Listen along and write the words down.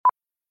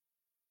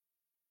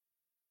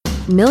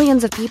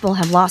Millions of people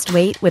have lost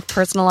weight with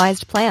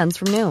personalized plans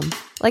from Noom.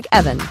 Like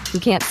Evan, who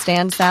can't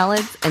stand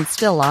salads and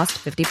still lost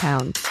 50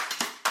 pounds.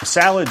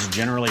 Salads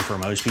generally for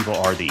most people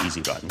are the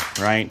easy button,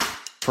 right?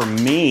 For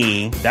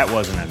me, that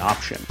wasn't an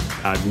option.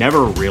 I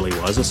never really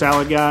was a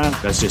salad guy.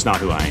 That's just not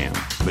who I am.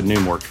 But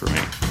Noom worked for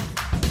me.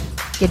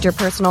 Get your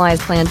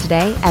personalized plan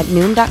today at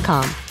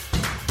Noom.com.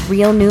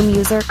 Real Noom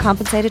user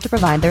compensated to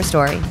provide their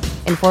story.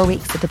 In 4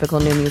 weeks, the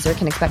typical Noom user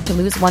can expect to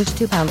lose 1 to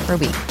 2 pounds per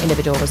week.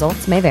 Individual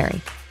results may vary.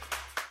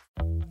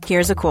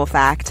 Here's a cool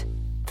fact.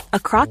 A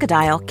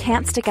crocodile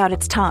can't stick out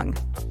its tongue.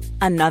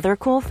 Another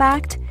cool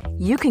fact,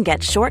 you can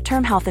get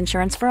short-term health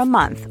insurance for a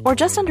month or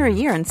just under a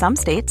year in some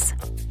states.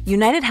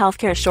 United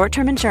Healthcare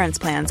short-term insurance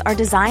plans are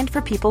designed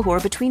for people who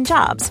are between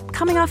jobs,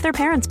 coming off their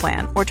parents'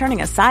 plan, or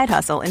turning a side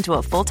hustle into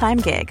a full-time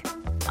gig.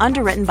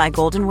 Underwritten by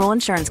Golden Rule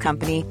Insurance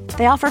Company,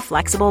 they offer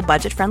flexible,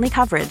 budget-friendly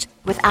coverage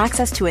with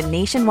access to a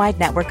nationwide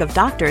network of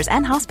doctors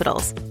and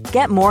hospitals.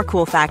 Get more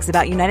cool facts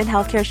about United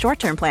Healthcare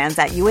short-term plans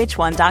at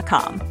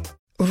uh1.com.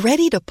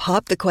 Ready to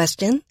pop the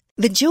question?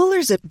 The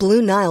jewelers at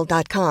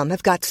BlueNile.com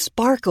have got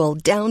sparkle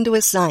down to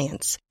a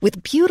science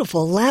with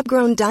beautiful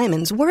lab-grown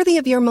diamonds worthy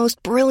of your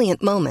most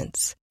brilliant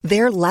moments.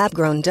 Their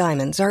lab-grown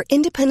diamonds are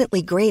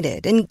independently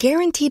graded and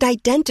guaranteed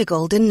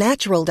identical to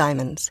natural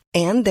diamonds,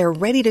 and they're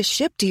ready to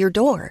ship to your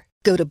door.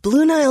 Go to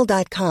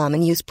BlueNile.com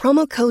and use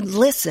promo code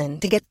LISTEN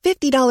to get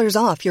 $50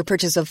 off your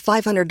purchase of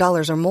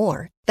 $500 or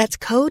more. That's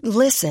code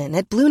LISTEN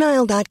at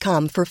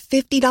BlueNile.com for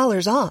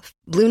 $50 off.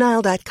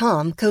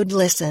 BlueNile.com, code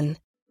LISTEN.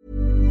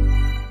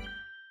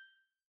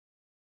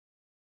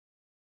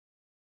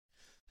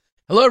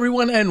 Hello,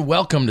 everyone, and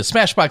welcome to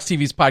Smashbox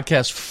TV's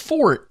podcast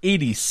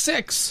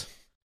 486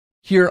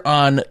 here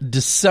on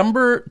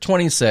December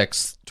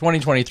 26th,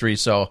 2023.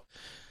 So if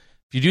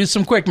you do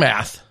some quick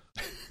math,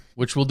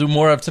 which we'll do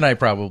more of tonight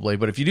probably,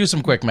 but if you do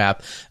some quick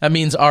math, that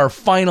means our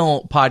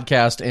final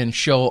podcast and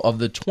show of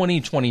the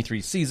 2023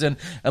 season,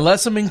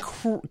 unless something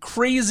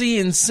crazy,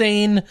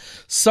 insane,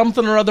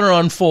 something or other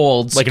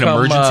unfolds. Like an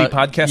emergency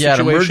podcast situation? Yeah,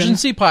 an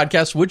emergency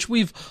podcast, which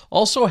we've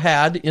also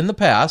had in the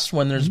past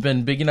when there's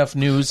been big enough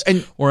news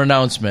or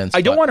announcements.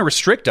 I don't want to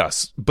restrict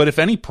us, but if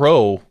any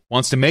pro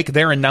wants to make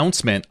their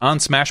announcement on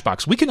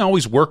Smashbox, we can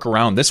always work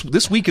around.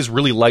 This week is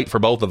really light for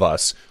both of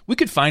us. We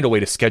could find a way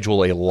to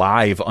schedule a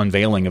live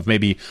unveiling of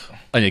maybe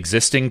an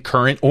existing,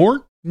 current,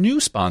 or new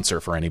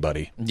sponsor for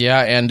anybody.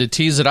 Yeah, and to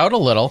tease it out a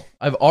little,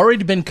 I've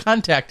already been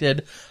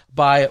contacted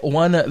by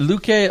one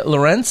Luke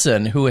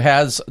Lorenzen, who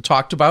has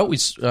talked about, we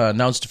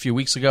announced a few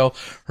weeks ago,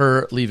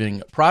 her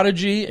leaving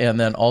Prodigy, and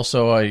then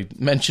also I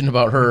mentioned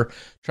about her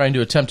trying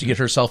to attempt to get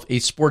herself a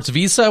sports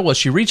visa. Well,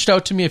 she reached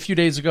out to me a few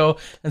days ago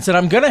and said,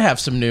 I'm going to have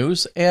some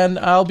news, and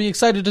I'll be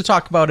excited to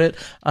talk about it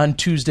on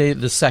Tuesday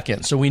the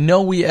 2nd. So we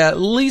know we at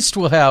least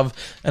will have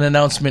an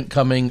announcement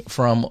coming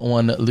from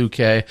one Luke.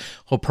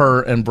 Hope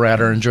her and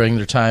Brad are enjoying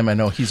their time. I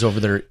know he's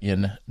over there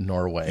in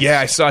Norway. Yeah,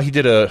 I saw he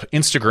did a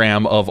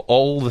Instagram of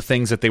all the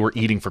things that they were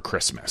eating for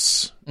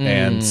Christmas.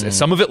 And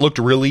some of it looked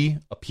really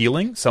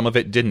appealing. Some of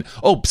it didn't.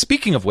 Oh,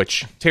 speaking of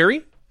which,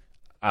 Terry,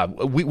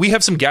 we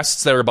have some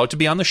guests that are about to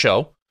be on the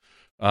show.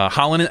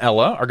 Holyn and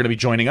Ella are going to be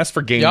joining us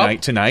for game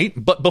night tonight.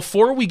 But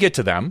before we get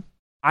to them,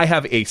 I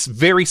have a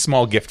very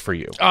small gift for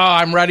you. Oh,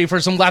 I'm ready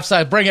for some left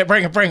side. Bring it,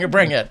 bring it, bring it,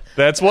 bring it.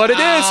 That's what it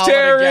is,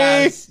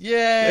 Terry.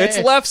 Yay. It's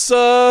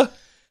lefsa.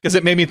 Because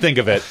it made me think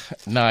of it.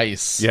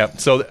 Nice. Yep.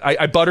 So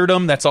I buttered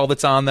them. That's all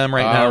that's on them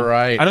right now. All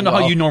right. I don't know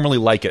how you normally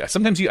like it.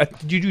 Sometimes do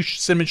you do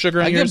cinnamon sugar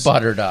in yours? I get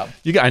buttered up.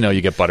 I know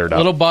you get buttered up. A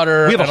little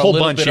butter. We have a whole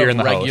little bunch bit here of in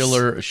the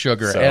regular house.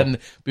 sugar. So. And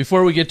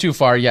before we get too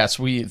far, yes,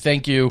 we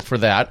thank you for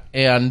that.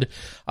 And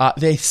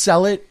they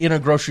sell it in a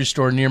grocery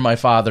store near my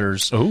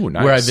father's,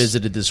 nice. where I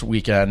visited this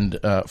weekend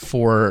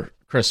for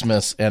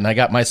Christmas. And I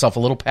got myself a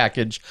little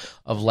package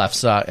of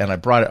lefsa, and I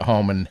brought it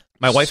home. And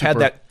my wife had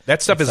that.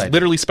 That stuff excited. is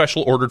literally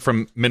special ordered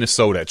from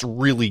Minnesota. It's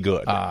really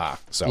good.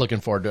 So looking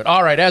forward to it.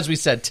 All right, as we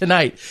said,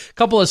 tonight, a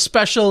couple of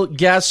special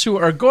guests who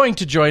are going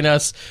to join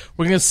us.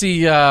 We're going to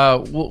see,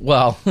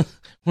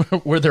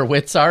 where their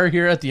wits are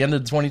here at the end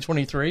of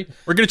 2023.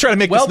 We're going to try to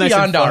make this nice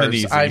and fun and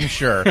easy. I'm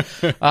sure.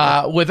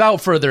 Without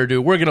further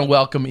ado, we're going to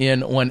welcome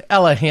in one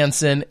Ella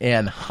Hansen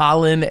and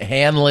Holyn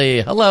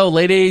Hanley. Hello,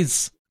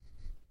 ladies.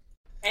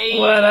 Hey.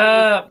 What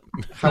up?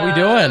 How we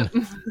doing?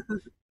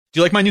 Do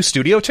you like my new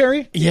studio,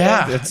 Terry?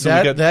 Yeah,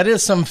 that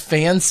is some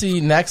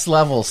fancy next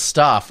level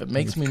stuff. It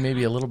makes me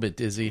maybe a little bit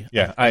dizzy.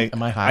 Yeah,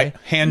 am I high?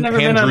 I've never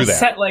been on a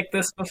set like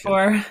this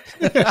before.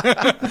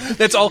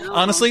 That's all.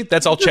 Honestly,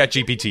 that's all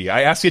ChatGPT.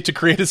 I asked it to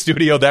create a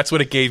studio. That's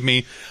what it gave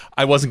me.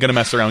 I wasn't going to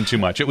mess around too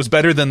much. It was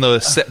better than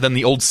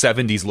the old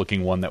 70s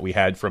looking one that we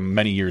had from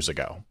many years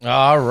ago.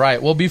 All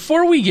right. Well,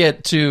 before we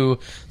get to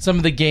some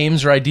of the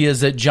games or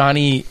ideas that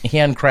Johnny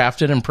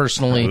handcrafted and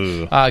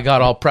personally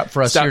got all prepped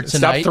for us here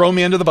tonight. Stop throwing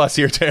me under the bus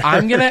here, Terry.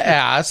 I'm going to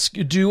ask,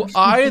 do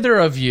either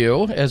of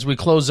you, as we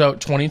close out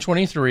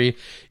 2023,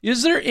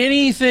 is there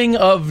anything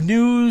of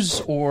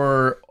news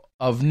or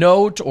of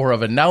note or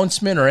of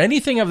announcement or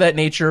anything of that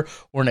nature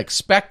or an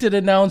expected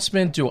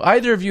announcement? Do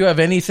either of you have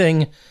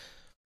anything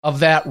of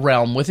that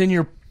realm within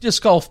your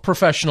disc golf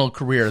professional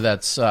career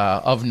that's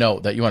of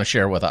note that you want to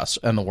share with us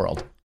and the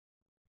world?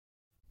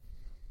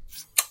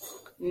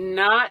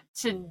 Not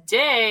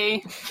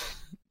today.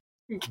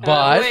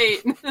 But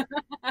wait.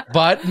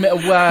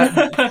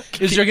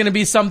 Is there going to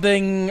be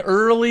something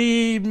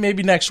early,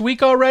 maybe next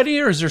week already,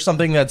 or is there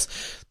something that's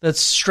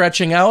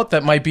stretching out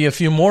that might be a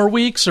few more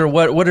weeks, or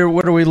what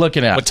are we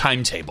looking at? What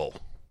timetable?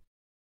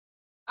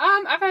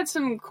 I've had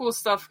some cool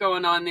stuff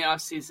going on in the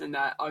off season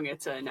that I'll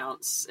get to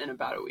announce in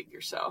about a week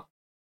or so.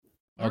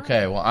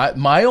 Okay, well,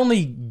 my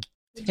only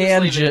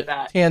tangential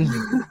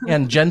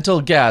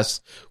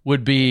guess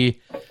would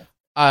be.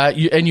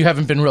 And you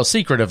haven't been real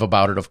secretive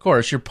about it, of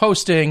course. You're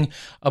posting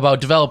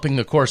about developing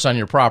the course on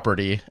your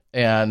property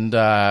and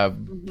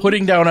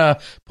putting down a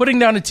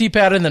tee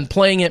pad and then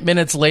playing it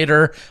minutes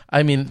later.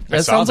 I mean,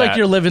 that sounds like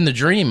you're living the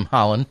dream,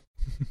 Holyn.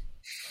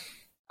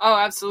 Oh,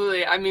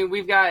 absolutely. I mean,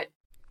 we've got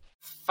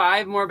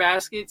 5 more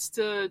baskets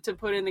to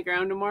put in the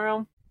ground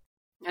tomorrow,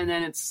 and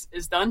then it's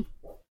done.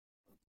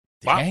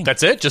 Wow, Dang.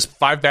 That's it? Just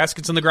 5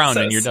 baskets in the ground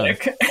and you're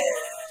sick.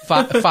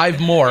 done. 5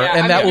 more, Yeah,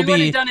 and that will be.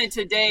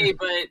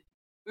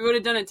 We would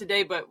have done it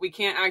today, but we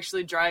can't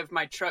actually drive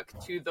my truck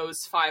to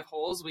those 5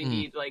 holes. We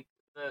need like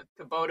the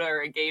Kubota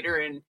or a Gator,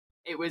 and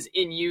it was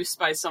in use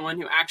by someone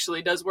who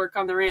actually does work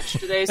on the ranch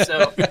today.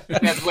 So we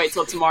have to wait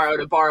till tomorrow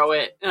to borrow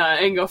it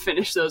and go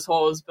finish those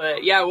holes.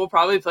 But yeah, we'll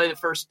probably play the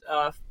first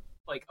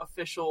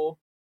official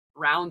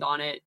round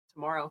on it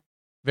tomorrow.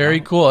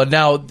 Very cool.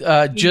 Now,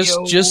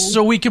 just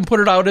so we can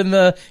put it out in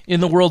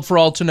the world for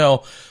all to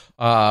know.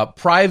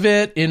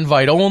 Private,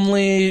 invite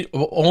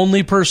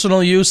only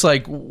personal use.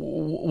 Like,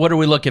 what are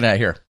we looking at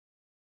here?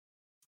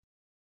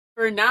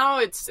 For now,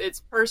 it's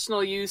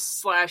personal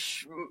use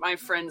 / my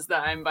friends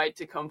that I invite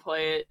to come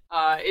play it.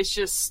 It's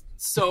just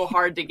so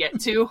hard to get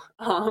to.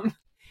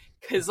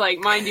 Because, like,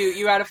 mind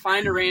you got to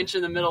find a ranch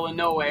in the middle of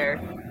nowhere,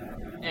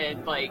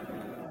 and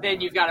then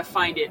you've got to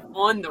find it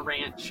on the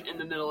ranch in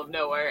the middle of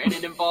nowhere, and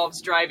it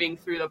involves driving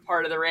through the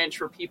part of the ranch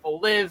where people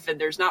live, and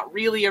there's not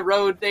really a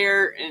road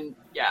there, and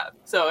yeah.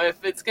 So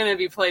if it's going to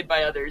be played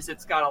by others,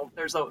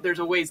 there's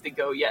a ways to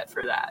go yet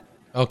for that.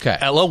 Okay,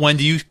 Ella, when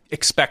do you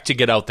expect to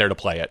get out there to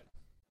play it?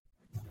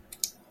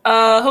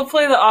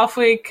 Hopefully the off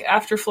week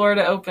after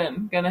Florida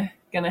Open.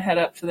 Gonna head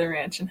up to the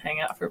ranch and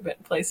hang out for a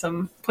bit, play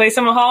some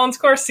of Holyn's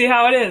course, see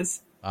how it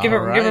is. Give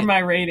her my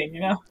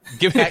rating,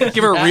 Give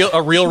her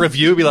a real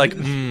review. Be like,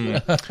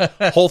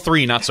 hole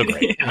 3, not so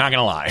great. I'm not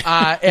gonna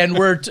lie.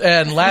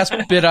 And last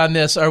bit on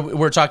this,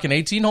 we're talking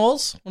 18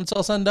 holes when it's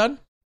all said and done.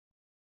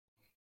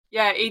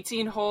 Yeah,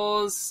 18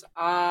 holes.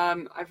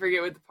 I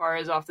forget what the par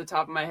is off the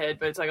top of my head,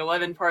 but it's like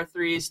 11 par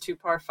 3s, 2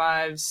 par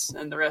 5s,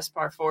 and the rest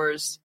par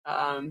 4s.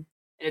 And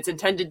it's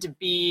intended to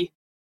be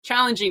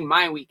challenging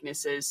my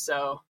weaknesses,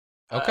 so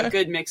a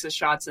good mix of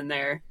shots in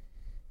there.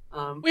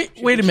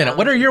 Wait a minute.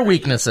 What are your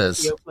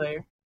weaknesses?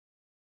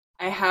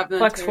 I have them.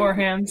 Flex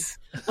forehands.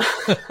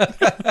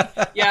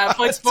 Yeah,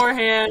 flex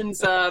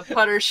forehands,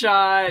 putter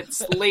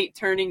shots, late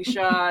turning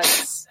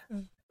shots.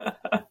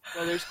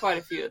 So there's quite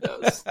a few of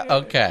those.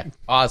 Okay,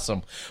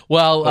 awesome.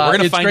 Well, we're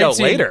going to find out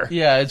later.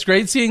 Yeah, it's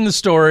great seeing the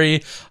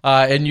story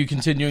and you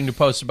continuing to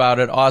post about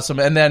it. Awesome.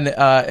 And then,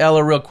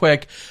 Ella, real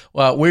quick,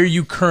 where are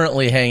you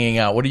currently hanging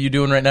out? What are you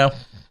doing right now?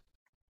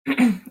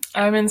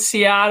 I'm in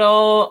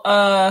Seattle.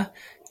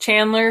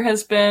 Chandler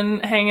has been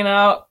hanging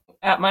out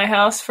at my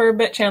house for a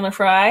bit, Chandler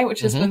Fry,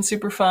 which has been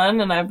super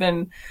fun. And I've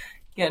been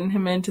getting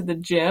him into the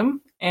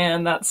gym,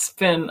 and that's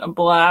been a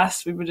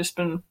blast. We've just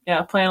been,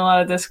 playing a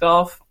lot of disc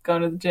golf,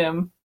 going to the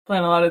gym,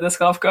 playing a lot of disc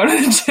golf, going to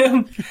the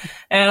gym.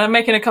 And I'm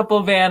making a couple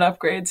of van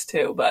upgrades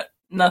too, but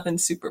nothing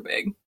super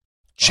big.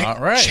 All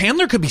right.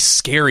 Chandler could be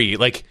scary.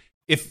 Like,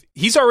 if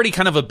he's already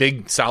kind of a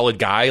big, solid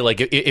guy, like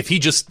if he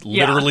just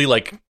literally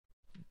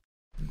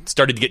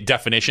started to get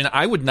definition,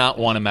 I would not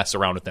want to mess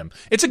around with him.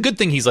 It's a good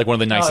thing he's like one of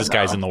the nicest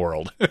guys in the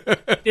world.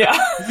 Yeah,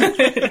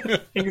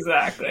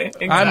 exactly.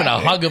 I'm gonna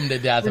hug him to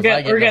death.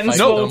 We're getting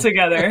swole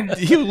together.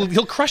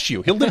 He'll crush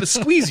you. He'll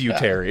squeeze you,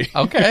 Terry.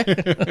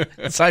 Okay,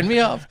 sign me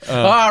up.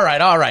 All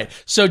right.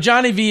 So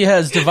Johnny V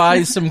has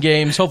devised some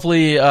games.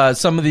 Hopefully,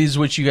 some of these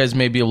which you guys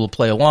may be able to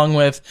play along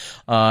with,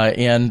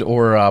 and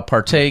or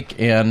partake.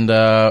 And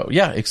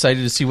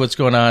excited to see what's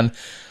going on.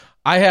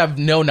 I have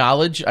no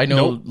knowledge. I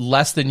know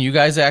less than you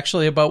guys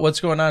actually about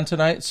what's going on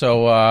tonight.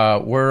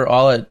 So we're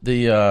all at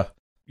the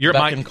you're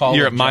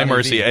at my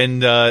mercy,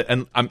 and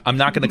I'm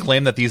not going to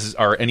claim that these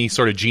are any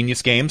sort of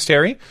genius games,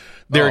 Terry.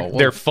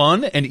 They're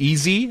fun and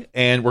easy,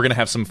 and we're going to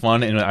have some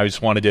fun. And I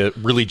just wanted to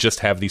really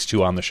just have these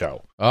two on the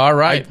show. All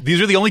right,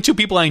 these are the only 2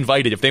 people I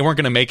invited. If they weren't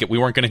going to make it, we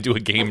weren't going to do a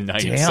game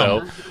night.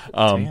 Damn.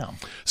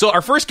 So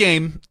our first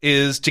game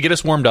is to get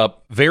us warmed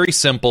up. Very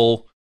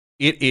simple.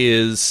 It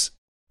is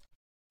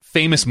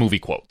famous movie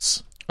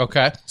quotes.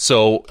 Okay.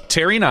 So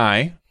Terry and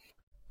I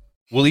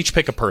will each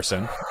pick a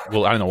person.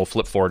 We'll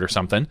flip forward or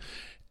something.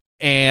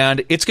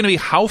 And it's going to be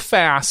how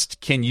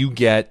fast can you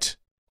get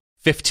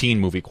 15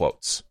 movie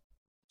quotes.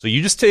 So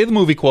you just say the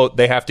movie quote,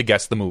 they have to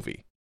guess the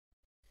movie.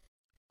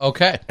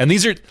 Okay. And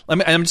these are,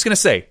 I'm just going to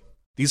say,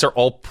 these are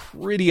all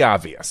pretty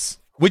obvious.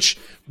 Which,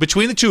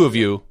 between the two of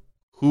you,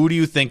 Who do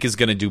you think is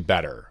going to do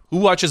better? Who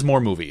watches more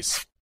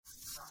movies?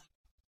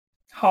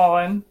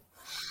 Holyn.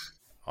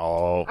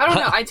 Oh, I don't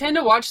know. I tend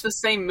to watch the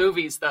same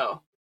movies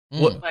though.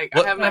 Like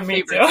I have my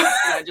Me favorites. too.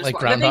 and I just Like the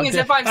thing Groundhog is, Day?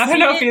 if I've I seen don't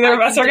know if it, either of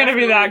I us can are gonna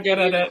be that definitely good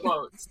at hear the it.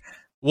 quotes.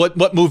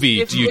 what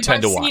movie do you If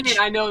tend to I've watch? seen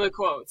it, I know the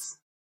quotes.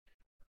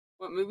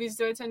 What movies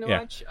do I tend to Yeah.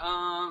 watch?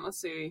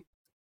 Let's see.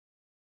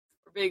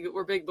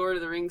 We're big Lord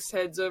of the Rings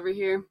heads over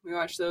here. We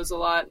watch those a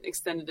lot.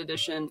 Extended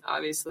edition,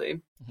 obviously.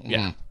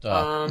 Yeah.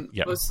 Yeah.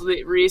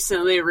 Mostly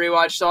recently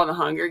rewatched all the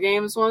Hunger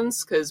Games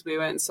ones because we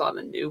went and saw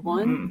the new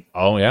one.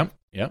 Oh yeah,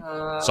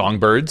 yeah.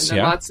 Songbirds. And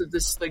then Yeah. lots of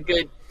the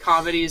good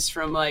comedies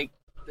from like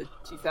the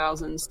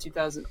 2000s,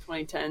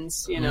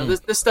 2010s. You know,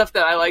 the stuff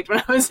that I liked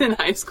when I was in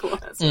high school.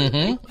 That sort of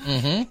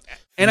thing.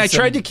 And I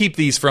tried to keep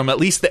these from at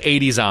least the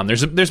 80s on.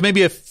 There's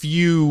maybe a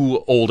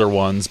few older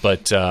ones,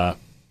 but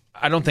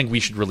I don't think we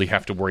should really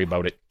have to worry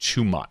about it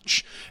too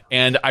much.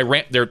 And I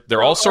ran.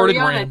 They're all sorted.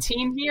 Are we on a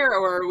team here,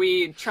 or are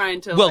we trying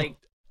to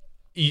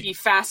be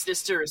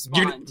fastest to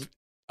respond?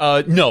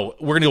 No,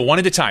 we're gonna go one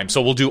at a time.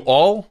 So we'll do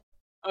all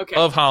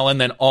of Holyn,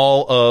 then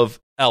all of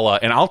Ella,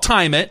 and I'll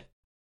time it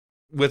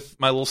with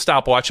my little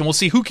stopwatch, and we'll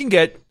see who can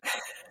get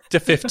to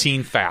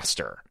 15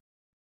 faster.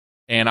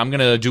 And I'm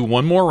gonna do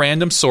one more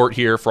random sort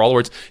here for all the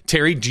words.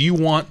 Terry, do you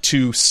want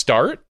to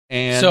start?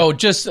 And So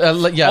just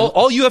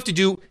all you have to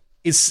do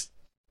is.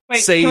 Wait,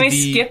 Say can we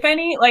skip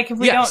any? Like, if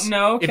we Yes. don't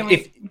know, can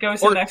we go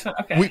to the next one?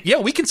 Okay.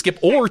 We can skip.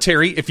 Or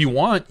Terry, if you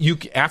want,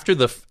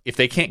 if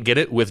they can't get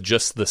it with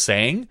just the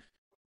saying,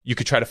 you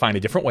could try to find a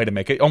different way to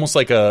make it, almost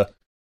like a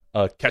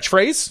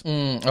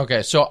catchphrase.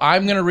 Okay, so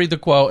I'm going to read the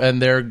quote,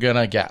 and they're going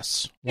to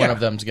guess. One Yeah. of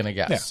them's going to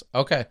guess.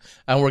 Yeah. Okay,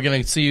 and we're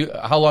going to see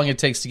how long it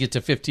takes to get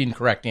to 15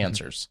 correct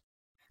answers.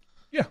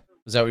 Yeah.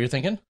 Is that what you're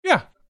thinking?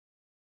 Yeah.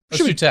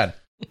 Let's do 10.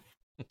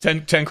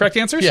 10 correct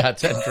answers? Yeah,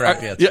 10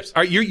 correct answers.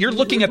 Yeah. You're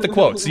looking at the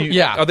quotes.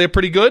 Yeah. Are they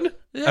pretty good?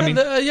 Yeah, I mean,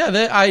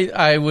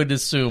 I would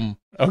assume.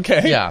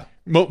 okay. Yeah.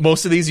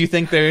 Most of these you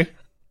think they...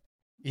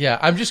 Yeah,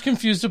 I'm just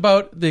confused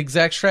about the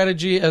exact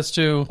strategy as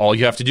to... All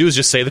you have to do is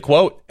just say the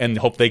quote and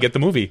hope they get the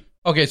movie.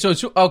 Okay, so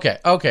it's... Okay.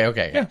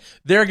 Yeah.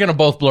 They're going to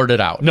both blurt it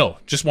out. No,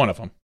 just one of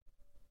them.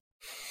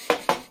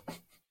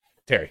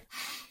 Terry.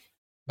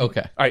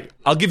 Okay. All right,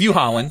 I'll give you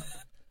Holyn.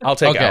 I'll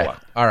take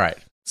Ella. All right.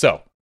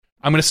 So,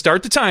 I'm going to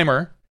start the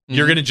timer.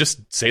 You're going to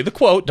just say the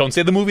quote. Don't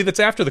say the movie that's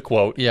after the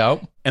quote.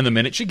 Yep. And the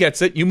minute she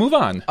gets it, you move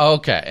on.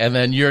 Okay, and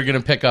then you're going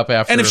to pick up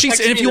after... And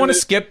if you want to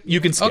skip, you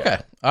can skip. Okay.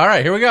 All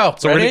right, here we go.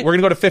 So ready? we're going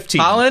to go to 15.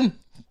 Holyn,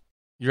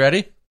 you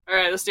ready? All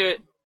right, let's do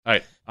it. All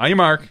right. On your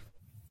mark.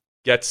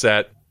 Get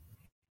set.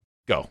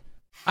 Go.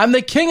 I'm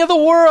the king of the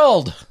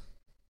world.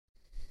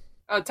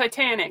 Oh,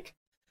 Titanic.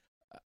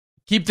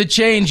 Keep the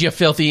change, you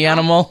filthy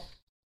animal.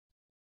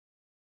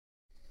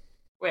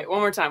 Wait, one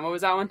more time. What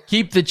was that one?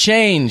 Keep the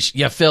change,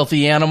 you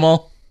filthy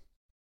animal.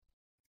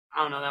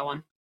 I don't know that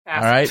one.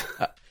 Pass. All right.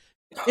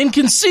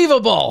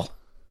 Inconceivable.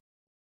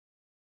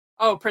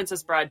 Oh,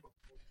 Princess Bride.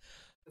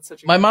 That's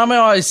such a My mama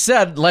always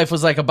said life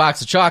was like a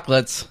box of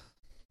chocolates.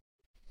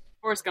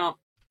 Forrest Gump.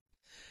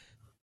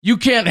 You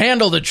can't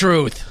handle the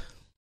truth.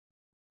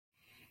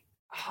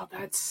 Oh,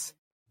 that's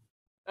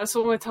the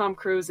one with Tom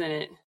Cruise in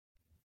it.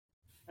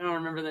 I don't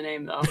remember the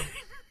name though.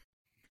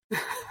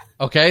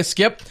 Okay,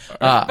 skip.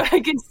 But I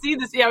can see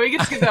this. Yeah, we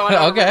can skip that one. I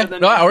don't Okay. remember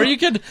the name. Or you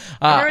could...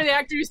 I remember the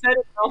actor who said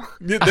it though.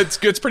 Yeah, that's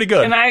good. It's pretty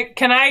good.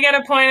 Can I get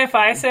a point if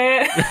I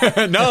say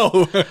it?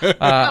 No.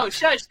 No,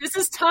 shush. This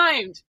is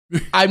timed.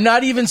 I'm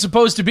not even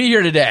supposed to be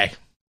here today.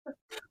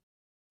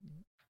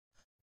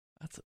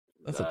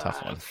 That's a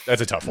tough one.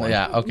 That's a tough one.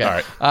 Yeah, okay.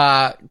 All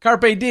right.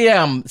 Carpe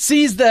diem.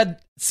 Seize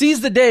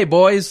the day,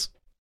 boys.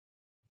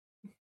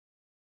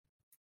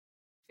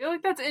 I feel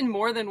like that's in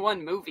more than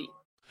one movie.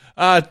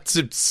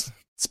 It's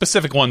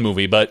specific one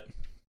movie, but...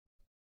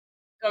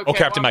 Okay, Oh,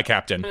 Captain, well, my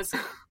Captain. All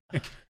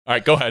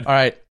right, go ahead. All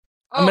right.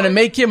 I'm going to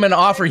make him an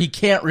offer he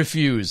can't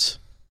refuse.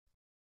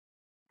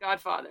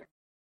 Godfather.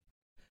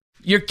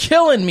 You're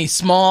killing me,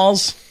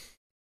 Smalls.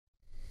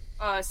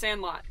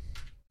 Sandlot.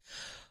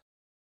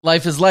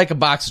 Life is like a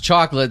box of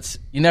chocolates.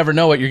 You never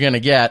know what you're going to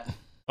get.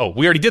 Oh,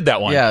 we already did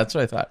that one. Yeah, that's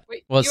what I thought.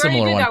 Wait, Well, a you already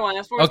similar did one. that one.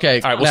 That's Forrest Okay,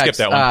 Gump. All right, we'll skip next.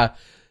 that one.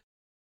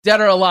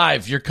 Dead or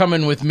alive, you're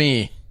coming with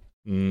me.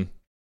 Mm,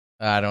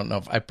 I don't know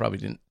if I probably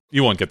didn't.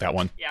 you won't get that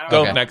one. Yeah, I don't Go,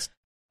 know. Okay. next.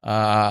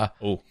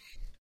 Oh.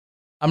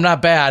 I'm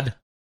not bad.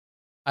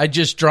 I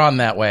just drawn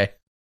that way.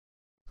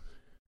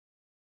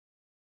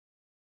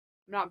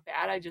 I'm not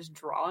bad. I just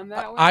draw him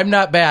that way. I'm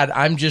not bad.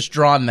 I'm just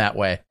drawn that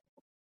way.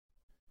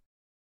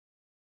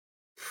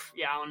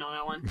 Yeah, I don't know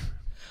that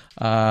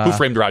one. Who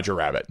Framed Roger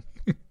Rabbit?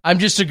 I'm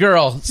just a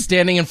girl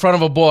standing in front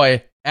of a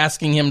boy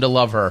asking him to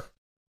love her.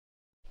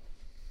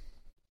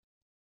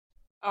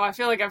 Oh, I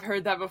feel like I've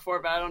heard that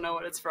before, but I don't know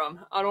what it's from.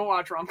 I don't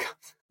watch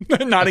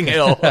rom-coms. Notting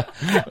Hill.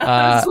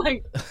 It's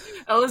like,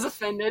 Ella's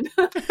offended.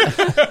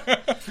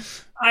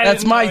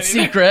 That's my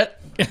secret.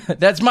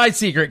 That's my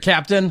secret,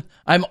 Captain.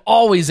 I'm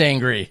always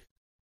angry.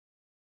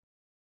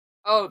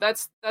 Oh,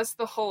 that's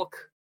the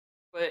Hulk,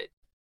 but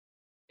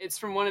it's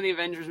from one of the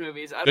Avengers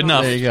movies. I Good don't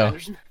enough. know There you go.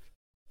 Avengers.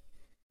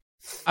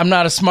 I'm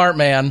not a smart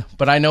man,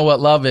 but I know what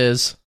love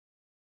is.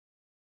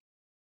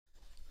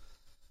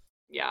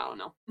 Yeah, I don't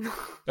know.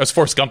 That was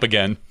Forrest Gump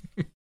again.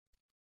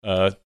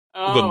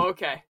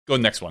 Okay. Go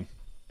next one.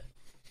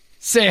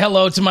 Say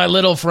hello to my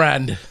little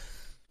friend.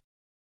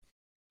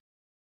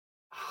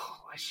 Oh,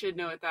 I should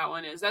know what that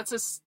one is.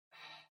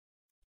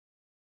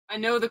 I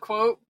know the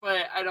quote, but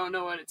I don't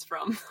know what it's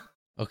from.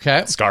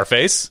 Okay.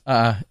 Scarface.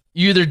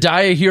 You either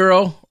die a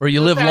hero or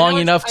you live long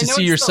enough to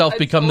see yourself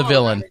become the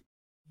villain.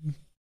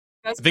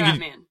 That's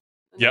Batman.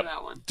 Yep.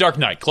 That one. Dark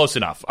Knight. Close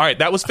enough. All right,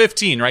 that was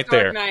 15 right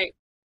there. Dark Knight.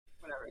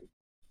 Whatever.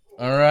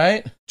 All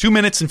right. 2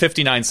 minutes and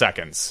 59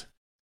 seconds.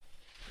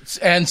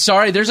 And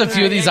sorry, there's a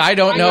few of these I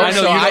don't know,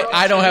 so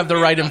I don't have the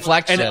right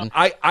inflection. And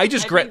I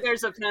think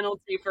there's a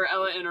penalty for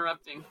Ella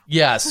interrupting.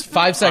 Yes,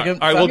 5 seconds.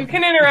 All right, well, You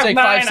can interrupt take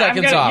mine. 5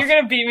 seconds off. You're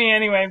gonna beat me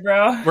anyway,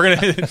 bro. We're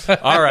gonna.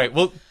 All right.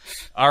 Well.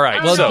 All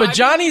right. Well, so, but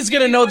Johnny's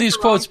going to know these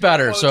quotes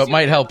better, so it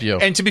might help you.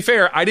 and to be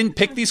fair, I didn't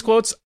pick these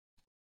quotes.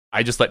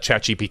 I just let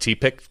ChatGPT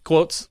pick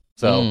quotes,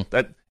 so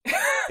that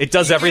it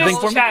does everything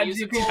for me.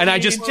 ChatGPT And I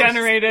just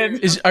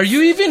generated. Are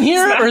you even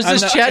here, or is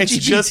this It's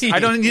just ChatGPT? I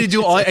don't need to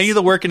do any of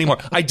the work anymore.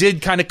 I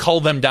did kind of cull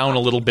them down a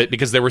little bit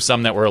because there were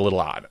some that were a little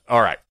odd.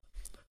 All right.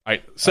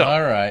 So,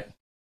 All right.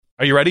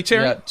 are you ready,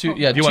 Terry?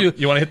 You want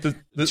to hit the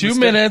 2 step?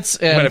 minutes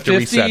You might and have to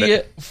reset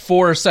it.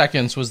 54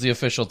 seconds was the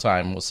official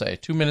time, we'll say.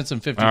 2 minutes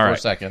and 54 All right.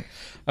 seconds.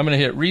 I'm going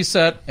to hit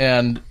reset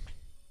and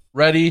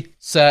ready,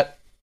 set,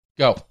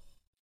 go.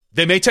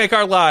 They may take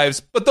our lives,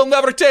 but they'll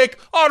never take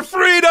our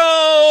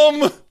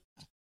freedom.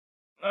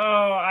 Oh,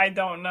 I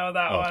don't know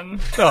that one.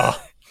 Oh,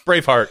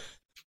 Braveheart.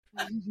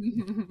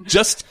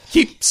 Just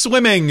keep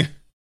swimming.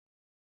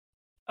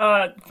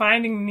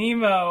 Finding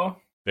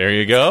Nemo. There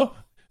you go.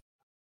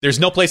 There's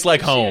no place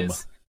like home.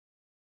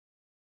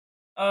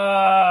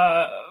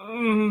 Oh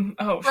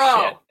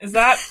Bro. shit! Is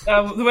that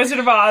The Wizard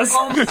of Oz?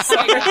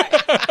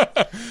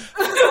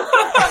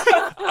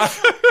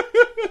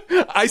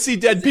 I see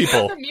dead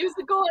people. The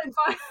musical and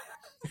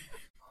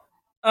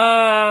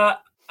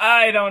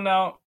I don't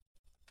know.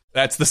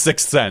 That's The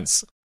Sixth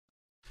Sense.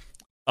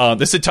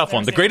 This is a tough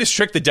one. The greatest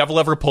trick the devil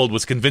ever pulled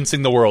was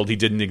convincing the world he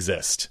didn't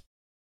exist.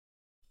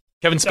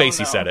 Kevin Don't Spacey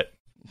know. said it.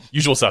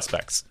 Usual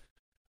Suspects.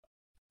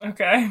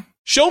 Okay.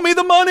 Show me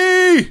the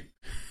money!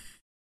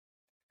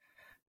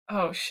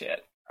 Oh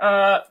shit.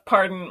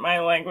 Pardon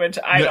my language.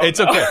 I don't It's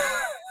know. okay.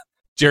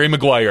 Jerry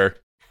Maguire.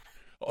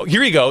 Oh,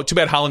 here you go. Too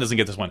bad Holyn doesn't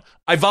get this one.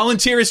 I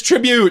volunteer as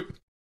tribute.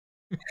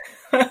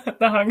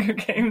 The Hunger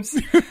Games.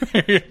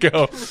 There you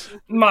go. Is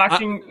it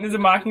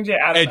Mockingjay?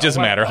 I don't know. It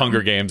doesn't What matter. one?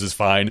 Hunger Games is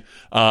fine.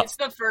 it's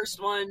the first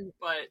one,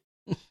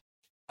 but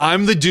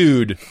I'm the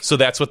dude, so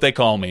that's what they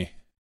call me.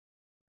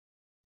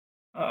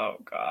 Oh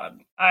god.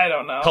 I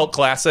don't know. Cult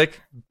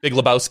classic. Big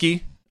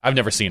Lebowski. I've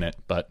never seen it,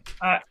 but...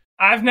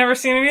 I've never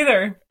seen it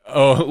either.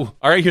 Oh,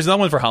 all right. Here's another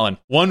one for Holyn.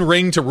 One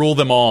ring to rule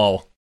them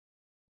all.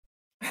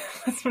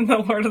 That's from The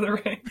Lord of the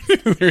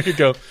Rings. There you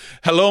go.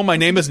 Hello, my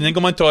name is Inigo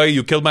Montoya.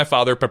 You killed my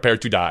father. Prepare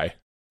to die.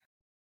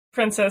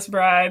 Princess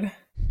Bride.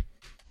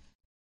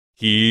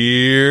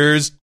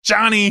 Here's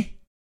Johnny.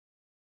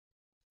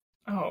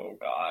 Oh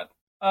god.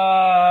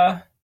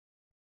 I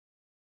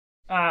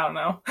don't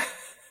know.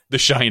 The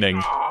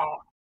Shining. Oh,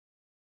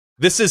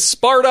 This is I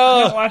Sparta.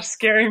 don't watch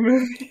scary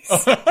movies.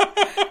 Is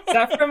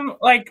that from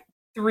like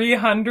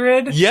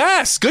 300?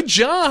 Yes, good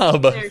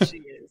job. there she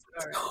is.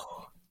 All right.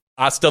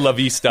 Hasta la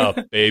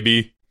vista,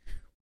 baby.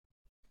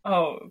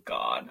 Oh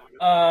god.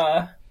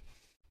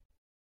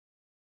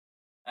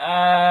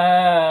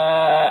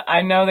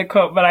 I know the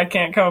quote, but I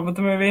can't come up with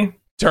the movie.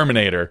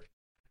 Terminator.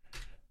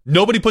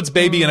 Nobody puts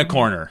baby in a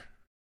corner.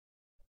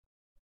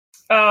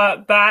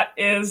 That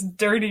is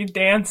Dirty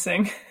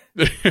Dancing.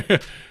 You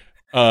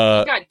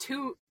got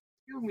two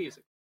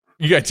music.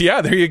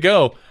 There you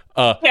go.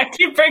 Yeah,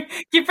 keep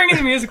bringing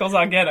the musicals.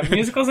 I'll get them.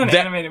 Musicals and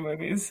animated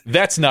movies.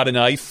 That's not a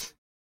knife.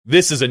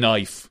 This is a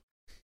knife.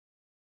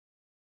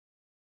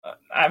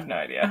 I have no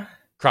idea.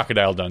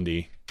 Crocodile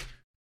Dundee.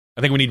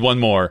 I think we need one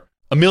more.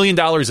 $1 million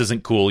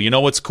isn't cool. You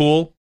know what's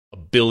cool?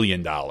 $1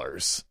 billion.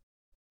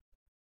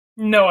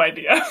 No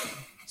idea.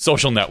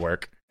 Social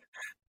Network.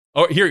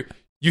 Oh, here.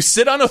 You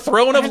sit on a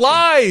throne of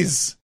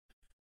lies.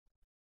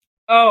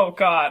 Oh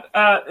god.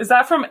 Is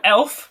that from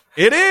Elf?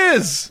 It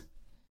is.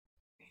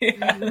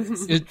 Yes.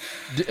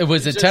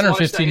 Was it Just 10 or watch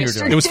 15 you were that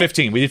doing? It was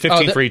 15. We did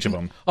 15 for each of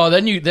them.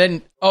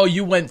 Oh,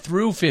 you went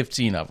through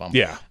 15 of them.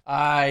 Yeah.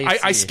 I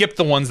I skipped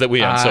the ones that we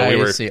had, so we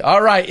were. see.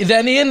 All right.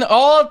 Then in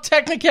all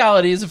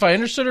technicalities, if I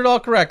understood it all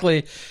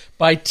correctly,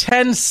 by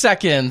 10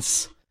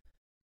 seconds,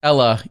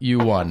 Ella, you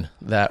won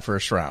that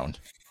first round.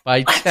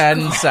 By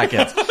 10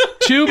 seconds.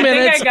 2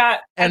 minutes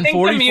and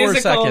 44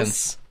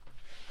 seconds.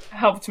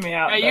 Helped me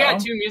out. Yeah, you though.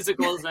 got two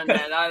musicals in there.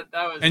 That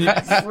was. And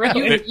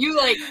Really? You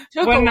like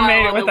took Wouldn't a have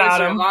made while it on the without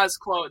Wizard him. of Oz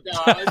quote, though.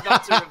 I was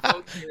about to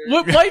revoke your...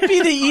 What might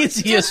be the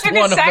easiest Took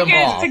one a of them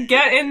second all? to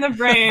get in the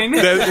brain.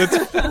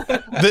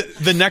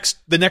 the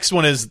next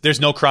one is there's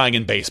no crying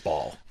in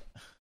baseball.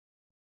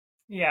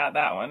 Yeah,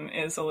 that one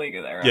is a league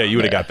of their own. Yeah, you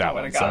would have got that I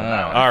one. would have gotten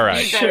that one. All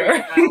right. Sure.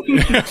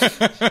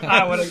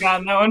 I would have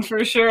gotten that one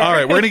for sure. All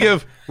right, we're going to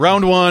give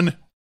round one,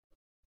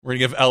 we're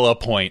going to give Ella a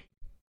point.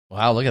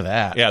 Wow, look at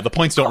that. Yeah, the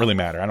points don't really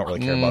matter. I don't really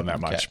care about them that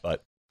much.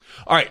 But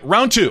all right,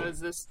 round two. Is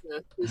this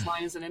whose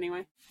line is it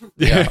anyway?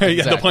 Yeah,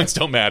 exactly. the points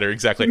don't matter.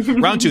 Exactly.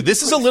 Round two.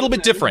 This is a little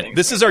bit different.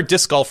 This is our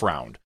disc golf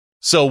round.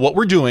 So what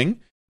we're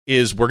doing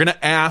is we're going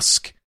to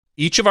ask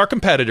each of our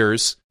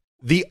competitors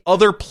the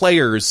other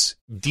players'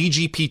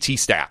 DGPT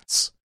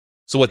stats.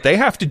 So what they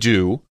have to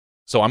do,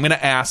 so I'm going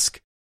to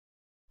ask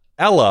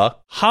Ella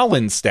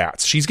Holyn's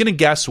stats. She's going to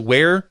guess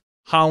where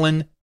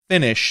Holyn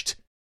finished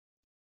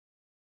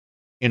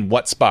in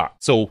what spot.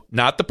 So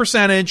not the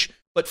percentage,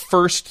 but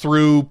first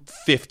through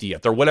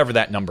 50th or whatever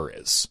that number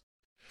is.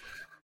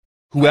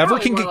 Whoever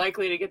Probably can more get,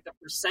 likely to get the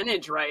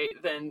percentage right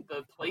than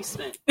the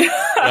placement.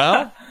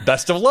 well,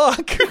 best of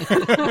luck.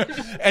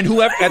 And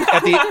whoever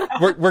at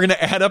the we're gonna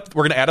add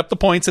up the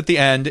points at the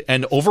end,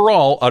 and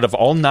overall, out of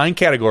all 9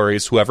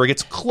 categories, whoever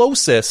gets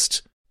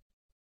closest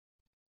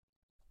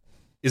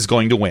is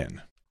going to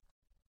win.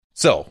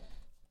 So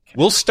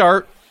we'll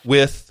start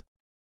with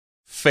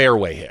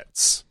fairway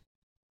hits.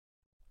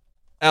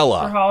 For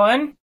Ella,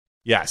 Holyn?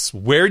 yes.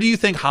 Where do you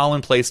think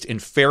Holyn placed in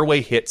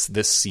fairway hits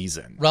this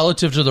season?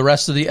 Relative to the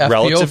rest of the FPO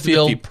Relative to the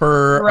field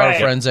per our Right.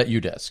 friends at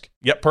UDisc.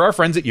 Yep, per our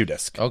friends at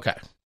UDisc. Okay.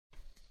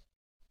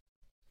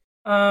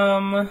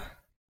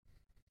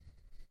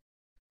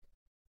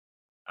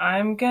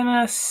 I'm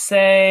gonna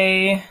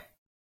say.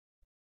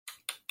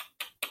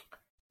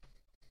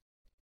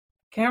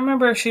 Can't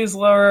remember if she was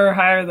lower or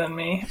higher than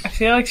me. I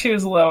feel like she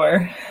was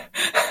lower.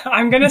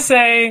 I'm gonna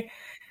say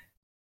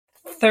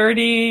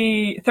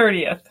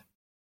 30th.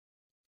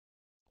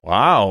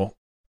 Wow.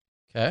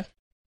 Okay.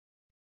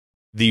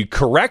 The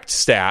correct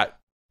stat,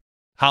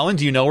 Holyn,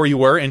 do you know where you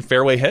were in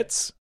fairway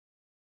hits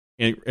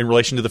in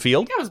relation to the I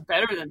field? think I was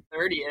better than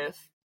 30th.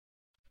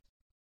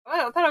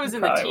 I thought I was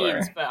in the Probably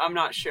teens, were. but I'm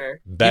not sure.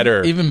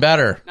 Better. Even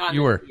better. Not You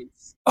in the were.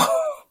 teens.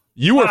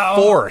 You were Wow.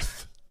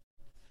 4th.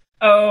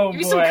 Oh, Give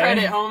me boy. some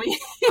credit, homie.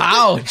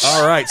 Ouch.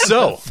 All right,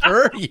 so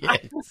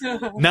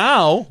 30th.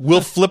 now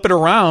we'll flip it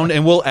around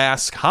and we'll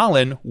ask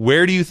Holyn,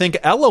 where do you think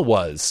Ella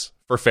was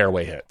for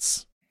fairway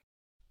hits?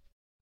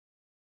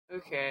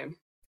 Okay.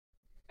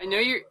 I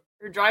know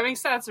her driving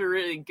stats are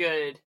really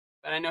good,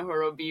 but I know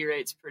her OB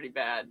rate's pretty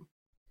bad.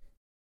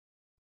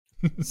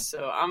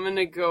 So I'm going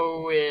to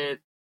go with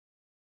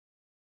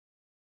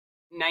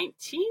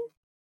 19?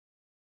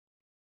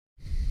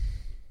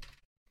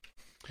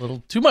 A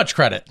little too much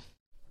credit.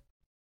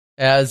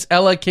 As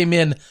Ella came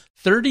in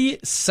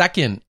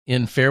 32nd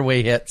in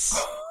fairway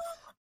hits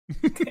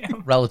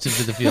relative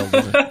to the field.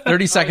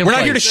 32nd We're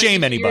not here to place.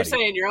 shame You're anybody.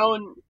 saying your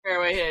own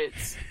fairway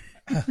hits.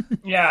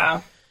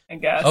 Yeah, I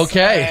guess.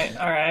 Okay.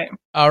 All right.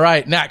 All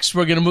right, next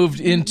we're going to move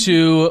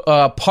into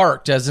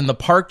parked, as in the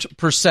parked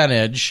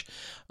percentage.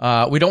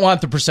 We don't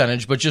want the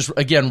percentage, but just,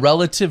 again,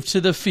 relative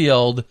to the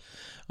field.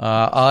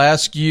 I'll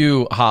ask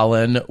you,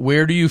 Holyn,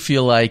 where do you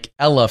feel like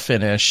Ella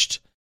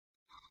finished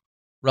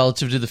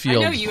relative to the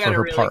field I know you for had a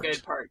her really parked?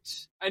 good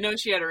parked. I know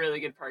she had a really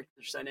good parked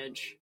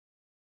percentage.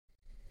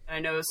 I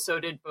know so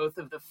did both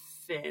of the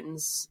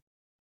Finns.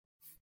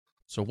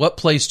 So what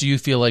place do you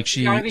feel like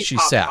she gotta be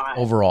top sat 5.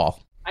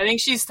 overall? I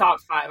think she's top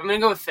 5. I'm going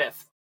to go with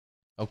 5th.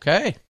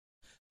 Okay.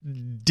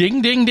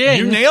 Ding, ding, ding.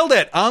 You nailed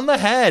it on the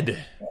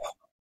head.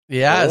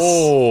 Yes.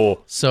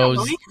 Oh,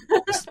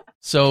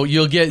 So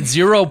you'll get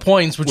 0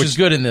 points, which is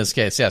good in this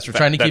case. Yes, we're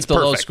trying to keep that's the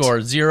low perfect.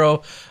 score.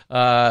 0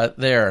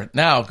 there.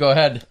 Now, go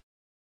ahead.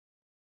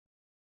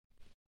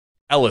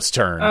 Ella's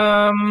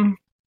turn.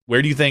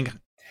 Where do you think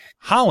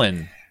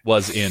Holyn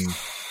was in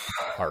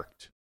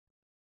parked?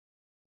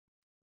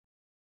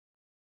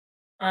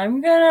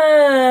 I'm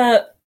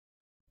gonna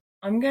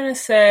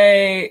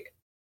say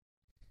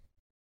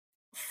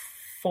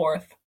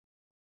 4th.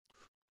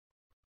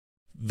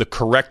 The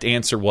correct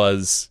answer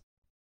was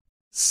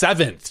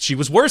 7th. She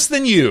was worse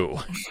than you.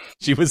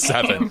 She was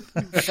 7th.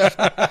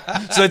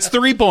 So that's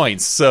 3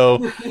 points. So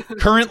I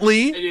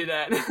currently, do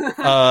that.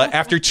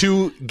 after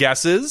 2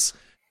 guesses,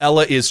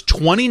 Ella is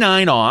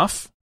 29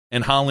 off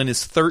and Holyn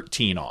is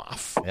 13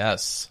 off.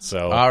 Yes.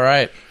 So All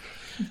right.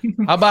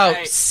 How about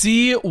Right.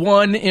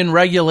 C1 in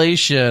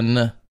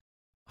regulation?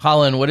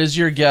 Holyn, what is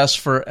your guess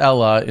for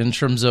Ella in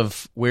terms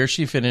of where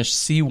she finished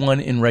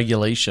C1 in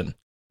regulation?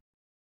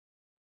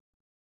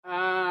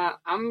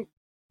 I'm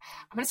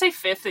going to say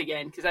 5th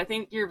again, because I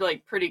think you're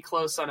like pretty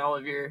close on all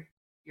of your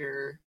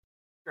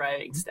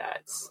driving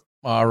stats.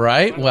 All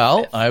right.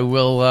 Well, I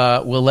will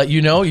will let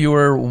you know you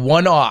were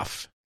 1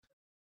 off.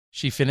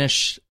 She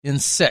finished in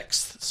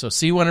 6th. So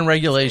C1 in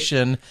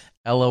regulation,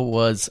 Ella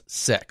was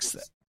 6th.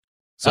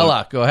 So-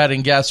 Ella, go ahead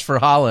and guess for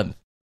Holyn.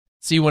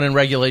 C1 in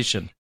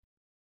regulation.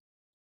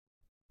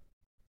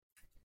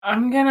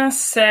 I'm gonna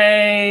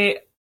say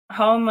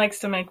Holyn likes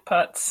to make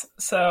putts,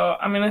 so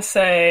I'm gonna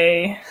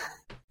say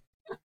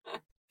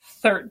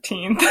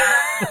 13th.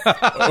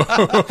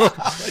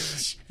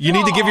 you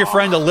need to give your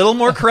friend a little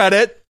more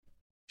credit.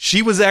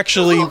 She was A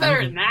actually little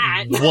better than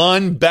that.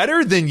 1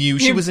 better than you.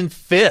 She was in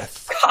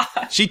 5th.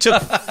 She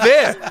took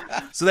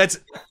 5th. So that's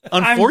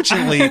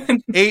unfortunately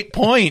 8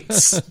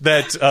 points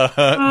that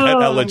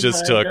Ella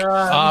just took.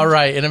 God. All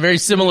right. In a very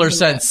similar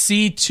sense,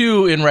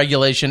 C2 in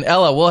regulation.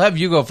 Ella, we'll have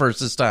you go first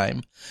this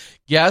time.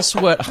 Guess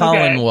what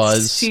Holyn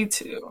was.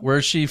 C2.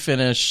 Where she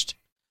finished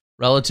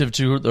relative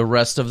to the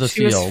rest of the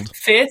She was field.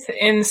 5th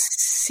in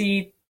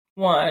C1.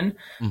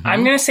 Mm-hmm.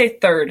 I'm going to say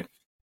 3rd.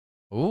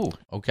 Ooh,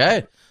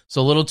 okay.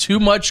 So a little too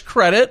much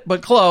credit,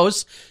 but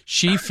close.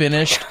 She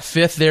finished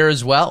 5th there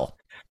as well.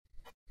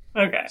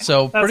 Okay.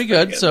 So That's pretty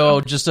good. So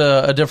though. just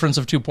a difference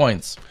of 2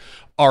 points.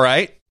 All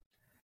right.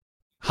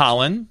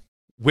 Holyn,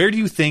 where do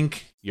you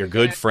think your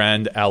good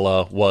friend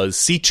Ella was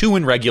C2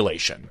 in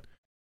regulation?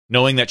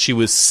 Knowing that she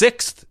was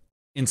 6th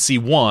in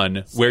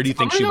C1, where do you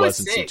think she was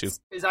in C2?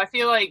 Because I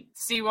feel like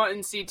C1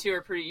 and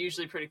C2 are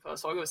usually pretty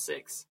close. So I'll go with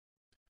 6.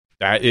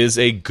 That is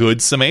a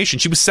good summation.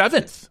 She was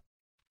 7th.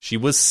 She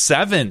was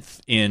 7th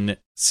in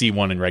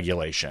C1 in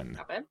regulation.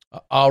 Not bad.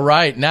 All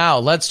right. Now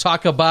let's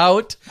talk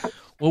about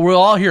what we're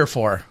all here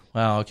for.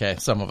 Well, okay.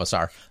 Some of us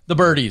are. The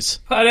birdies.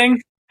 Putting.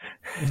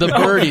 The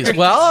birdies.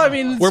 Well, I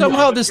mean,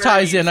 somehow this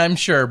ties in, I'm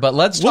sure. But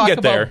let's talk get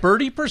about there.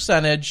 birdie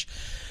percentage.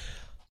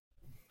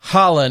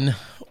 Holyn,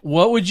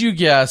 what would you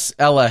guess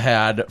Ella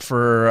had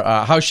for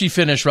how she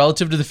finished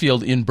relative to the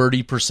field in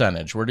birdie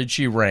percentage? Where did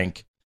she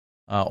rank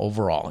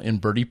overall in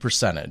birdie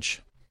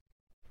percentage?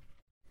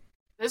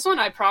 This one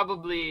I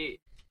probably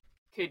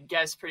could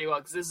guess pretty well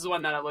because this is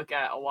one that I look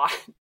at a lot.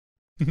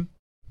 5th?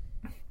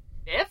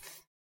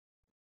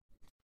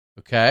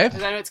 Okay.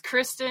 Because I know it's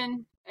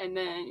Kristen, and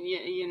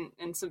then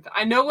and some.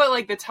 I know what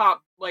like the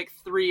top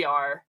 3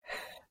 are,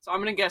 so I'm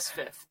gonna guess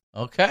 5th.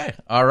 Okay.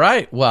 All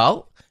right.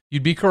 Well,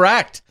 you'd be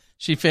correct.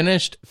 She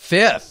finished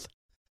 5th.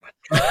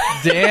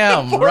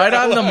 Damn, right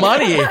on the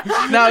money.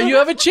 Now you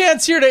have a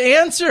chance here to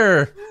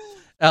answer,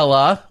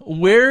 Ella.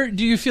 Where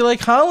do you feel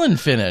like Holyn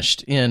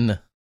finished in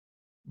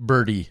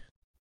birdie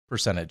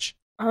percentage?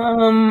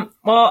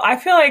 Well, I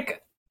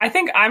think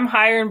I'm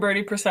higher in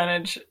birdie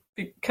percentage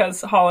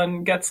because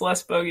Holyn gets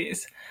less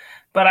bogeys,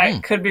 but I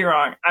could be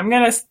wrong. I'm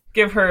gonna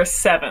give her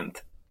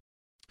 7th.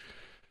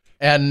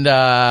 And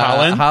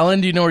Holyn?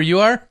 Holyn, do you know where you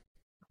are?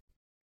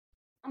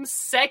 I'm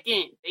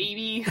 2nd,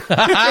 baby.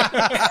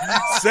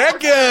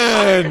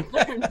 2nd.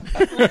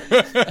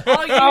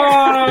 All year.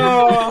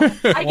 Oh,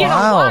 I get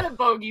Wow. a lot of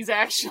bogeys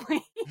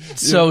actually.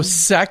 So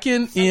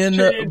second in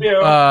true you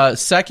do.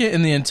 second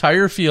in the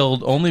entire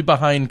field, only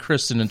behind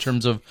Kristen in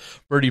terms of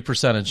birdie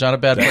percentage. Not a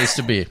bad place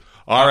to be.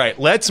 All right,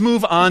 let's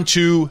move on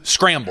to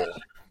Scramble.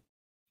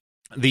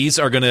 These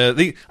are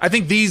I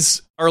think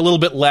these are a little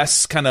bit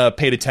less kind of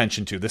paid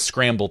attention to, the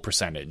Scramble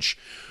percentage.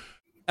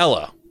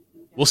 Ella,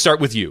 we'll start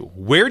with you.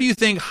 Where do you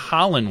think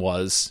Holyn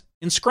was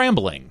in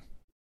scrambling?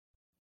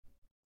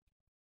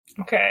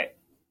 okay.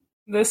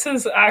 This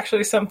is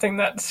actually something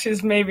that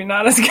she's maybe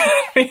not as good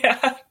at me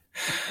at.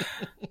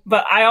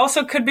 But I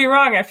also could be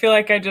wrong. I feel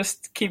like I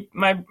just keep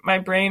my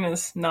brain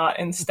is not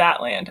in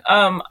Statland.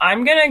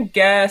 I'm gonna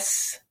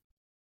guess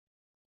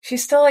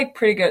she's still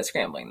pretty good at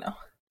scrambling though.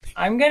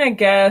 I'm gonna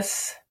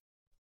guess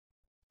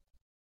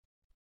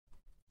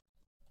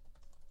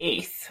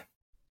 8th.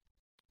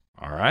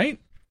 All right.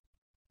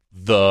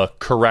 The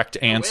correct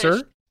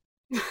answer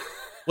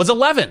was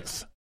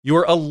 11th. You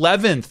were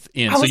 11th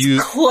in. I was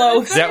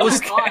close. That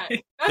was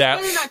okay. That's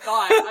better than I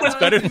thought. I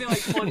thought it was going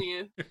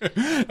to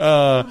be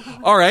 20th.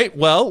 all right.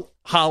 Well,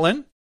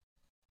 Holyn,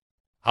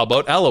 how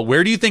about Ella?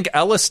 Where do you think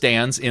Ella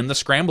stands in the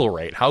scramble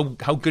rate? How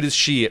good is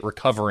she at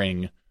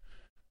recovering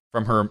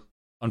from her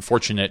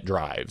unfortunate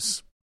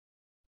drives?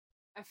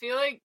 I feel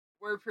like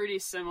we're pretty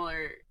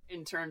similar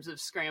in terms of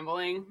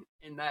scrambling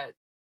in that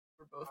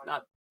we're both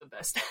not the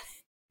best at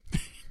it.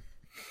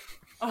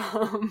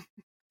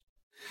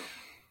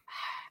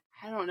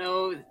 I don't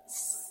know,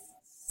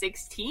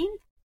 16th?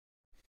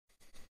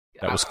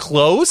 That was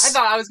close. I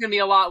thought I was going to be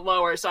a lot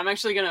lower, so I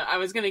was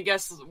going to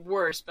guess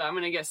worse, but I'm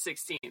going to guess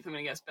 16th. I'm going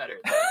to guess better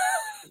than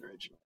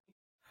originally.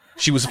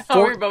 She was I thought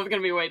we were both going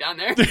to be way down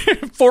there.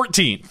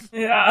 14th.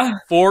 Yeah.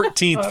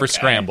 14th for Okay.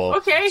 scramble.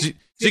 Okay. So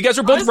you guys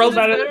were both Honestly, that's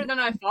relatively, better than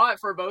I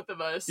thought for both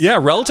of us. yeah,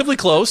 relatively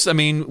close. I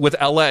mean, with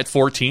Ella at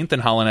 14th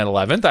and Holyn at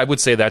 11th, I would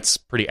say that's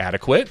pretty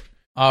adequate.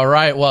 All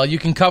right. Well, you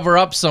can cover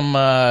up some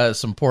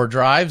poor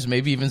drives,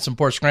 maybe even some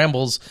poor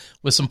scrambles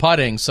with some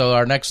putting. So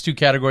our next two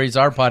categories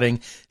are putting.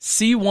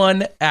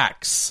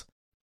 C1X.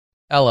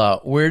 Ella,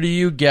 where do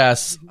you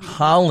guess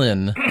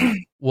Holyn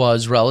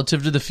was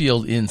relative to the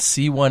field in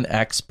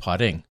C1X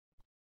putting?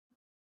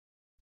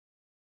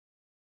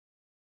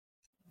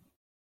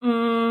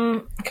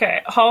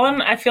 Okay.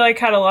 Holyn, I feel like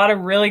had a lot of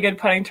really good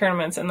putting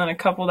tournaments, and then a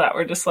couple that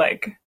were just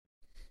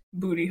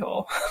booty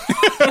hole.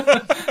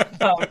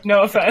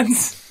 No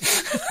offense.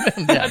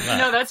 No,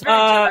 that's very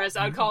generous.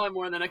 I'd call it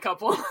more than a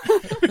couple.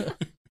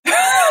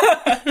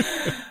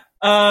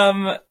 So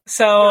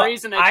The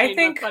reason I I changed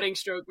think my putting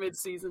stroke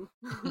mid-season.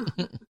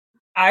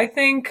 I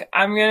think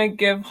I'm gonna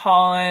give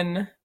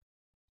Holyn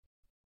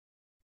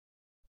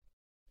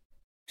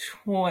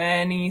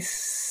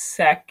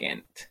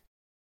 22nd.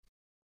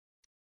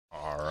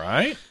 All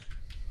right.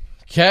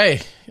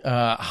 Okay.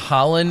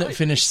 Holyn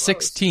finished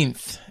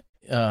 16th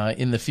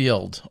in the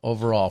field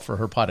overall for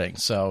her putting.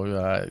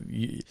 So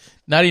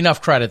not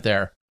enough credit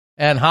there.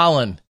 And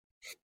Holyn,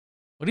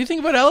 what do you think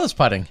about Ella's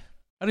putting?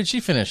 How did she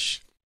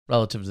finish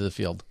relative to the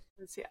field?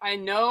 Let's see.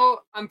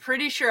 I'm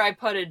pretty sure I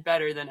putted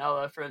better than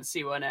Ella from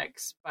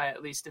C1X by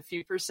at least a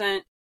few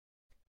percent.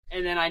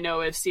 And then I know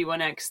with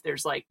C1X,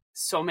 there's like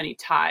so many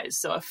ties.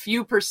 So a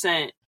few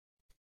percent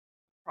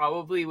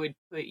probably would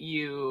put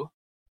you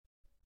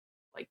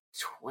like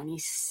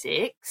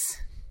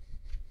 26.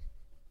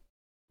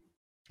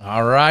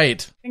 All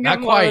right. I think Not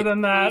I'm quite. lower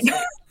than that.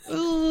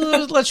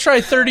 Let's try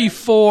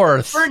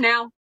 34th. For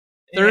now.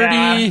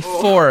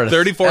 34th.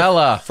 34th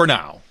Ella. for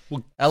now.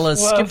 Ella's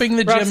Well, skipping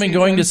the rough gym and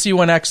going to season.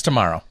 C1X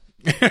tomorrow.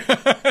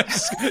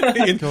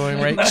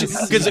 Going right to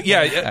Because,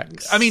 yeah,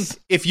 I mean,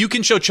 if you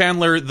can show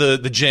Chandler the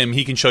gym,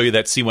 he can show you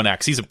that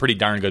C1X. He's a pretty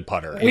darn good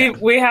putter.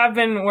 We have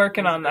been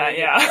working on that,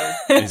 yeah.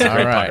 He's a great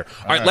All right.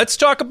 putter. All right, let's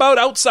talk about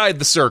outside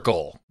the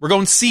circle. We're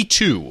going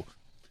C2.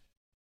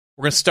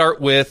 We're going to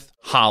start with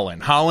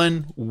Holyn.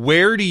 Holyn,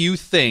 where do you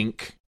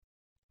think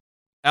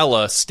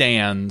Ella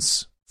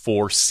stands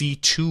for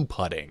C2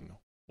 putting?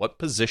 What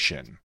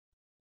position?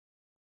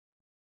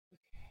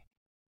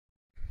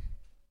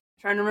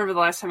 Trying to remember the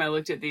last time I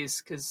looked at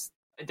these because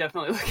I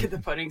definitely look at the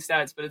putting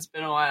stats, but it's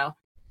been a while.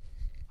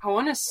 I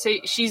want to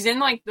say she's in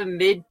like the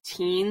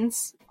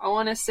mid-teens, I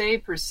want to say,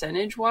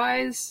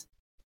 percentage-wise.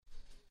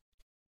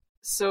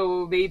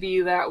 So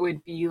maybe that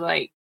would be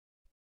like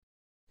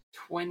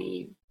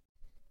 21st.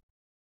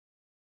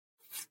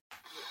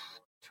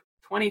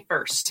 I'm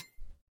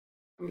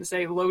going to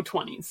say low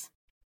 20s.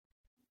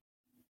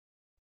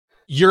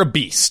 You're a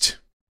beast.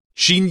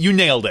 You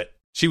nailed it.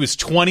 She was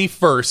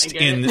 21st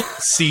in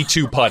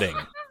C2 putting.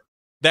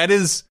 That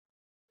is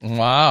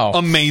Wow.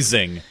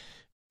 amazing.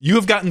 You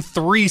have gotten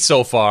 3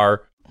 so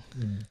far.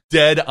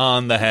 Dead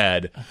on the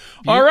head.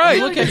 All right.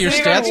 You look at your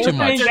stats too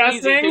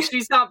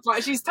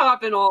much. She's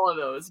topping all of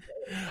those.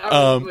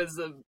 That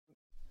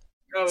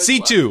was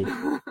C2.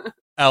 fun.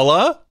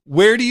 Ella,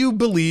 where do you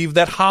believe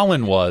that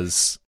Holyn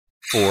was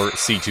for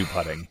C2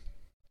 putting?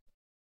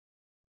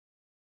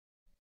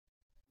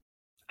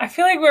 I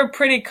feel like we're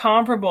pretty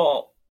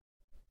comparable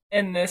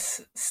in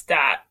this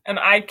stat, and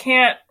I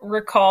can't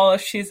recall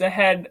if she's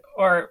ahead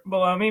or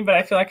below me, but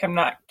I feel like I'm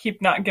not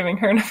giving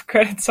her enough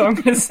credit, so I'm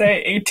going to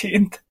say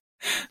 18th.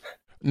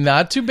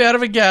 Not too bad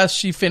of a guess.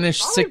 She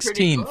finished Probably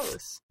pretty 16th.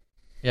 close.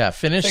 Yeah,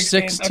 finished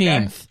 16th,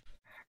 16th. okay.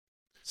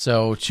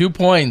 So 2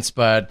 points,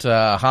 but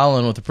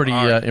Holyn with a pretty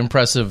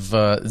impressive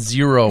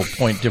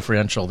 0-point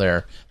differential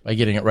there by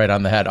getting it right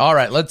on the head. All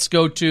right, let's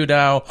go to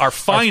now Our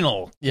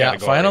final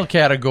category. final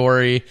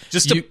category.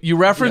 Just you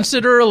referenced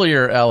it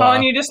earlier, Ella. Oh,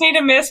 and you just need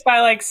to miss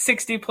by like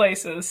 60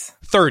 places.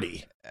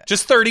 30.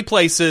 Just 30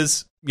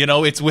 places. You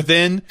know, it's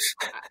within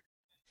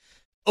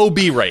OB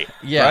rate,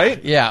 yeah,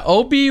 right? Yeah,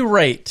 OB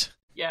rate.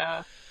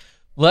 Yeah.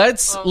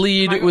 Let's Well,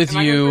 lead can I with go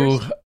you,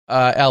 first?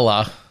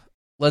 Ella.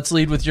 Let's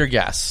lead with your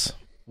guess.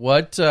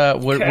 Where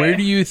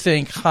do you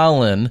think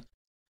Holyn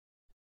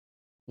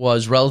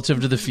was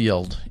relative to the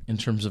field in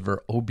terms of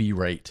her OB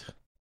rate?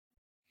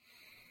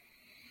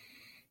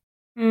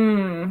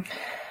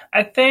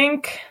 I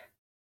think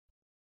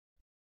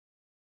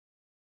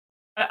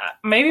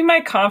maybe my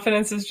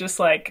confidence is just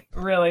like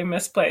really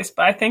misplaced,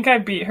 but I think I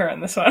beat her in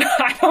this one.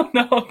 I don't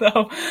know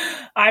though.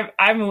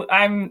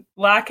 I'm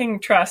lacking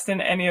trust in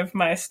any of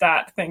my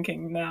stat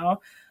thinking now.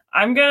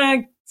 I'm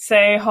gonna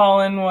say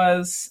Holyn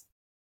was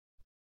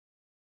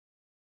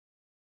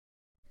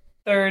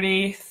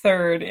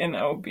 33rd in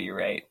OB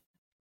rate.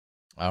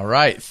 All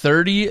right,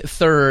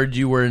 33rd.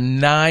 You were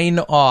 9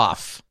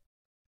 off.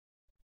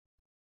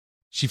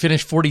 She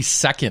finished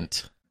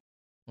 42nd,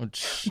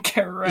 which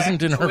Correct.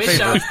 isn't in her Wish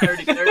I was favor.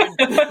 33rd.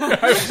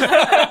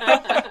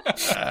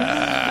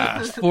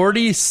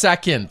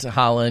 42nd,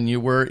 Holyn. You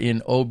were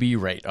in OB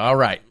rate. All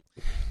right.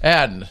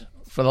 And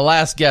for the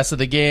last guess of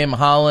the game,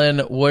 Holyn,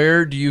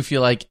 where do you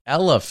feel like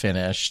Ella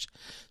finished?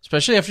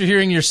 Especially after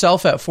hearing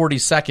yourself at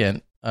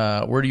 42nd.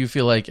 Where do you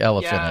feel like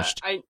Ella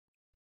finished?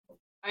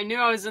 I knew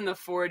I was in the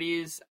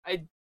 40s.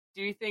 I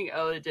do think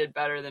Ella did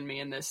better than me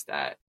in this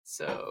stat,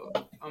 so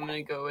I'm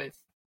going to go with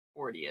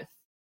 40th.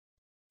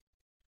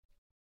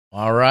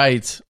 All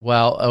right.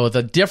 Well, with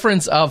a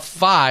difference of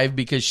 5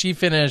 because she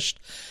finished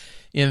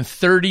in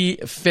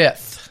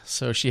 35th.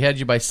 So she had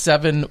you by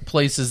 7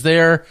 places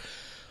there.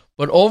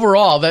 But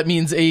overall, that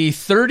means a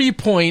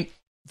 34-point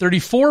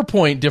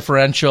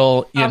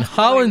differential in I'm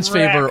Holyn's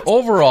favor wrecked.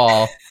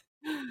 overall.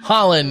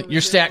 Holyn,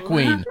 your stat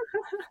queen.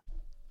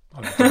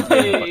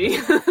 Hey.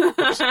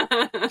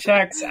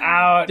 Checks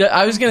out.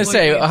 I was going to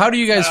say, how do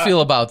you guys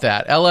feel about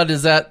that? Ella,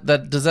 does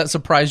that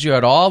surprise you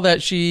at all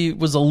that she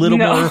was a little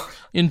more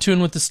in tune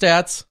with the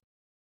stats?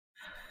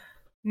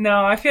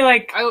 No, I feel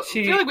like I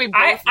feel like we both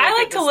I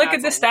like to look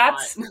at the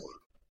stats.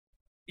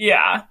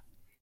 Yeah.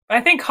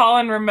 I think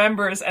Holyn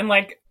remembers and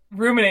like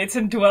ruminates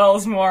and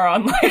dwells more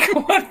on like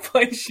what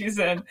place she's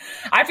in.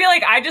 I feel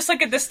like I just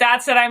look at the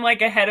stats that I'm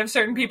like ahead of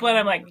certain people and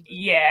I'm like,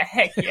 yeah,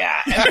 heck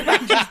yeah. And then I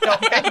just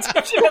don't pay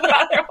attention to the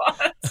other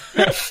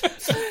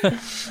ones.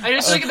 I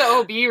just look at the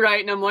OB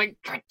right, and I'm like,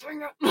 God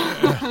dang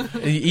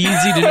it.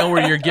 Easy to know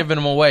where you're giving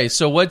them away.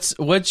 So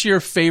what's your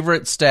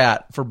favorite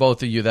stat for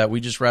both of you that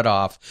we just read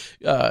off?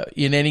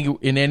 In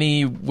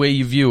any way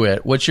you view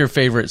it, what's your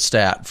favorite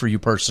stat for you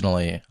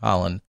personally,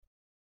 Holyn?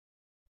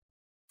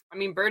 I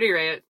mean, birdie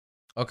rate.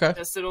 Okay.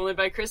 Tested only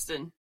by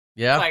Kristen.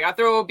 Yeah. Like, I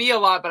throw OB a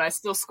lot, but I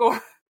still score.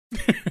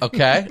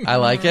 Okay. I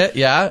like it.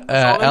 Yeah.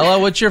 Ella,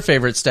 what's your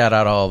favorite stat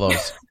out of all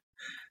those?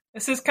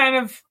 This is kind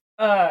of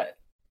a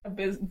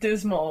bit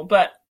dismal,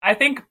 but I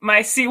think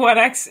my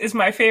C1X is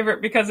my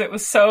favorite because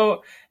my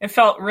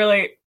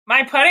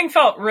putting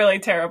felt really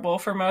terrible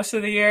for most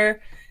of the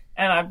year,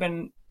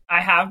 and I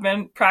have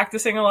been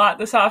practicing a lot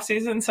this off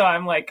season, so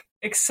I'm like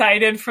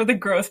excited for the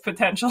growth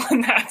potential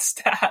in that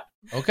stat.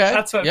 Okay.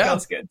 That's what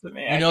feels good to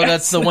me.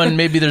 That's the one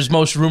maybe there's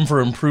most room for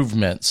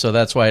improvement, so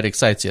that's why it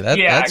excites you.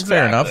 That's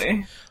fair enough.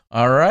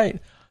 All right.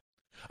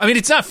 I mean,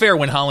 it's not fair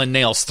when Holyn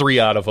nails 3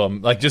 out of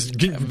them. Like, just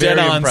dead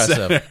on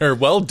impressive. center.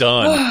 Well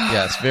done.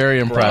 Yes, very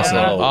impressive.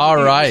 Yeah, all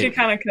right. She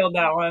kind of killed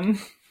that one.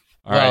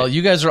 Well,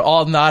 you guys are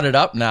all knotted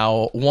up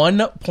now.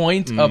 1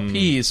 point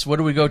apiece. What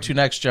do we go to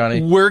next,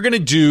 Johnny? We're gonna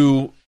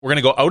go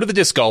out of the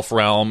disc golf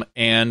realm,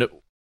 and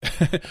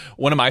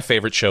one of my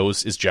favorite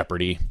shows is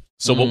Jeopardy.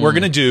 So what we're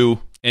gonna do,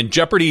 and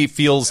Jeopardy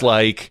feels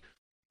like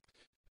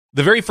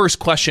the very first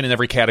question in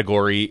every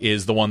category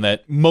is the one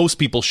that most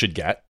people should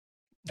get.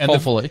 And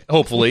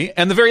hopefully.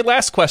 And the very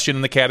last question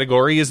in the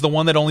category is the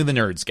one that only the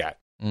nerds get.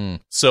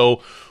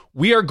 So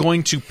we are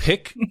going to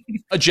pick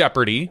a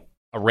Jeopardy,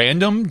 a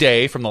random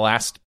day from the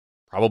last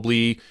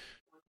probably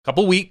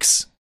couple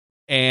weeks.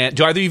 And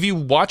do either of you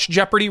watch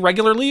Jeopardy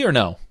regularly or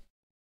no?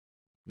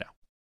 No.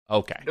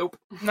 Okay. Nope.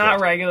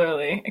 Not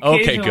regularly.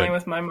 Okay, Occasionally good.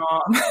 with my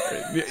mom.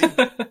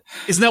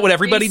 Isn't that what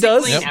everybody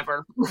does?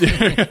 Never.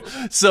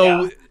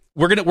 So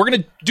we're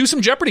gonna do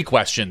some Jeopardy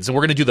questions, and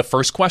we're gonna do the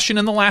first question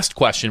and the last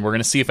question. We're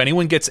gonna see if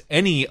anyone gets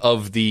any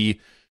of the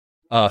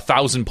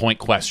 1,000-point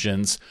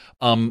questions.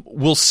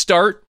 We'll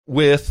start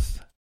with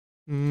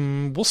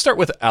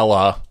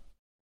Ella.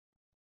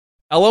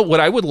 Ella, what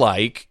I would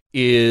like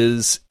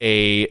is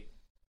a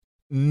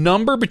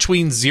number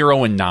between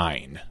 0 and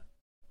 9.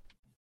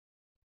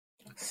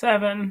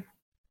 7.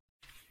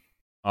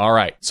 All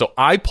right. So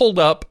I pulled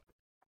up.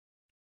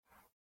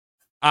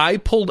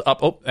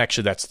 Oh,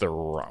 actually, that's the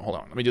wrong. Hold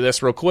on. Let me do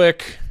this real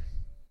quick.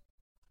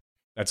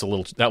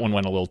 That one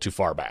went a little too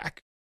far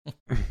back.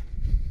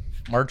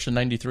 March of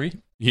 93?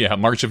 Yeah,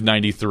 March of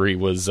 93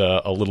 was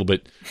a little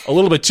bit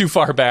too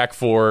far back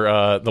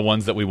for the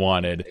ones that we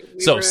wanted.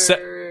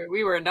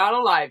 We were not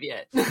alive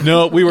yet.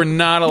 No, we were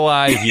not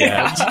alive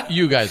yet.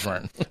 You guys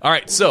weren't. All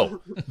right,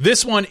 so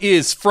this one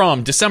is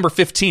from December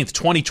 15th,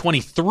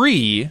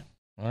 2023.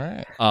 All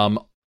right.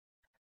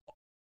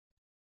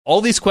 All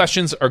these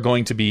questions are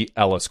going to be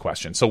Ella's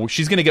questions. So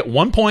she's going to get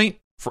 1 point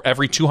for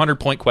every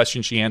 200-point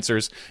question she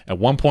answers, and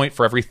 1 point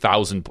for every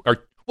 1,000.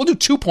 Or we'll do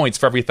 2 points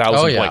for every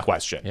 1,000-point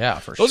question. Yeah,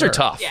 for sure. Those are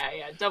tough. Yeah,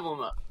 double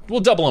them up. We'll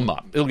double them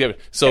up. It'll give it.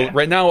 So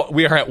right now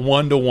we are at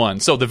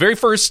 1-1. So the very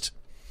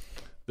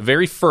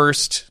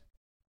first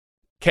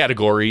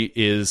category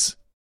is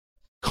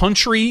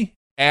country.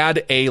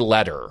 Add a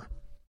letter.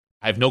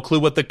 I have no clue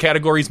what the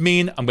categories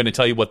mean. I'm going to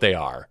tell you what they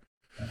are.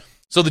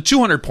 So the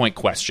 200-point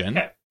question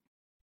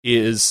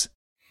is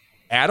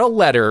add a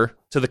letter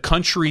to the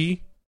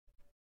country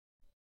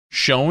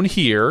shown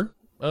here.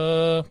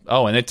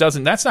 And it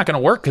doesn't. That's not going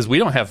to work because we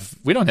don't have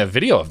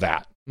video of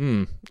that.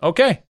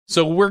 Okay,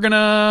 so we're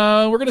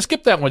gonna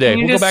skip that one day. Can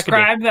you we'll go back and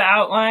describe the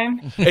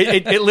outline?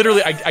 It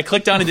literally. I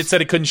clicked on it. It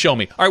said it couldn't show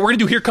me. All right, we're gonna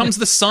do Here Comes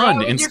the Sun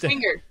With your instead.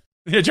 finger.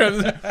 I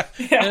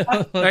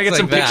get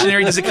some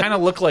Pictionary. Does it kind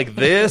of look like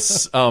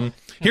this?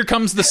 Here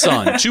Comes the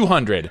Sun.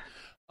 200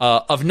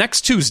 of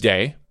next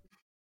Tuesday.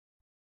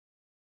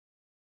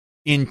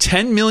 In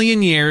 10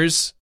 million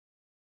years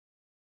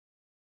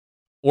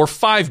or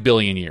 5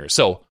 billion years.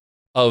 So,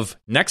 of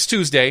next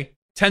Tuesday,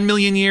 10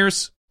 million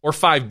years or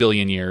 5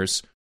 billion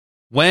years,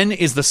 when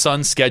is the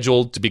sun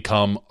scheduled to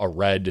become a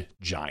red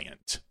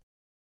giant?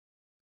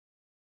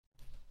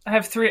 I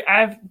have to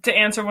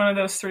answer one of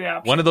those 3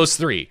 options. One of those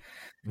 3.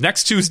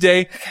 Next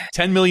Tuesday,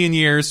 10 million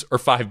years or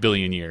 5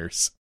 billion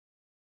years.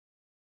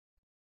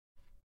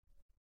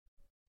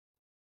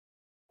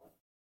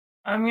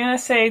 I'm going to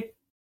say...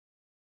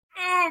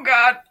 Oh,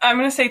 God. I'm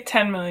going to say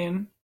 10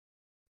 million.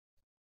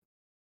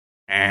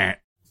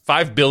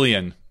 5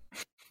 billion.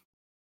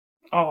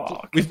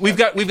 Oh, we've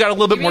got a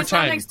little bit more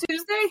time. Next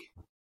Tuesday?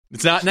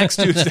 It's not next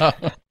Tuesday. No,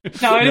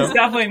 it is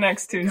definitely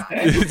next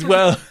Tuesday.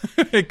 Well,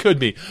 it could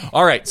be.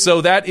 All right,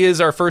 so that is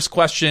our first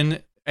question,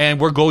 and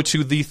we'll go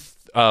to the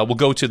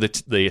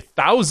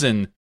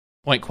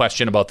 1,000-point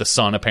question about the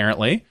sun.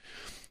 Apparently,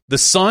 the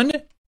sun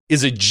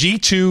is a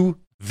G2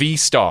 V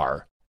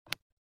star,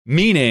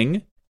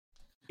 meaning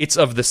it's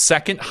of the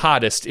second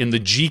hottest in the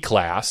G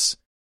class,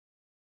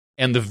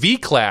 and the V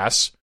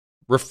class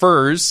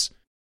refers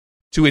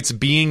to its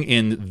being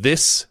in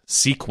this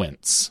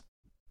sequence.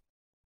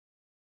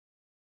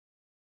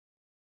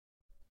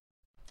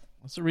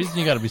 What's the reason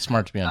you got to be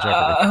smart to be on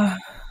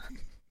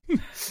Jeopardy?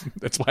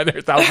 That's why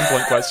they're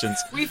 1,000-point questions.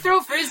 We throw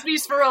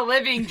frisbees for a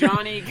living,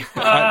 Johnny.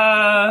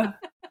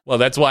 Well,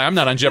 that's why I'm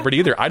not on Jeopardy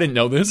either. I didn't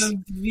know this.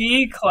 The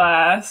V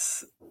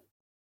class.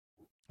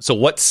 So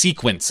what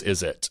sequence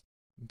is it?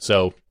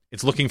 So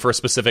it's looking for a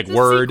specific It's a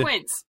word.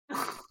 sequence.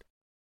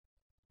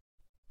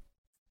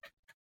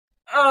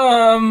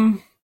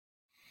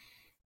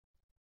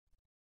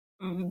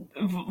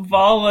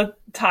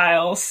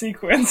 Volatile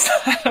sequence.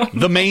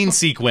 The main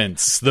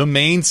sequence. The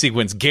main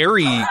sequence.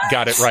 Gary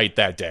got it right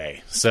that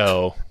day.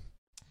 So,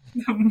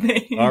 all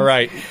right. All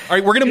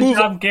right, we're going to move.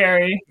 Good job,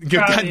 Gary.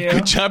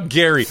 Good job,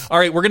 Gary. All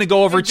right, we're going to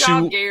go over Good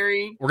job,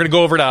 Gary. We're going to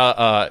go over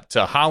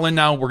to Holyn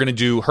now. We're going to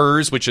do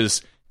hers, which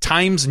is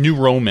Times New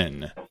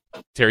Roman.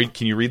 Terry,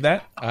 can you read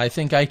that? I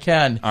think I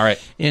can. All right.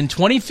 In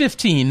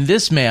 2015,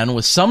 this man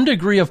with some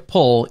degree of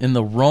pull in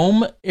the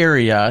Rome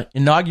area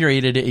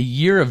inaugurated a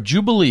year of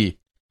Jubilee,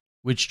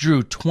 which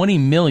drew 20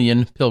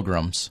 million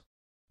pilgrims.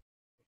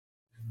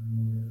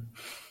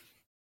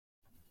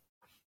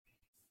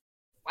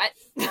 What?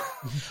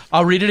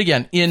 I'll read it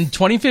again. In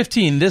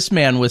 2015, this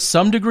man with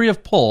some degree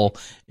of pull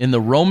in the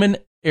Roman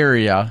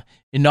area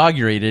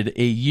inaugurated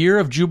a year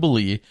of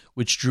Jubilee,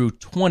 which drew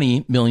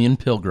 20 million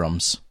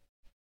pilgrims.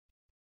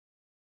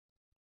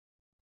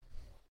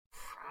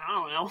 I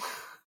don't know.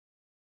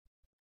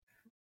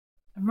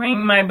 I'm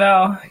ringing my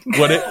bell.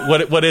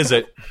 What is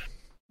it?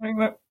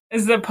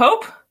 Is it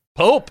Pope?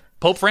 Pope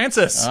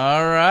Francis.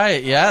 All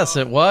right. Yes,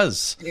 it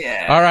was.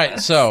 Yeah. All right.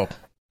 So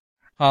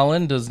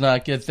Holyn does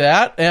not get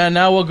that. And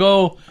now we'll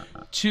go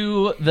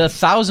to the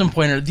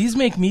 1,000-pointer. These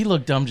make me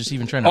look dumb just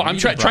even trying to read I'm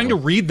trying to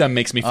read them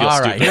makes me feel All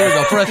stupid. right. Here we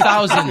go. For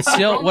 1,000.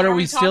 Still, what are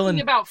we still in?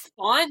 Talking about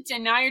font,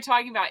 and now you're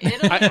talking about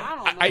Italy? I don't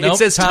know. Nope, It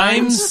says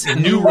Times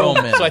New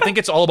Roman. So I think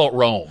it's all about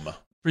Rome.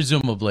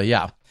 Presumably,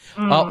 yeah.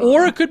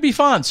 Or it could be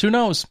fonts. Who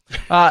knows?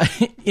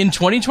 In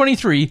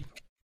 2023,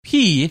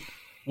 P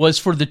was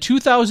for the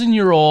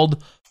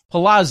 2,000-year-old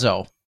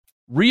Palazzo,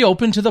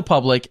 reopened to the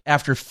public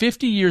after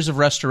 50 years of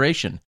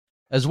restoration,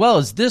 as well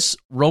as this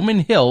Roman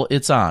hill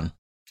it's on.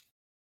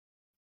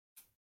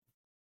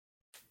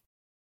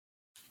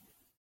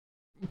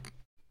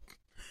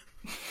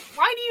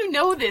 Why do you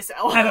know this,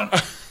 Ella?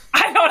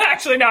 I don't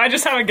actually know. I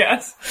just have a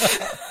guess.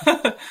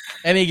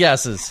 Any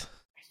guesses?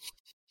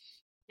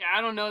 Yeah,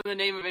 I don't know the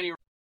name of any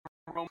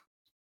Roman.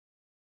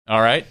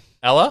 All right.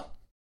 Ella?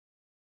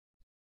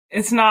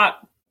 It's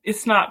not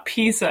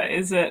Pisa,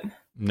 is it?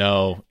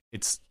 No,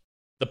 it's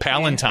the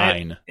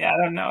Palatine. I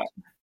don't know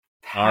it.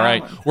 All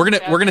right. We're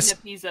gonna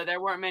Pisa.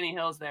 There weren't many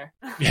hills there.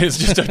 It's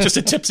just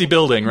a tipsy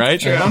building, right?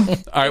 True. All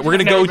right, we're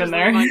gonna go. Never been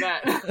there. Like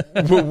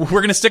that.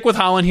 We're gonna stick with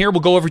Holyn here. We'll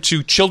go over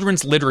to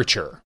children's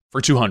literature for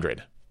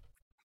 200.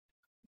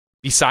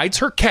 Besides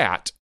her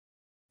cat,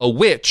 a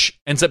witch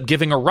ends up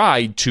giving a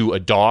ride to a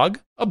dog,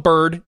 a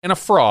bird, and a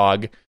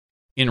frog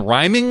in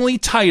rhymingly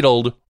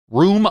titled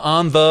 "Room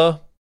on the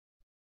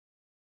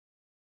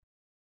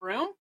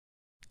Room?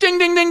 Ding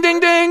Ding Ding Ding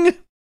Ding."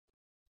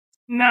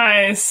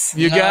 Nice.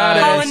 You got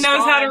it. Holyn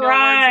knows how to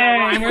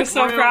rhyme. We're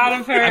so proud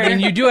of her. I mean,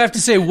 you do have to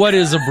say what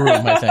is a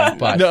broom, I think.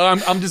 But No,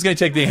 I'm just gonna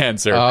take the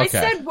answer. I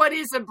okay. said, what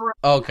is a broom?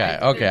 Okay.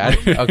 I I'll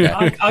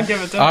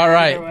give it to her. All either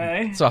right.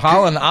 way. So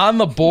Holyn on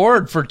the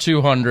board for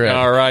 200.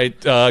 All right.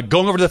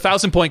 Going over to the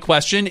 1,000-point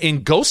question.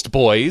 In Ghost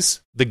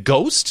Boys, the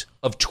ghost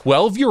of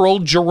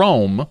 12-year-old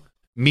Jerome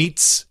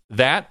meets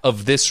that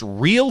of this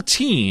real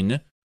teen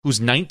whose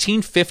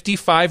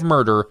 1955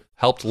 murder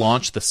helped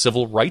launch the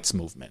civil rights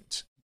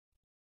movement.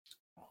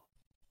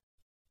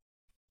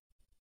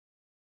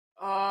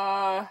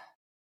 I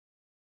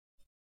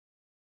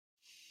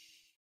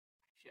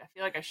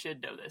feel like I should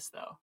know this,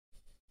 though.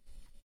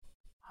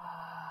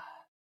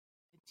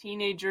 A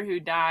teenager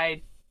who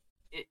died.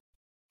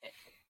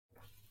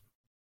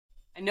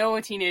 I know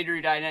a teenager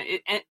who died.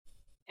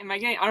 Am I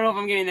getting? I don't know if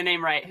I'm getting the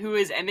name right. Who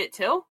is Emmett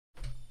Till?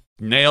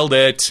 Nailed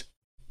it.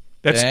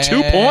 That's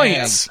Dang. 2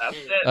 points. That's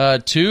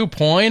it.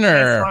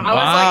 2-pointer. I was I was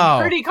Wow.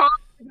 like pretty confident.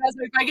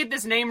 If I get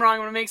this name wrong, I'm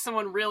gonna make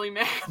someone really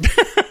mad.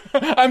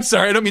 I'm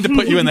sorry. I don't mean to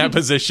put you in that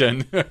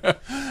position.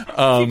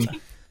 All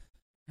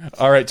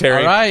right,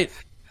 Terry. All right.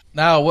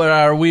 Now, what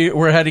are we?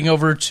 We're heading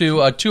over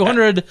to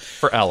 200.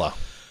 For Ella.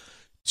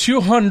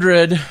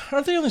 200.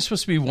 Aren't they only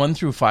supposed to be 1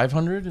 through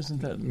 500?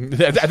 Isn't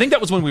that? I think that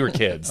was when we were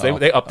kids.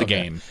 They upped the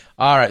game.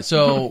 All right.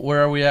 So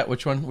where are we at?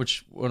 Which one?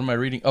 What am I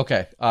reading?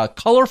 Okay.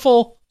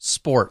 Colorful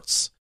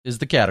sports is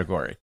the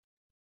category.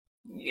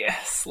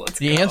 Yes, let's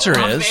The go. answer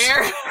Not is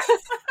fair.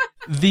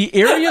 the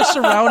area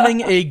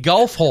surrounding a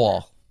golf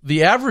hole.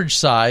 The average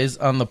size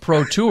on the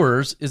Pro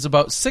Tours is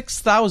about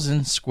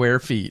 6,000 square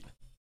feet.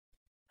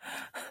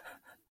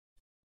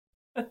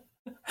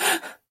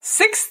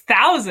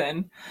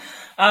 6,000.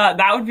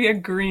 That would be a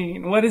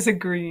green. What is a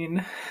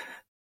green?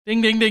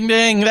 Ding, ding, ding,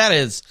 ding. That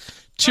is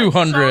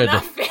 200. So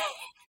not fair.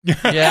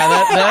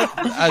 Yeah,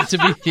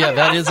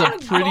 that is a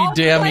pretty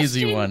damn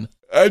easy one.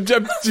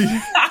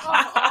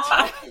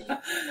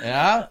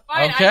 Yeah. Fine,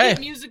 I Okay. get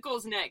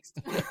musicals next.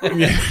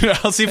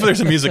 I'll see if there's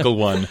a musical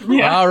one.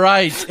 Yeah. All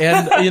right.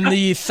 And in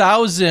the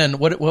 1,000,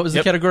 what was the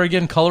Yep. category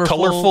again?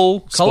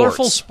 Colorful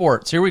Colorful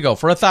sports. Here we go.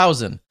 For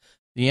 1,000.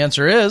 The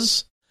answer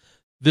is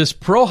this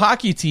pro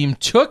hockey team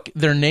took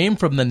their name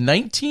from the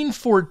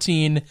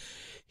 1914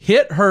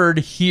 hit heard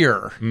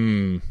here.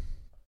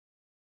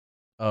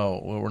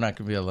 Oh, well, we're not going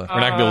to be able to. We're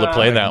not going to be able to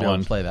play that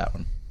one. Play that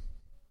one.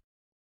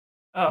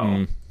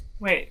 Oh,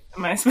 wait.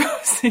 Am I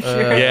supposed to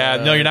hear it? Yeah,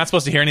 no, you're not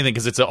supposed to hear anything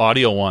because it's an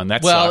audio one.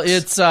 That well,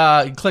 sucks.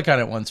 it's click on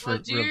it once for.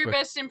 Do your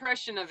best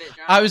impression of it,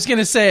 John. I was going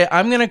to say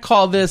I'm going to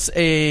call this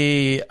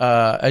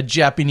a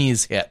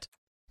Japanese hit.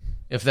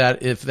 If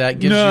that gives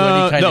you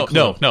any kind of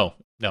clue. No.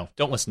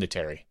 Don't listen to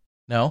Terry.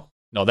 No,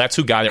 that's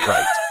who got it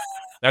right.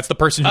 That's the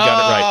person who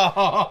got it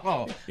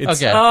right.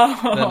 Okay,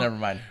 then never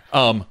mind.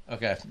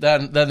 Okay,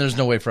 then there's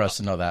no way for us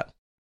to know that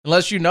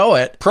unless you know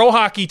it. Pro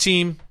hockey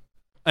team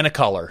and a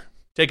color.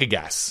 Take a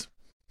guess.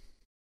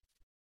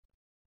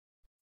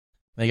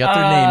 They got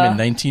their name in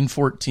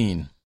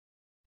 1914.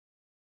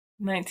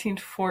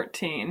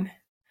 1914.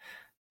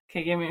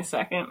 Okay, give me a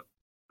second.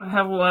 I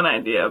have one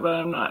idea, but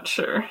I'm not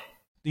sure.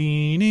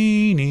 Yeah, give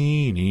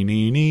me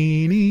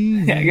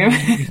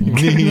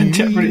the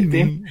Jeopardy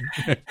theme.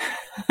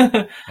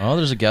 Oh,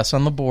 there's a guess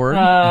on the board.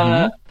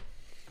 I'm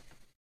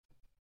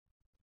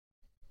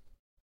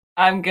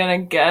gonna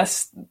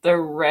guess the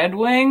Red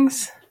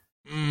Wings.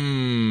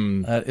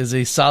 That is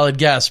a solid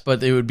guess,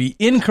 but it would be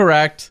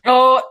incorrect.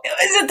 Oh,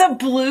 is it the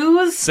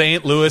Blues?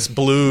 St. Louis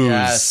Blues.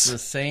 Yes, the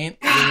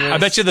St. Louis. I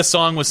bet you the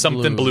song was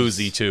something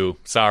bluesy too.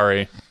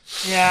 Sorry.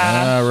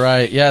 Yeah. All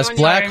right. Yes,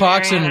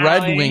 Blackhawks and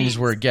Red Alley. Wings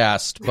were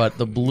guessed, but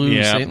the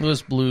Blues, St.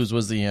 Louis Blues,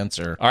 was the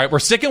answer. All right, we're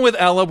sticking with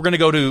Ella. We're going to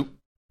go to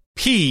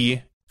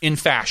P in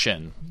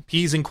fashion.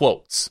 P's in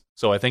quotes.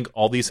 So I think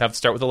all these have to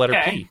start with the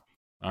letter P.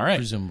 All right.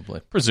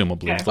 Presumably.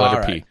 Presumably, Okay. the letter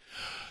All P.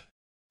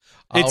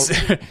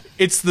 right.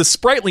 It's the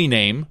sprightly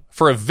name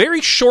for a very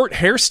short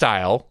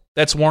hairstyle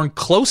that's worn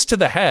close to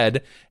the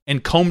head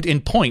and combed in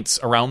points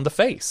around the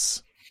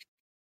face.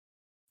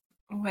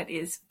 What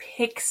is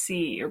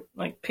pixie or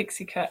like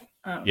pixie cut?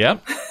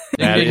 Yep,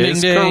 that Ding, ding,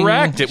 is ding, ding.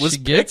 correct. It was She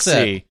gets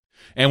pixie. it.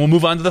 And we'll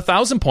move on to the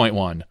 1,000-point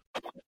one.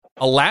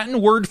 A Latin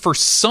word for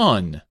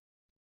sun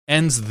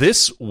ends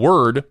this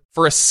word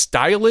for a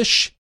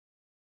stylish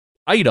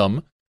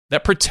item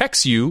that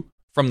protects you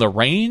from the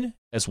rain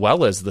as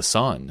well as the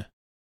sun.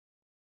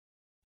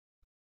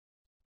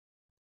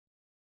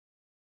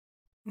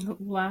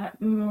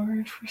 Latin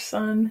word for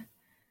sun.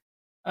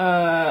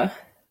 Oh,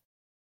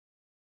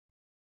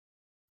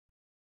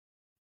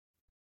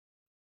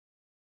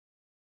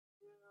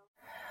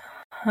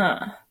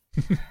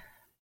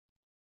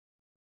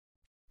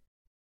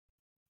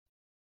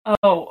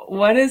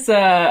 what is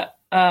a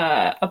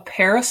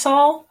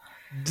parasol?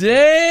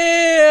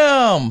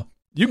 Damn!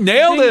 You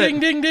nailed it. Ding,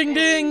 ding, ding,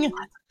 ding, ding.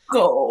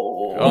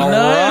 Go. All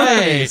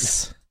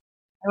Nice.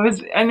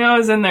 I know it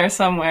was in there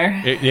somewhere.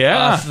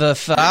 Yeah. Off the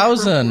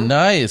 1,000.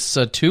 Nice.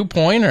 A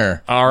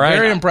 2-pointer. All right.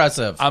 Very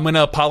impressive. I'm going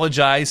to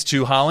apologize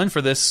to Holyn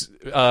for this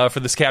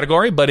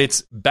category, but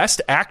it's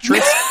Best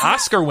Actress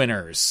Oscar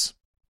winners.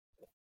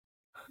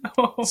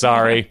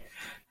 Sorry.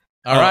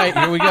 All right,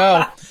 here we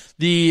go.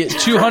 The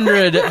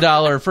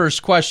 $200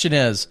 first question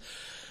is,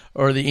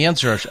 or the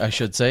answer, I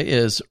should say,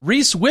 is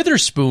Reese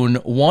Witherspoon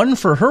won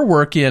for her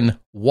work in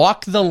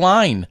Walk the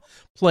Line,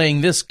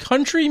 playing this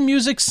country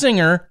music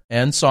singer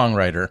and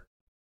songwriter.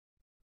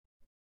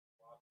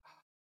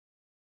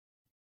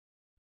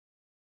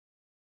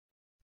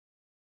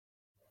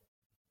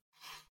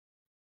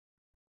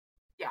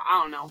 Yeah,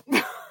 I don't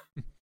know.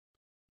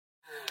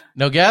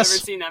 No guess?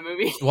 Never seen that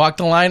movie. Walk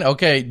the Line?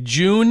 Okay,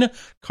 June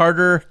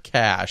Carter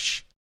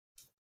Cash.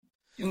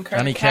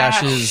 Johnny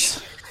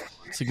Cash's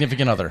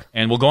significant other.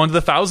 And we'll go on to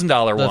the $1,000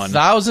 The one.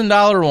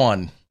 $1,000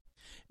 one.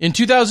 In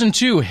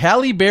 2002,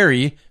 Halle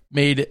Berry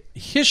made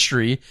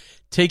history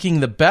taking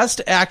the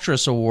Best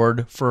Actress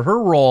award for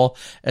her role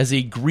as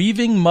a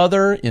grieving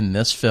mother in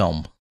this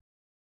film.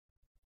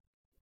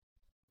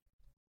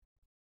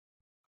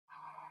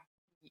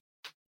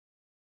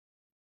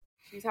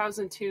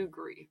 2002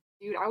 grief.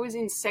 Dude, I was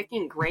in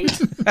second grade.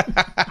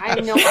 I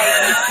have no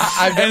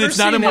idea. And it's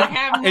not a I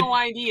have no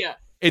idea.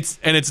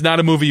 It's not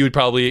a movie you would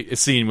probably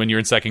seen when you're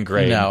in second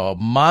grade. No,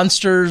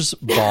 Monsters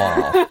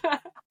Ball.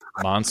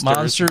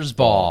 Monsters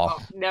Ball.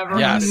 Oh, never.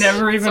 Yes.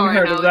 Never even Sorry,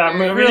 heard of that Halle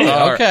Berry. movie.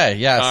 All right. Okay,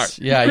 yes. All right.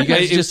 Yeah, you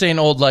guys just ain't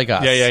old like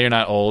us. Yeah, you're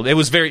not old. It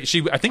was very.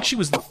 I think she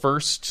was the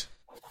first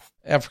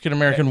African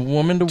American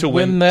woman to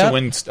win that. to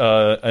win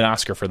an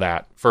Oscar for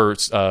that, for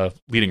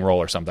leading role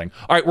or something.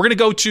 All right, we're gonna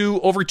go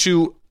over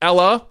to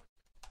Ella,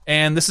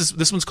 and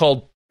this one's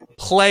called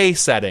Play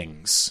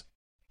Settings.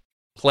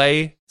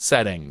 Play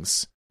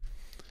Settings.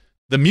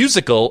 The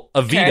musical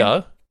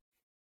Evita,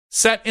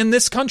 set in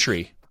this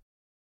country.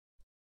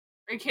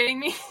 Are you kidding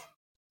me?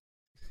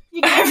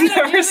 I've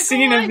never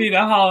seen Evita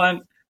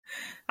Holland.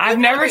 I've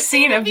never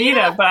seen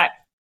Evita, but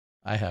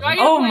I have.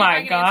 oh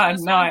my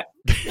god, no!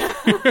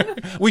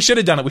 We should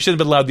have done it. We should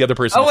have allowed the other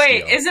person. Oh to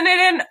wait, steal. isn't it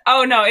in?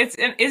 Oh no,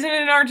 isn't it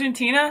in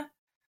Argentina?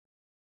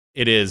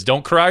 It is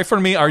Don't Cry for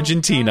Me,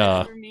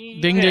 Argentina.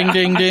 Ding, ding,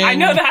 ding, ding. I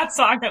know that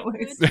song at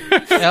least.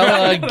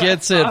 Ella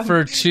gets it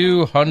for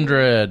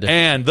 200.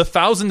 And the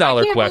 $1,000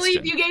 I can't question.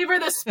 believe you gave her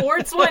the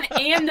sports one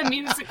and the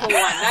musical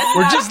one.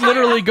 We're just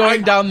literally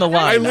going down the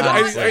line.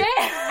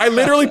 I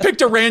literally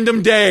picked a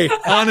random day.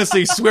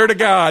 Honestly, swear to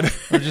God.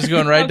 We're just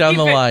going right down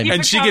the line.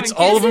 And she gets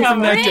all of them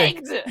from that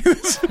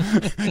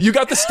day. You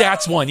got the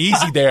stats one.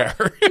 Easy there.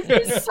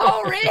 It's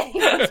so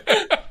rigged.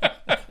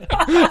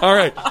 All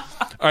right.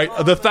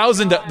 The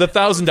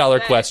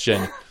 $1,000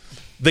 question.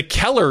 The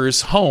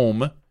Kellers'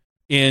 home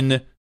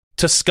in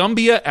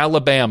Tuscumbia,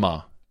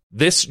 Alabama.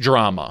 This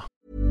drama.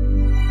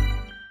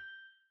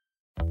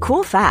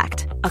 Cool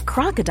fact, a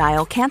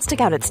crocodile can't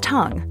stick out its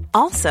tongue.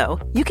 Also,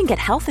 you can get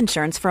health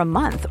insurance for a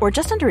month or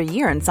just under a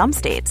year in some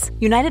states.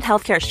 United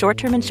Healthcare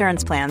short-term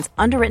insurance plans,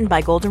 underwritten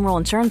by Golden Rule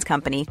Insurance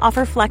Company,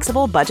 offer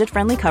flexible,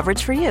 budget-friendly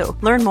coverage for you.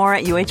 Learn more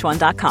at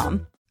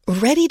uh1.com.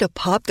 Ready to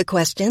pop the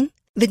question?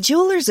 The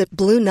jewelers at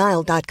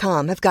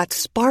BlueNile.com have got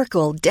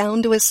sparkle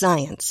down to a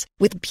science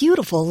with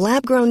beautiful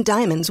lab-grown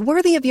diamonds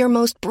worthy of your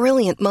most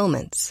brilliant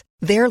moments.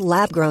 Their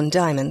lab-grown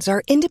diamonds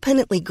are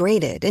independently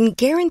graded and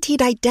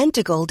guaranteed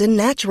identical to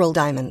natural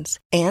diamonds,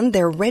 and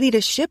they're ready to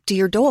ship to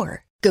your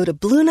door. Go to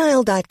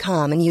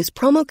BlueNile.com and use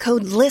promo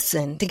code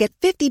LISTEN to get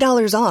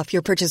 $50 off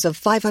your purchase of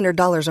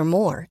 $500 or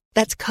more.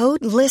 That's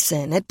code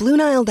LISTEN at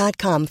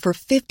BlueNile.com for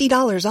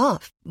 $50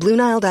 off.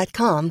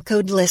 BlueNile.com,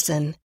 code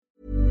LISTEN.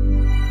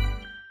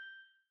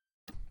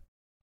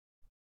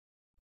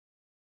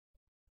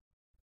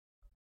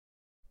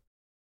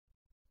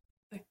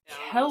 The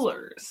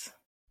Kellers.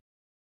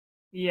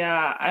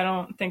 Yeah, I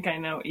don't think I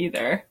know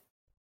either.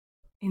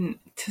 In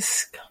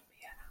Tuscumbia.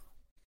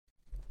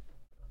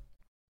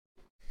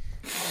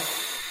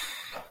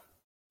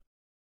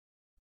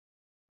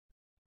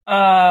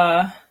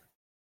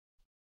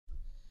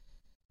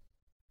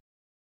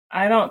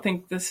 I don't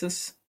think this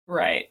is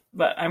right,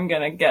 but I'm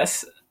gonna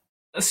guess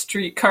A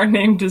Streetcar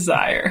Named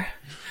Desire.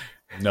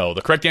 No,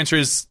 the correct answer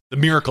is The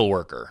Miracle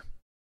Worker.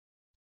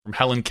 From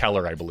Helen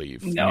Keller, I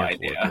believe. No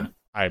idea.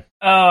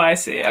 I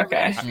see.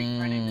 Okay.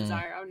 Streetcar Named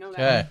Desire. I would know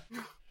Okay. that.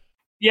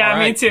 Yeah, All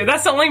me right. too.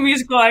 That's the only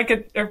musical I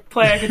could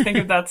think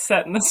of that's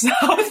set in the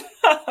South.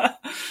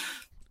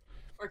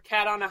 Or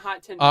Cat on a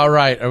Hot Tin. All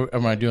right.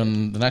 Am I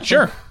doing the next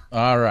Sure. one?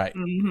 All right.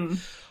 Mm-hmm.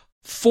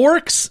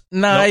 Forks,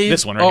 knives.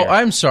 this one right here.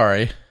 I'm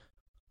sorry.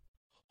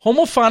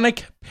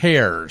 Homophonic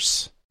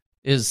pairs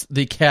is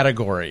the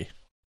category.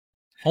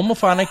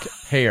 Homophonic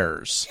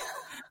pairs.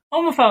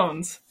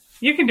 Homophones.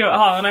 You can do it,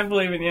 Holyn. I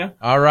believe in you.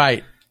 All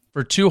right.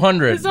 For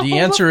 200, It's a the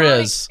answer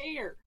homophonic is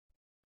pair.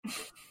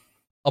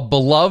 a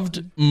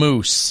beloved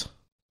moose.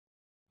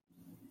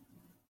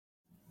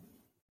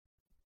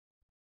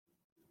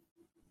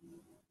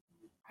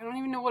 I don't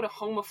even know what a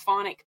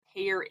homophonic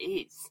pair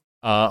is.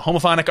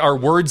 homophonic are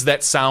words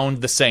that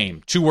sound the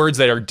same. Two words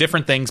that are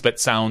different things but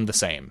sound the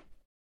same.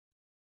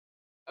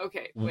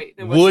 Okay, wait.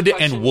 Then what's Wood the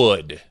question? and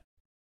wood.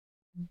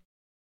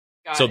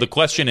 Got So it. the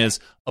question is,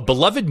 a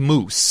beloved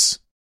moose.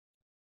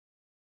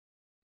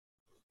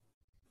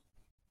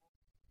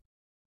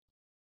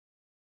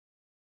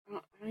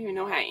 I don't even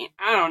know how.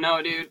 I don't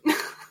know, dude.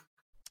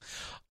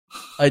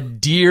 A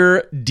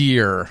dear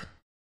deer.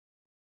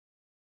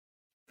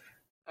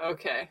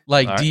 Okay.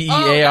 Like All right.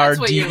 that's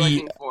what you're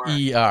looking for. DEARDER.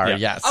 Yeah.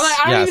 Yes. I'm like,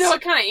 I don't yes. even know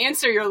what kind of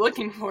answer you're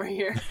looking for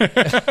here.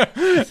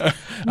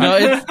 No,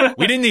 it's,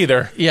 We didn't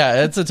either.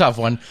 yeah, it's a tough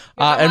one.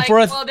 I'm And like, for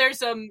a well,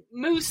 there's a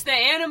moose, the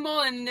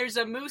animal, and there's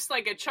a moose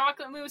like a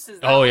chocolate moose. Is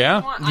that Oh, what you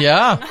yeah? want? I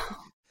Yeah. don't know.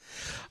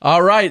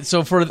 all right,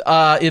 so for in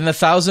the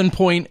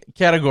 1,000-point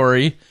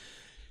category,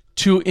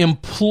 to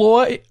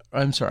employ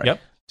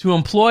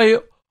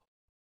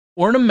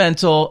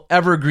ornamental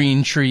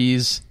evergreen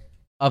trees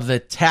of the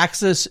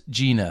Taxus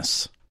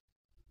genus.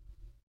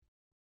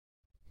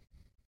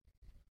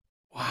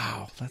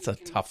 Wow, that's a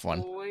tough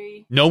one.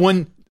 Boy. No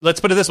one, let's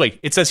put it this way.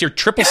 It says here,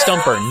 triple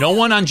stumper. No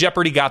one on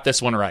Jeopardy got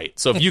this one right.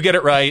 So if you get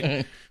it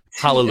right,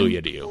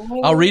 hallelujah to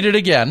you. I'll read it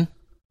again.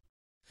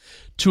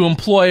 To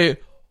employ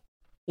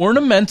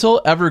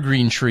ornamental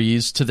evergreen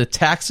trees to the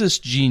Taxus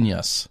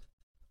genus.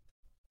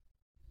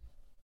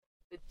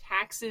 The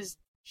taxes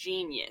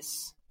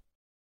genius.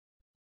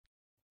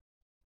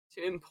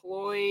 To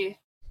employ.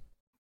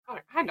 God,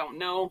 I don't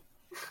know.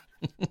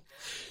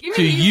 Give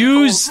To me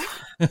use,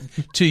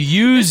 musicals. to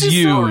use, This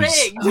is so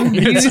use.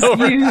 rigged. It's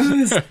over.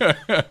 Use.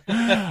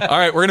 All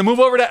right, we're going to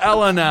move over to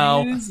Ella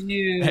now.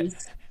 Use.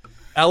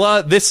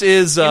 Ella, this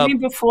is Give me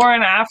before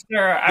and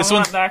after. I this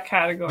want one's- that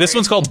category. this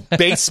one's called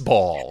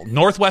baseball.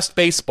 Northwest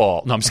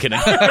baseball. No, I'm just kidding.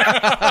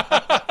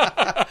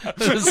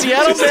 The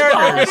Seattle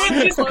Mariners.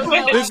 Just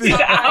switched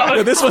it out.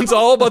 Yeah, this one's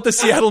all about the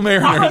Seattle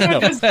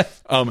Mariners.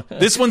 No.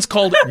 This one's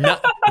called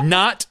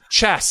not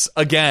chess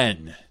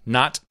again.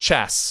 Not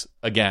chess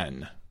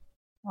again.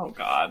 Oh,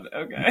 God.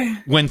 Okay.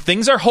 When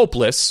things are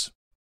hopeless,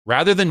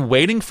 rather than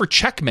waiting for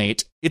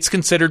checkmate, it's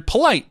considered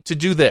polite to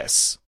do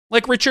this,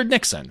 like Richard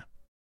Nixon.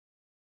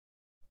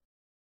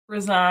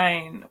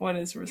 Resign. What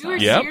is You are resign?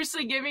 Yep.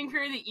 seriously giving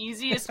her the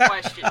easiest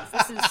questions.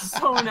 This is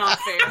so not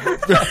fair.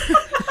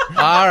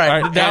 All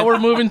right. Now we're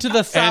moving to the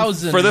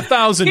 1,000. For the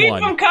 1,000 Keep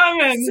one. them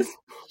coming.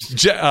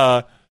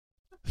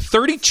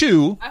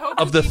 32 I hope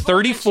of the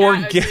 34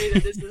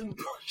 games.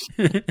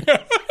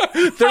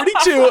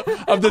 32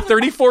 of the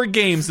 34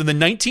 games in the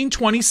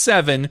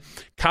 1927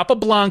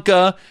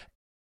 Capablanca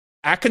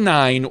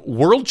Aconine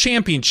World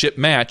Championship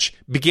match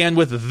began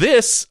with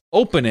this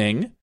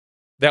opening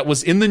that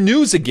was in the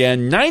news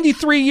again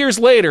 93 years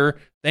later,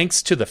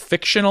 thanks to the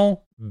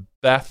fictional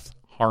Beth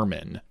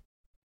Harmon.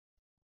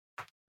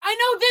 I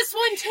know this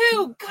one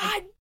too.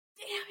 God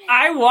damn it.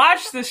 I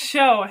watched the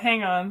show.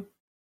 Hang on.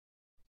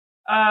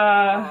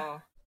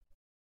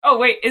 Oh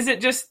wait, is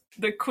it just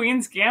the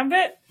Queen's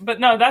Gambit? But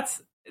no,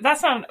 that's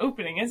not an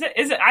opening, is it?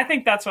 I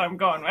think that's what I'm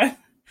going with.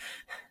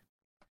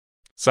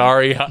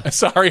 Sorry,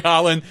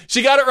 Holyn.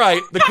 She got it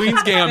right. The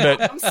Queen's Gambit.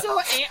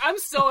 I'm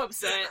so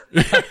upset.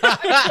 This is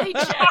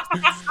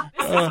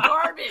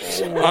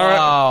garbage.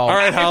 All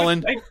right,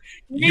 Holyn.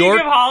 You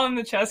give Holyn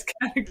the chess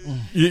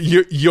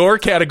category. Your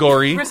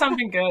category For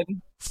something good.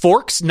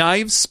 Forks,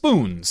 knives,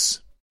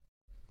 spoons.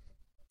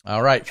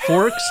 All right.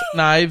 Forks,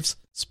 knives,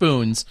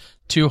 spoons.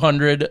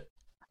 $200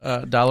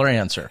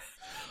 answer.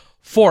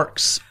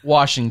 Forks,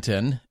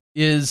 Washington,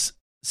 is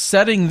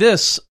setting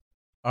this.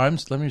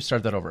 Let me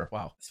start that over.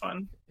 Wow. This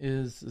one.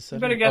 Is You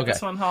better get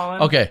this one,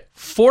 Holyn. Okay.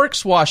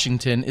 Forks,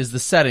 Washington is the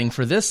setting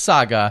for this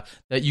saga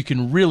that you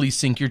can really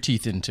sink your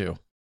teeth into.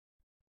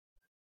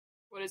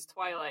 What is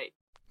Twilight?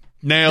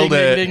 Nailed Ding,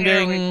 it. ding, ding,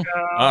 There we ding.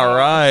 go. All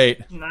right.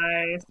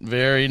 Nice.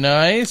 Very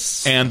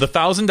nice. And the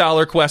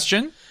 $1,000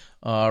 question.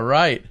 All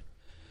right.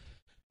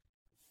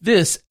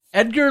 This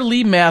Edgar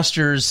Lee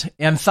Masters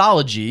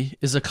anthology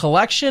is a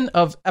collection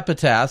of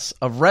epitaphs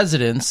of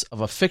residents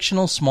of a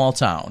fictional small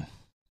town.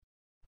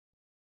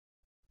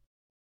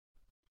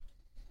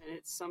 And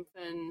it's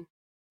something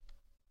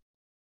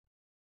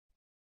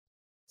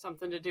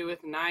to do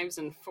with knives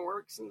and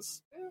forks and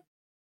stuff.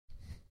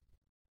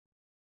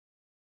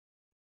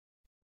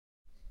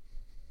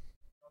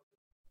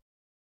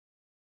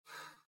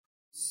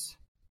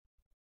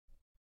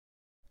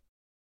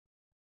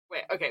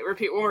 Wait, okay,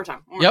 repeat one more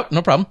time. Yep,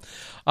 no problem.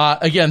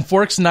 Again,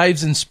 forks,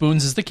 knives, and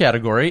spoons is the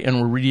category,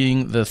 and we're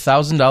reading the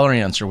 $1,000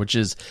 answer, which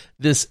is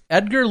this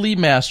Edgar Lee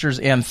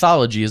Masters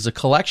anthology is a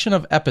collection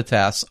of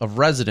epitaphs of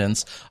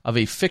residents of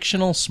a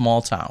fictional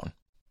small town.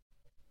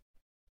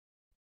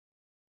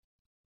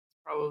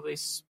 Probably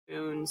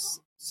spoons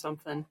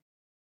something.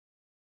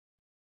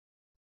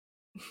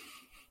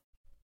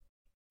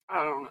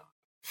 I don't know.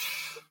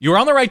 You were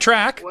on the right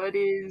track. What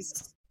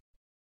is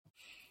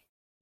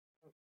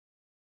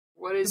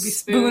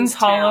Spoons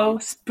Hollow,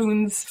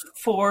 Spoons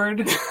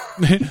Ford.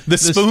 The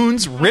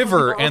Spoons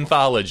River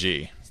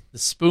Anthology. The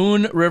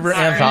Spoon River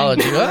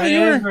Anthology.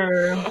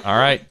 Oh, All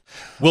right.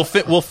 We'll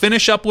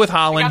finish up with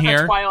Holyn I got here.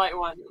 the Twilight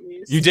one. At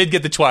least. You did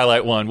get the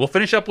Twilight one. We'll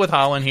finish up with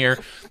Holyn here.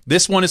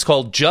 This one is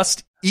called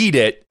Just Eat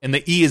It, and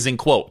the E is in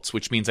quotes,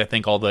 which means I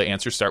think all the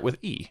answers start with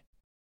E.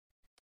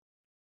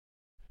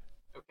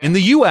 Okay. In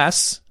the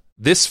U.S.,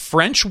 this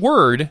French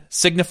word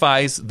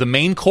signifies the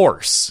main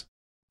course,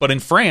 but in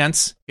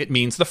France, it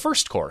means the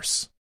first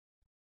course.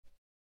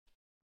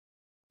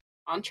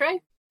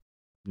 Entree?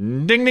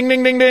 Ding, ding,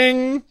 ding, ding,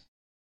 ding.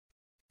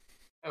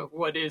 Oh,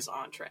 what is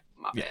entree?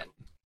 My bad.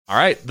 All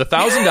right, the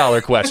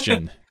 $1,000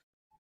 question.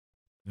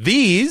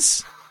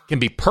 These can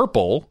be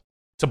purple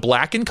to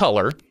black in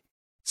color,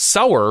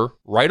 sour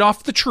right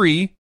off the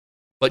tree,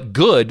 but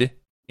good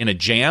in a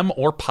jam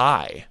or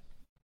pie.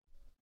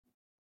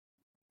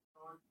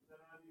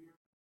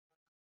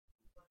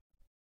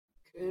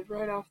 Good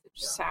right off the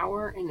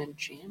sour and a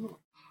jam.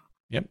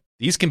 Yep.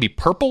 These can be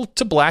purple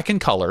to black in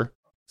color,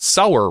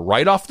 sour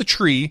right off the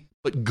tree,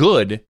 but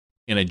good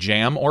in a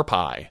jam or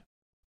pie.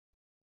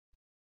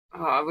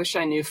 Oh, I wish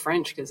I knew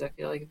French because I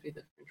feel like it'd be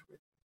the French word.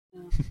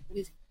 What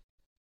is it?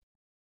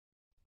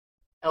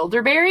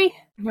 Elderberry?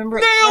 Remember?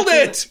 Nailed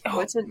it!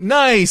 What's it?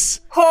 Nice.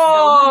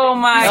 Oh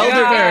my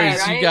Elderberries,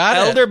 God. right? you got it.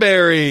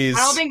 Elderberries. I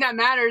don't think that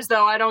matters,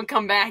 though. I don't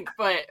come back,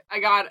 but I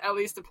got at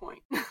least a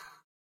point. That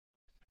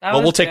Well,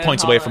 was we'll take good,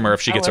 points away Holyn. from her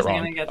if she I gets it wasn't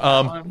wrong. gonna get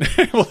that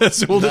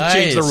one. We'll just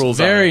change the Nice. rules.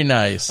 Very on it.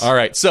 nice. All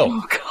right, so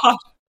Oh God.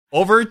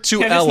 over to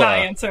Can just not Ella.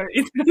 answer.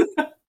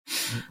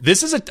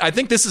 I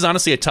think this is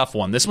honestly a tough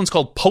one. This one's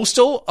called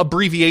Postal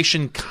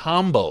Abbreviation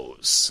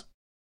Combos.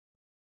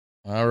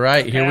 All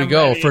right, here we I'm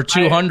go ready. for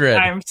 200.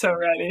 I'm so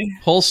ready.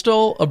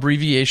 Postal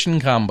abbreviation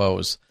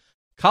combos.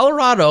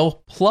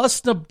 Colorado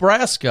plus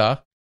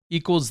Nebraska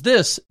equals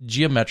this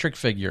geometric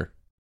figure.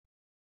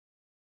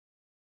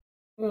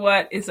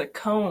 What is a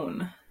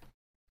cone?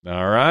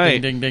 All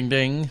right. Ding, ding, ding,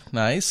 ding.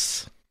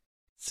 Nice.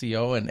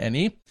 CO and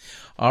NE.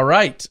 All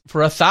right,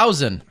 for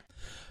 1,000.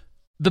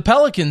 The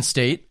Pelican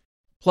State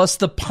plus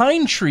the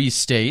Pine Tree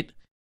State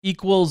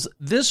equals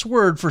this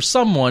word for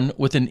someone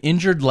with an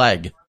injured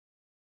leg.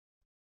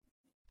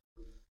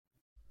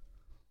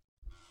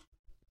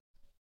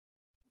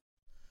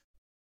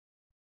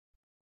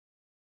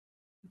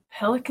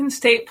 Pelican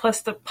State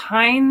plus the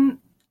Pine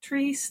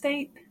Tree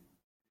State?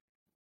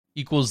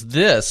 Equals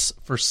this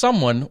for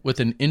someone with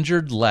an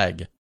injured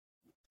leg.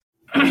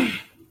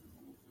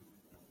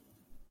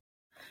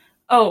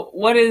 Oh,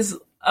 what is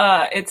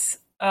it's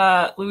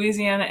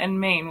Louisiana and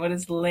Maine. What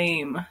is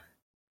lame?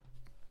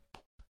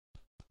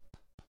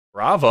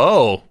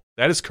 Bravo.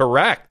 That is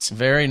correct.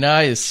 Very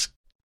nice.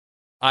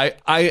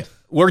 We're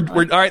all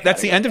right.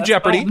 That's the end of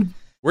Jeopardy. Fun.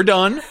 We're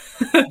done.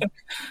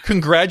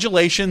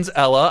 Congratulations,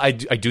 Ella. I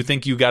do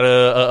think you got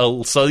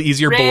a slightly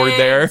easier board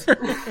there.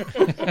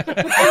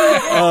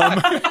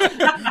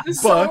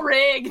 So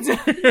rigged.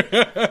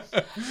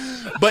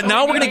 But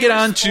now we're going to get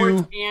on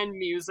to and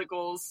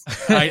musicals.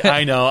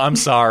 I know. I'm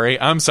sorry,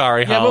 Yeah,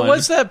 Holyn.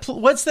 but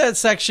what's that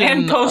section?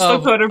 And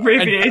postal code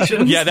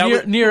abbreviations. Yeah, that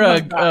was near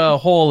a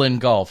hole in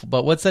golf.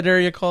 But what's that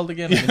area called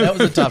again? I mean, that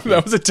was a tough one.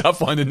 that was a tough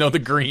one to know the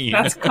green.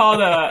 That's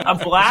called a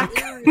black.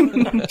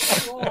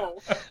 Oh,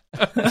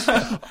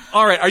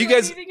 All right, are you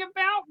guys anything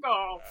about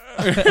golf?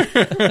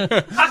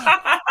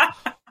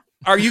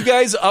 are you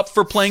guys up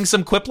for playing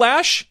some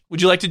Quiplash?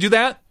 Would you like to do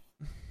that?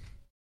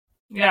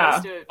 Yeah.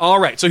 Let's do it. All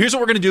right, so here's what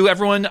we're going to do,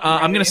 everyone.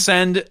 I'm going to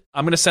send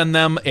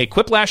them a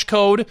Quiplash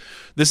code.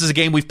 This is a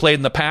game we've played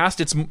in the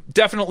past. It's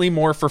definitely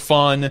more for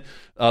fun.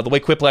 The way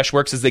Quiplash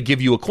works is they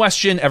give you a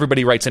question,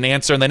 everybody writes an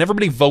answer, and then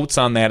everybody votes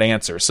on that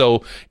answer.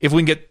 So if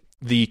we can get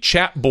the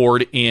chat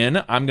board in,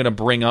 I'm going to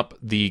bring up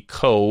the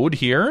code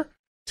here.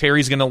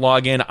 Terry's going to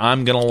log in.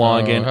 I'm going to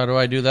log in. How do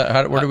I do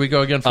that? Where do we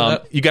go again for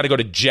that? You got to go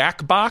to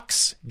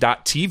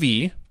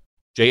jackbox.tv,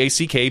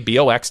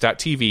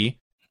 jackbox.tv,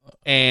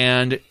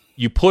 and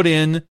you put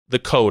in the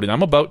code. And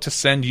I'm about to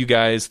send you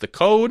guys the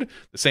code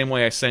the same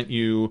way I sent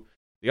you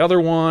the other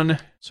one.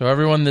 So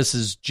everyone, this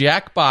is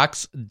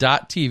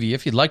jackbox.tv.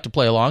 If you'd like to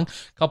play along,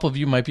 a couple of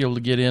you might be able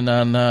to get in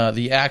on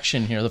the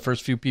action here, the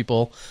first few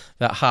people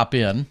that hop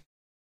in.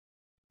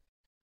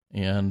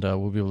 And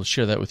we'll be able to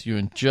share that with you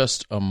in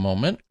just a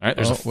moment. All right,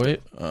 there's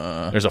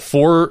a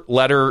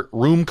 4-letter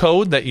room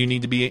code that you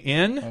need to be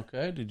in.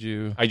 Okay, did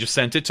you? I just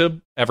sent it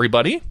to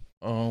everybody.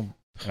 Oh,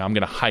 and I'm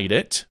going to hide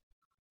it.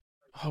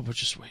 Oh, but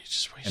just wait.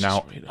 And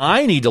now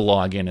I need to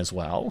log in as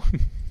well.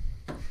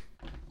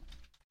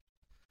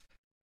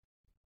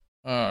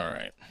 All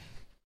right.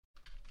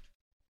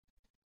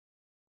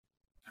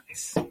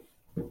 Nice.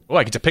 Oh,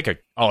 I get to pick a.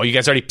 Oh, you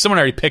guys someone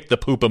already picked the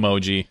poop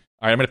emoji.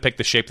 All right, I'm going to pick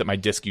the shape that my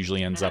disc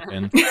usually ends up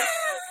in.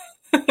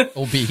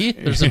 OB?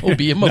 There's an OB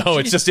emoji? No,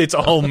 it's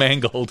all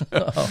mangled.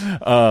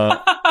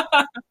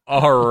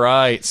 All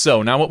right,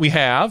 so now what we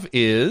have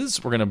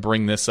is we're going to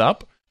bring this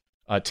up.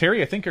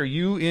 Terry, I think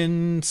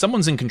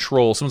someone's in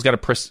control. Someone's got to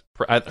press.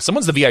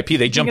 Someone's the VIP.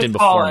 They jumped in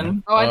before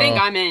me. Oh, I think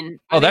I'm in.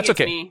 That's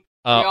okay. Me.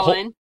 Are you all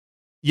in?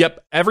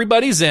 Yep,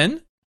 everybody's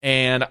in,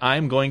 and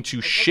I'm going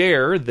to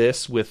share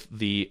this with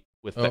I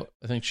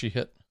think she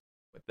hit.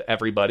 With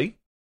everybody.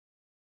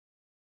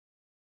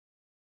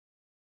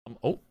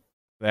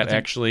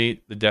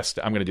 Actually, the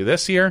desktop. I'm going to do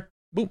this here.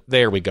 Boom,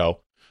 there we go.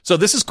 So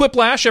this is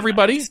Quiplash,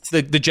 everybody.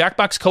 The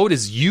Jackbox code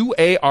is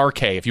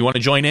UARK. If you want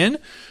to join in,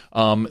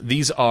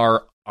 these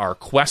are our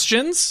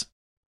questions.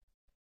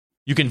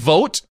 You can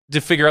vote to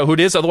figure out who it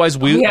is. Otherwise,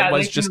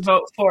 they can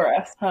vote for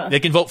us. Huh?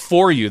 They can vote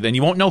for you. Then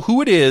you won't know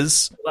who it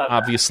is,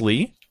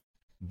 obviously,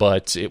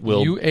 but it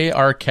will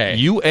UARK.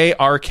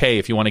 UARK.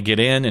 If you want to get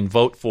in and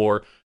vote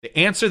for the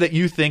answer that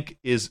you think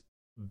is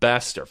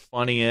best or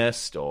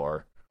funniest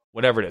or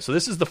whatever it is. So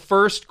this is the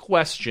first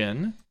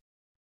question.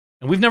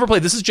 And we've never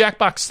played. This is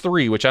Jackbox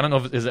 3, which I don't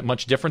know is it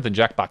much different than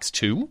Jackbox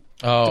 2,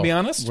 to be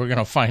honest. We're going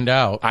to find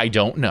out. I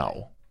don't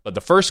know. But the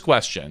first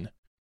question.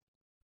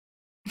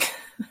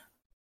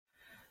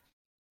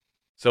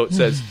 So it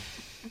says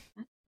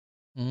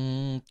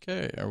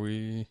okay, are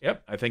we?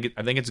 Yep, I think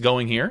it's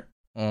going here.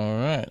 All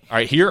right. All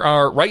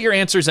right, write your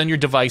answers on your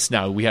device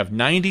now. We have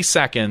 90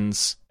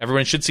 seconds.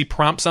 Everyone should see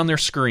prompts on their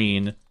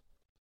screen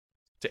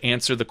to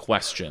answer the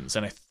questions.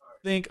 And I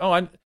think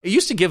it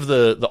used to give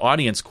the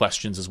audience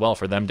questions as well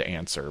for them to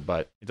answer,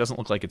 but it doesn't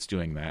look like it's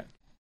doing that.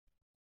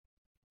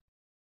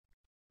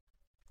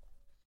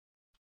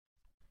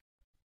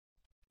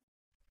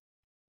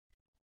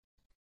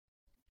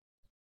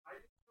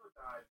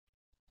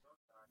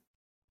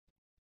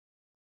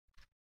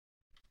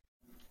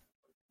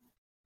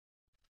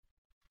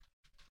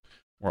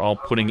 We're all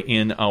putting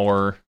in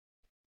our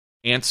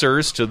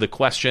answers to the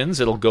questions.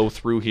 It'll go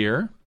through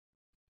here.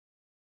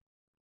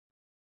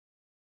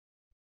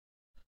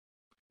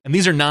 And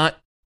these are not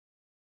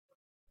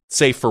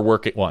safe for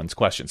work at once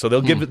questions. So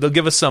they'll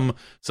give us some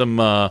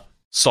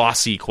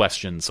saucy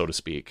questions, so to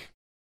speak.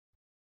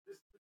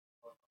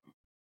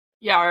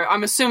 Yeah,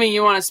 I'm assuming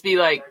you want us to be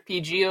like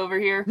PG over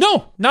here.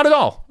 No, not at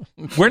all.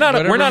 We're not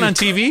on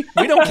TV.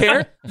 We don't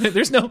care.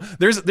 There's no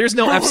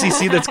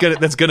FCC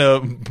that's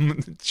gonna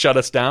shut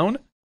us down.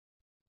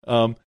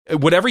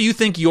 Whatever you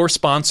think your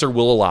sponsor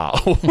will allow.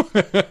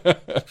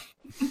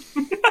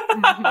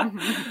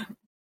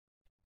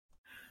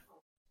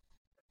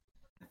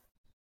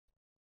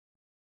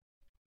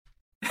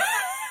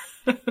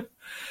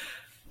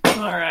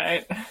 All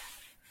right.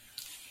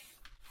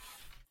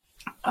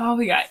 Oh,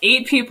 we got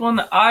 8 people in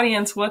the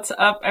audience. What's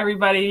up,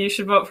 everybody? You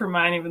should vote for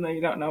mine, even though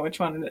you don't know which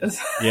one it is.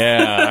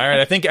 Yeah. All right.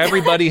 I think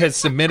everybody has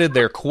submitted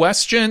their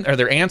question or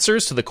their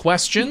answers to the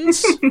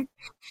questions.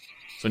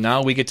 So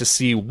now we get to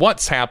see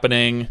what's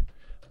happening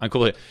on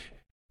Cool.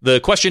 The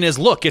question is,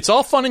 look, it's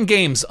all fun and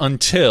games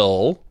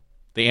until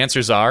the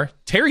answers are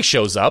Terry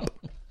shows up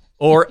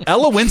or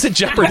Ella wins at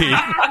Jeopardy.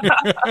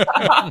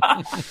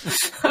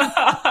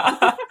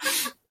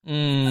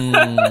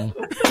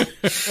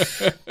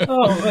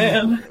 Oh,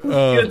 man.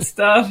 Good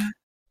stuff.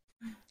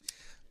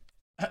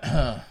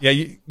 Yeah,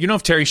 you know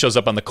if Terry shows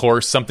up on the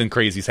course, something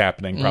crazy's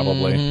happening,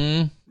 probably.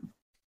 Mm-hmm.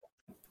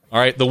 All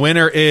right, the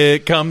winner,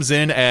 it comes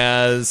in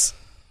as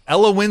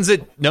Ella wins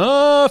it.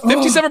 No,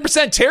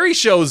 57%. Terry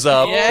shows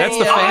up. Yeah, that's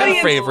the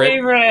fan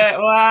favorite.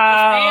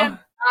 Wow. Fans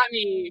got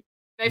me.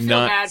 They feel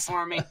bad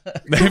for me.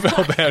 They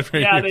feel bad for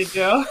you. Yeah, they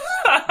do.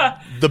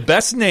 The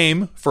best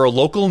name for a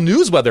local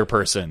news weather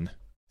person: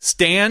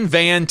 Stan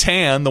Van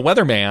Tan, the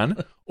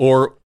weatherman,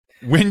 or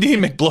Windy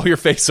McBlow Your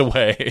Face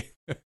Away.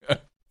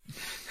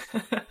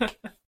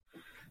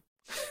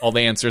 All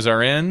the answers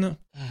are in.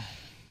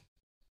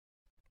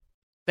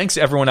 Thanks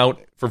to everyone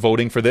out for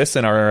voting for this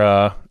and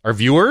our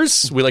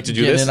viewers. We like to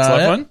do this. It's a lot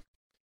of fun.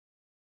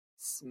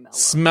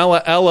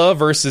 Smella Ella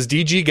versus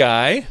DG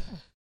Guy.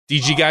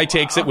 DG Guy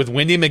takes it with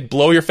Windy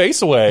McBlow Your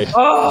Face Away.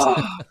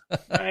 Oh,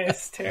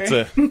 nice, Terry.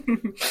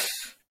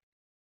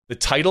 The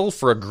title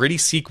for a gritty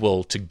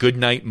sequel to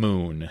Goodnight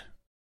Moon,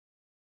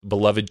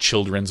 beloved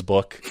children's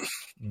book.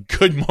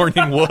 Good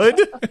Morning Wood,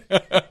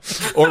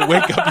 or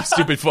Wake Up You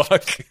Stupid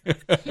Fuck.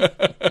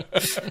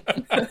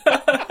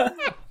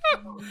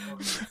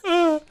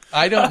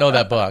 I don't know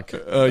that book. You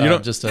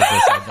don't just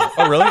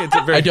oh really? It's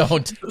very, I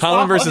don't.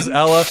 Holyn versus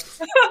Ella.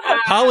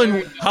 Holyn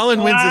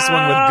wins this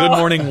one with Good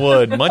Morning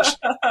Wood. Much.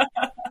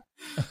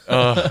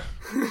 All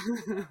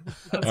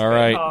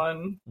right.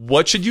 Fun.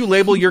 What should you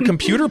label your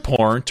computer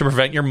porn to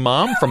prevent your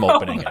mom from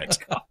opening it?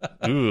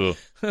 Ooh.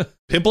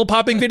 Pimple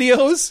popping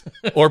videos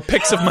or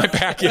pics of my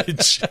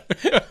package?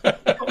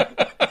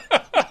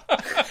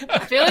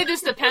 I feel like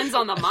this depends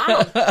on the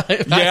mom.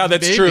 Yeah,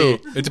 that's Maybe. true.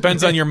 It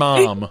depends on your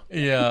mom.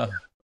 Yeah.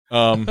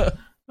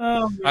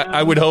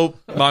 I would hope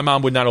my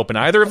mom would not open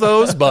either of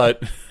those,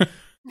 but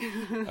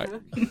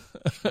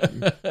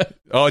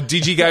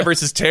DG Guy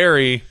versus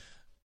Terry.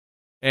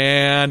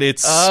 And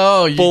it's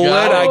you bullet.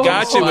 got I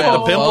got you with the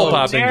pimple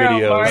popping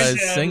videos. A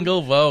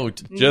single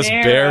vote. Just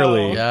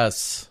barely.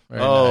 Yes.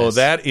 Very nice.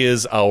 That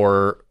is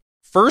our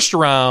first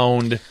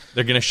round.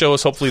 They're going to show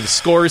us hopefully the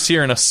scores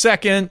here in a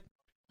second.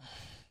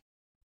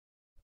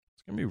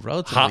 It's going to be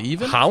relatively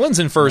even. Holyn's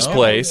in first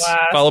place,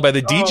 followed by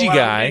the DG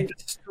Guy,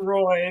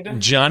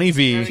 destroyed. Johnny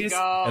V,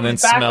 and then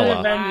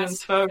Smella.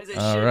 Vengeance, folks.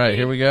 All right,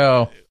 here we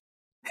go.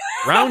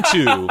 Round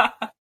 2.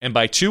 And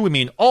by 2, we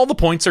mean all the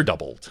points are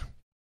doubled.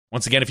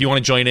 Once again, if you want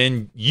to join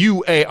in,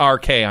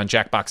 UARK on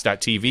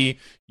jackbox.tv,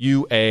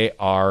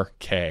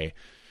 UARK.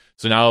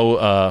 So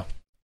now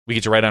we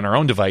get to write on our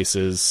own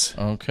devices.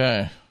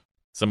 Okay.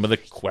 Some of the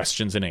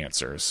questions and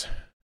answers.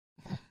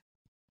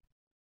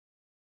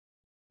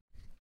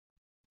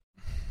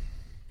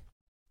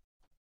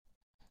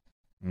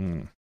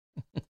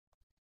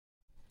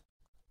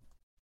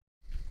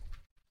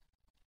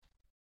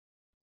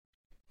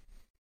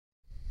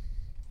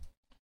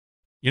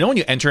 You know when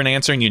you enter an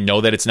answer and you know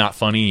that it's not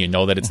funny, you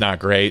know that it's not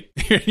great?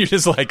 You're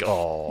just like,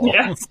 oh.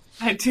 Yes,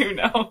 I do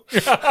know.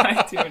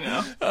 I do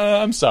know.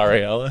 I'm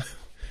sorry, Ella.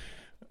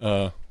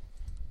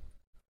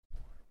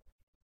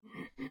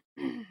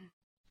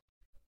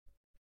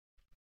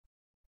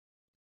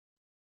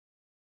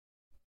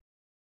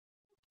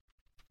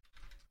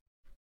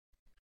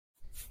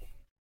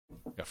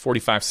 Got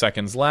 45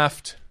 seconds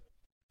left.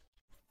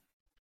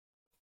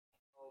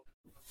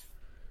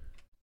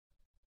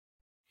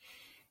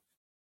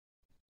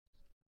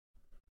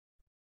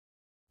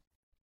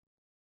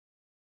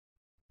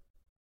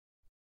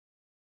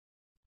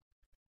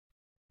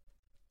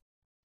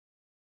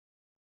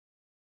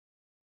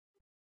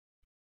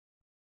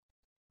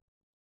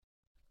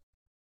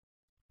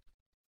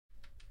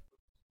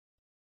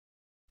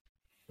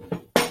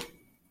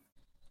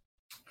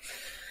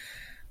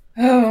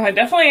 Oh, I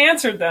definitely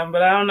answered them,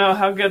 but I don't know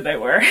how good they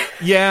were.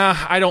 Yeah,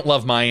 I don't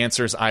love my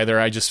answers either.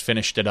 I just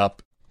finished it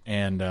up,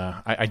 and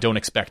I don't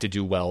expect to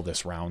do well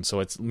this round.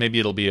 So maybe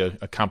it'll be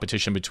a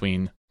competition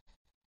between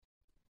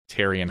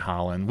Terry and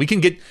Holyn. We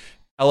can get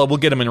Ella. We'll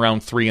get them in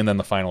round 3, and then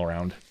the final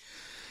round.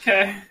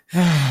 Okay.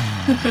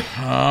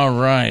 All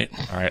right.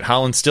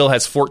 Holyn still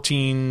has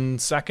 14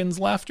 seconds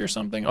left or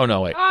something. Oh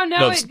no, wait. Oh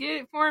no, it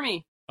did it for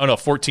me. Oh no,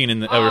 14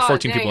 dang, people in the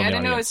I didn't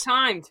audience. know it was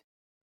timed.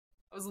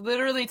 I was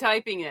literally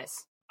typing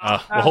this. Well,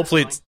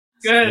 hopefully it's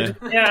good.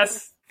 Yeah.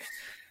 Yes.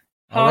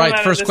 All right.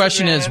 First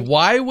question is: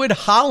 why would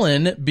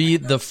Holyn be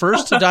the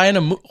first to die in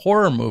a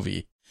horror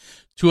movie?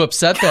 To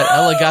upset that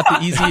Ella got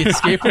the easy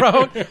escape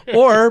route,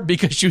 or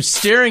because she was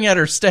staring at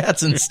her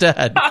stats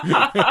instead?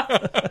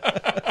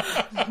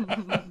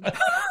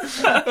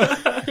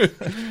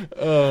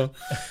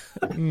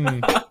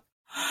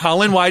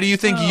 Holyn, why do you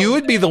think you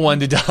would be the one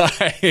to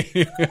die?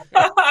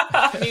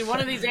 I mean, one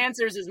of these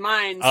answers is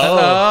mine. So.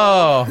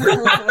 Oh.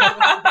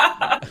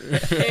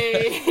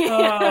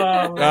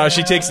 Hey.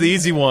 She takes the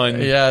easy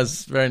one.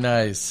 Yes, very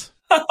nice.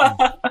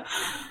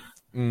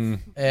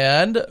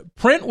 And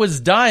print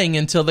was dying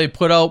until they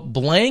put out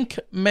blank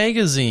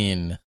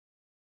magazine.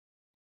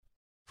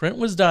 Print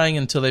was dying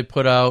until they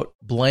put out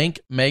blank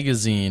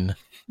magazine.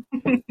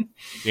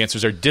 The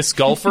answers are Disc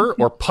Golfer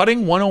or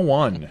Putting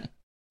 101.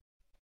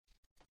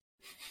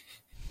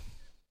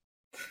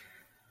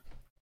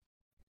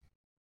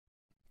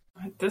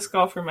 Disc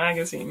Golfer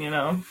magazine,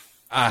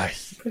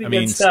 pretty I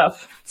mean, good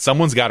stuff.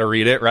 Someone's got to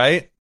read it,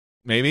 right?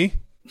 Maybe.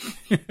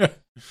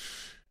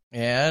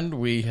 And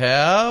we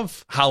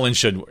have Holyn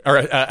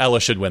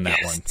Ella should win that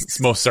one,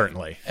 most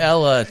certainly.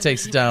 Ella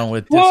takes it down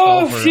with Disc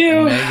Whoa, Golfer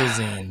phew.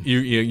 magazine.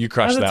 You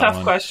crushed That's a that tough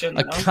one. question.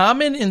 A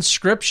common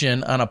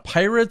inscription on a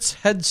pirate's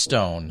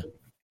headstone.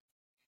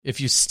 If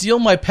you steal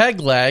my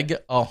peg leg,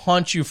 I'll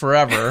haunt you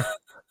forever.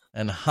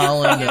 And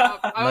Holyn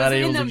not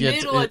able to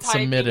get it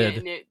submitted.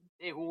 And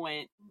it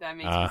went. That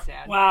makes me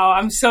sad. Wow,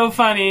 I'm so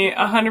funny.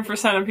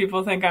 100% of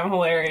people think I'm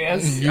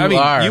hilarious. You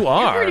are. You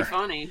are. You're pretty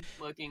funny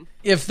looking.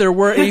 If there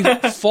were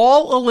a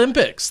fall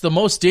Olympics, the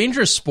most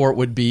dangerous sport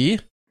would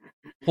be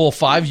hole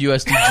 5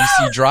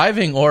 USDGC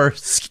driving or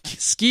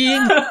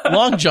skiing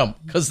long jump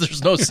because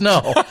there's no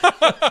snow.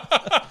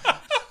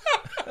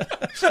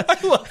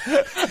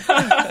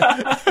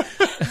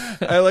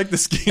 I like the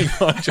skiing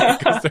long jump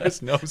because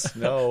there's no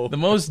snow. The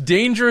most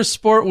dangerous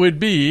sport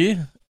would be...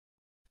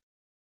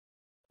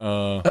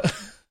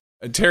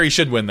 Terry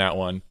should win that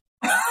one.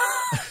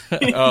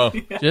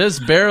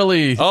 Just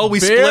barely. Oh, we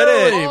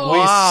barely. split it.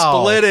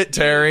 Wow. We split it,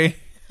 Terry.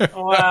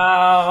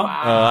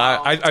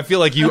 Wow. I feel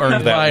like you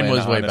earned that Mine win,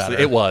 was way honestly.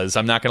 better. It was.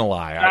 I'm not going to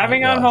lie.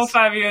 Driving on It hole was.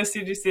 5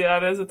 USDGC,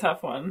 that is a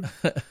tough one.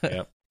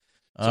 Yep.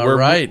 All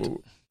right.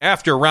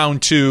 After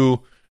round 2,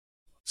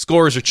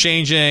 scores are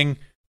changing.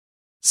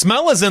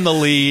 Smella's in the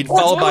lead,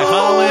 followed by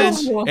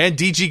Holyn and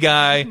DG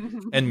Guy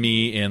and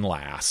me in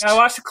last. Gotta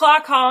watch the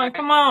clock, Holyn.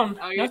 Come on.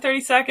 Oh, No 30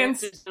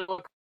 seconds.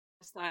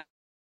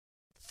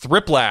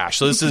 Thriplash.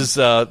 So this is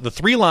the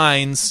 3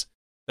 lines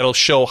that'll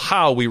show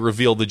how we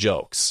reveal the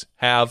jokes.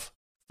 Have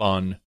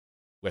fun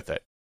with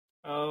it.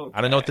 Okay.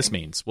 I don't know what this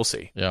means. We'll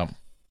see. Yeah.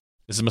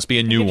 This must be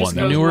a new it just one.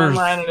 goes Then. Newer one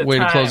line at a way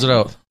to close time. it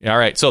out. All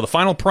right. So the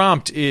final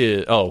prompt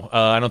is...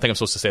 I don't think I'm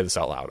supposed to say this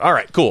out loud. All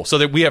right, cool. So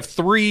that we have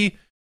 3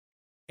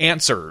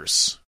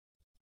 answers.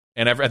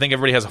 And I think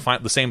everybody has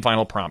the same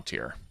final prompt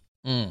here.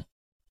 Mm.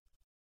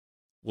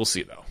 We'll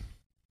see, though.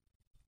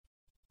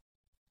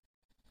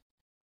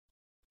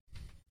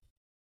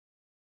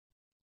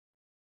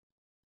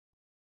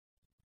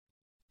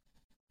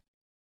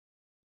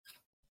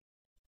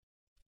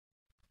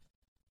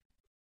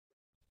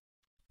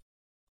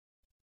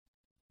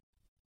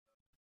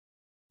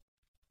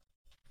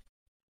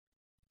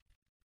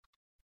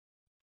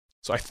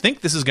 So I think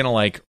this is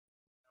going to,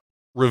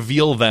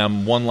 reveal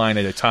them one line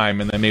at a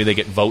time, and then maybe they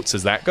get votes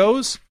as that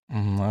goes.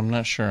 I'm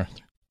not sure.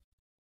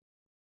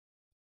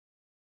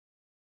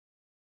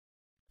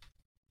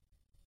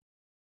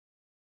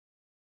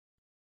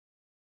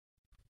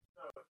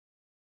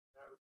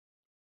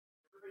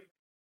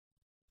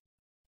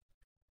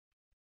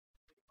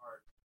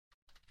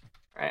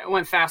 All right, it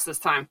went fast this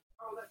time.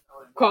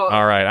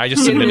 All right, I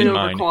just submitted over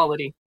mine.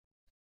 quality.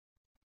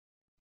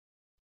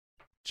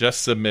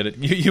 Just submitted.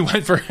 You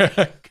went for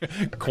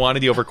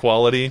quantity over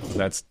quality. We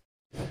got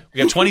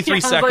 23 I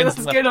was seconds like, let's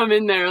left. get them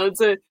in there. Let's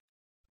give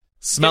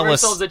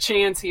ourselves Smella a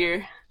chance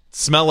here.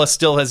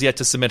 still has yet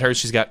to submit hers.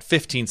 She's got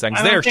 15 seconds.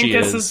 I don't There think she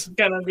this is. is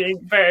gonna be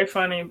very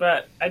funny,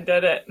 but I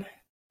did it.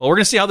 Well, we're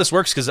going to see how this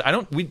works because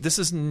this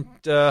isn't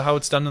how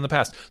it's done in the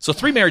past. So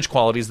 3 marriage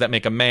qualities that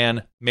make a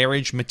man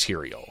marriage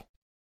material.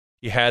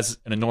 He has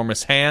an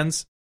enormous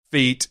hands,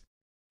 feet,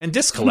 and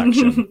disc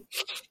collection.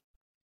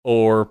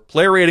 Or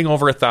player rating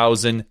over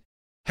 1,000,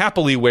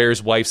 happily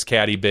wears wife's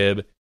caddy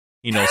bib.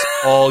 He knows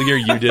all your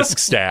UDisc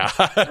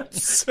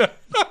stats.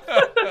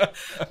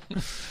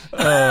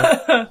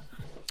 All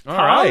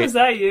Tom, right. is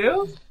that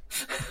you?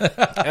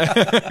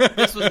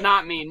 This was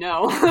not me,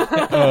 no.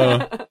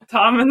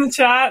 Tom in the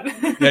chat?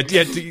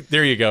 Yeah,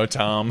 there you go,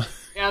 Tom.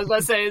 Yeah, I was about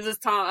to say, is this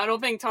Tom? I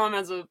don't think Tom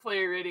has a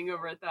player rating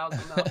over 1,000,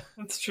 though.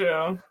 That's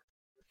true.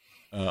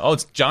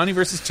 It's Johnny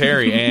versus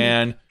Terry,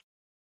 and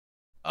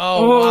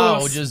Oh, wow.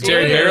 Oh, Just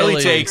Terry barely,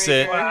 barely takes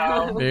it.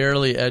 Wow.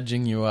 barely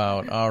edging you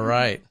out. All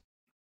right.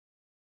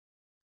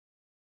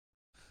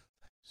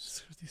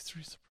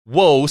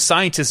 Whoa,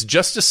 scientists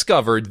just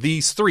discovered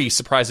these 3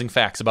 surprising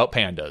facts about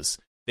pandas.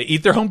 They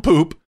eat their own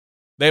poop,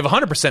 they have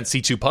 100%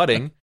 C2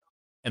 putting,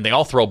 and they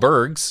all throw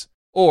bergs,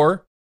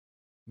 or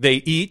they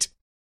eat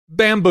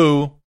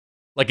bamboo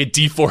like a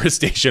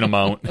deforestation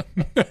amount.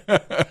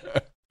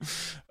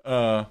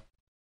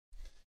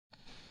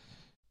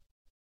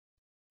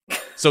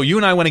 So you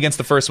and I went against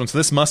the first one, so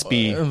this must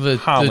be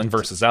Holyn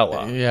versus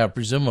Ella. Yeah,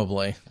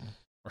 presumably.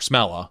 Or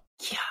Smella.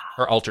 Yeah.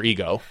 Her alter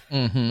ego.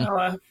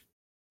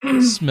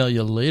 Mm-hmm. Smell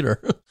you later.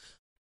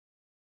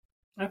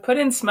 I put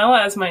in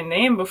Smella as my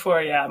name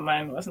before. Yeah,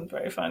 mine wasn't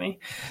very funny.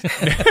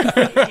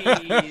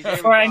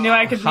 Before I knew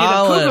I could be the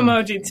Holyn. poop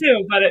emoji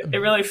too, but it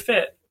really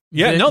fit.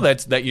 Yeah, no,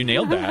 that you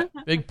nailed that.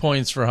 Big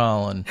points for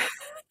Holyn.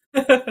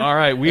 All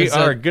right, we Is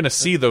are that- going to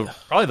see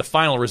probably the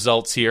final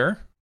results here.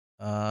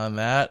 On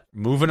that.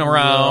 Moving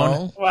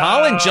around. Wow.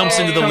 Holyn jumps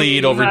into the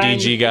lead over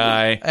DG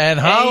Guy. And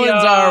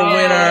Holyn's our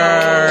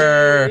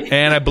winner.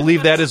 And I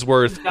believe that is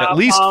worth at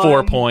least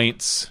 4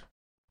 points.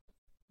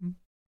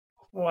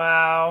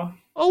 Wow.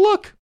 Oh,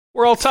 look.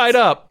 We're all tied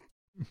up.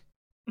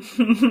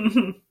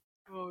 12-12.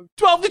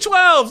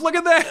 Look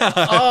at that.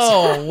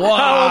 Oh, wow.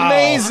 How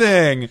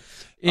amazing.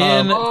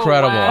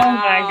 Incredible. Oh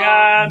my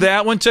God.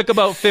 That one took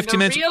about 15 The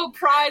minutes. real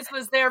prize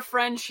was their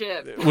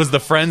friendship. Was the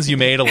friends you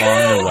made along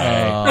the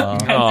way.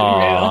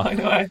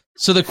 Aw.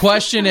 So the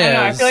question is...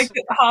 I feel like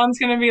Holyn's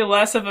going to be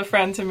less of a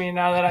friend to me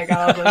now that I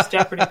got all those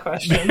Jeopardy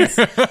questions.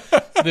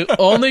 The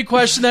only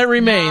question that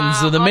remains,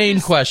 so the main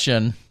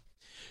question...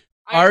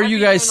 Are you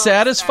guys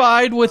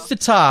satisfied with the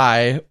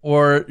tie,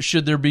 or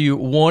should there be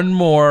one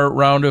more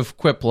round of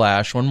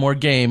Quiplash, one more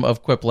game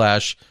of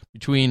Quiplash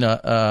between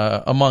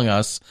among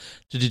us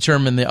to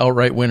determine the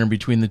outright winner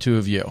between the two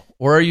of you?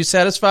 Or are you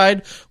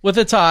satisfied with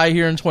a tie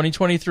here in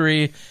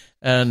 2023,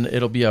 and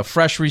it'll be a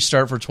fresh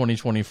restart for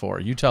 2024?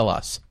 You tell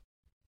us.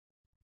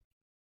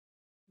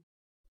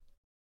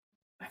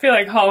 I feel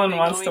like Holyn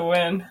wants to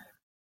win.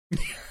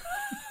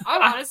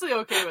 I'm honestly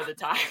okay with a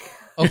tie.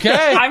 Okay.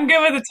 I'm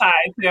good with a tie,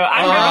 too.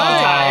 I'm good with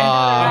a tie.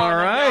 All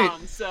right.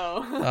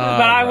 But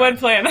I would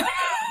play another.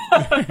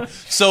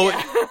 So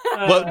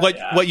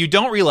what you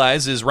don't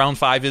realize is round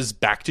 5 is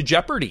back to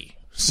Jeopardy.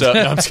 So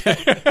no, I'm just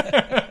kidding.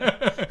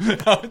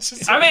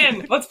 I'm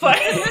in. Let's play.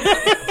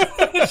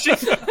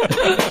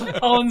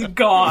 Holyn's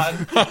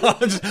gone.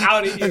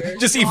 Out of here.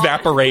 Just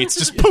evaporates.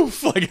 Just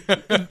poof. Like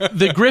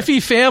The Griffey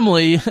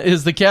family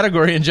is the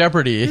category in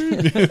Jeopardy.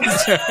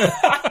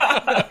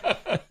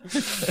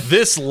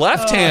 This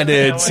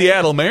left-handed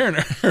Seattle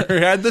Mariner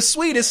had the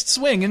sweetest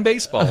swing in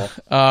baseball.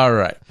 All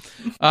right.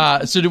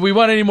 So do we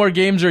want any more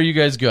games, or are you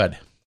guys good?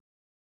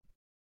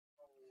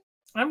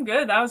 I'm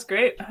good. That was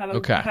great. I had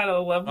a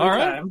lovely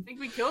time. I think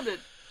we killed it.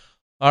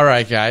 All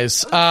right, guys.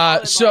 So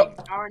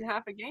hour and a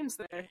half of games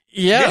there.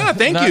 Yeah,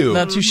 thank you.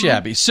 Not too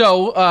shabby.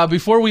 So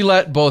before we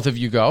let both of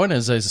you go, and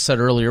as I said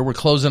earlier, we're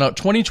closing out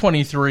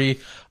 2023.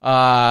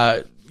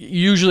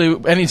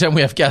 Usually, anytime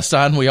we have guests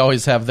on, we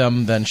always have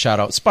them then shout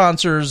out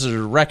sponsors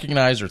or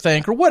recognize or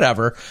thank or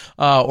whatever,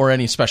 or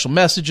any special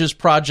messages,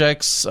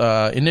 projects,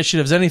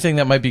 initiatives, anything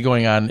that might be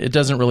going on. It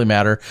doesn't really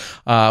matter.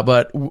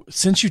 But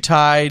since you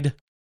tied,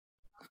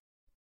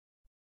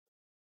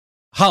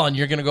 Holyn,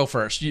 you're going to go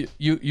first.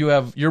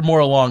 You're more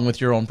along with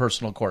your own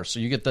personal course, so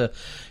you get to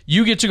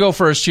go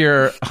first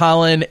here.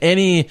 Holyn,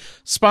 any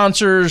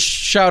sponsors,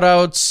 shout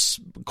outs,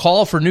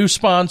 call for new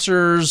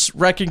sponsors,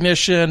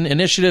 recognition,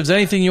 initiatives,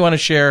 anything you want to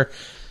share,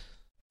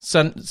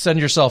 send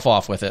yourself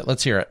off with it.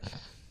 Let's hear it.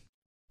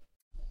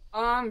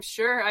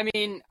 Sure. I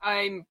mean,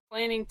 I'm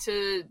planning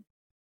to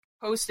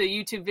post a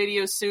YouTube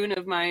video soon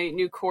of my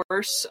new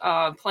course,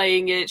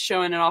 playing it,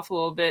 showing it off a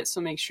little bit, so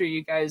make sure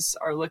you guys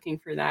are looking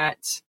for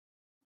that.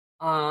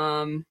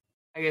 I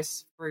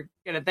guess we're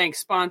going to thank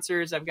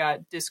sponsors. I've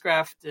got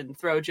Discraft and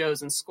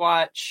Throwjoes and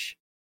Squatch.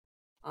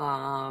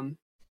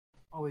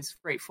 Always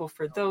grateful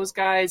for those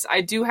guys.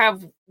 I do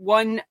have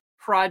one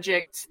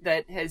project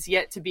that has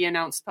yet to be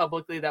announced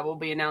publicly that will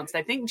be announced,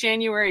 I think,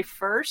 January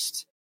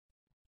 1st.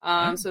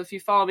 So if you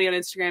follow me on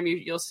Instagram,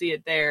 you'll see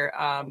it there.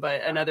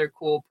 But another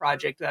cool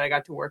project that I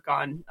got to work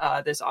on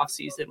this off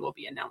season will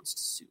be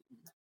announced soon.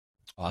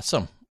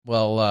 Awesome.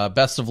 Well,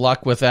 best of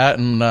luck with that.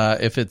 And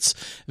if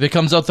it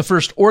comes out the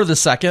 1st or the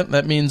 2nd,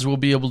 that means we'll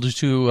be able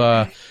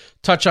to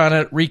touch on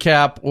it,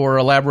 recap, or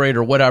elaborate,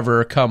 or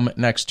whatever come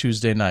next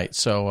Tuesday night.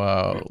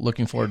 So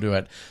looking forward to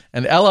it.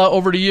 And Ella,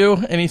 over to you.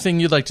 Anything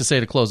you'd like to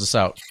say to close us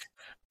out?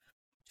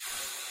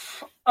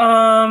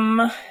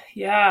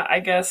 Yeah, I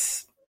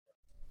guess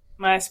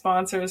my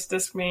sponsors,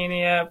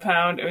 Discmania,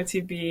 Pound,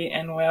 OTB,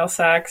 and Whale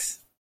Sax.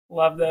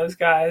 Love those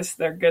guys.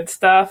 They're good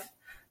stuff.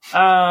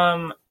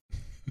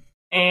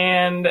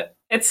 And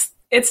it's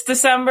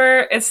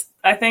December.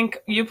 I think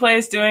Uplay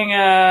is doing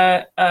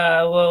a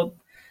little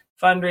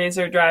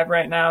fundraiser drive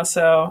right now.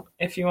 So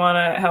if you want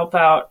to help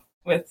out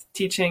with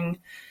teaching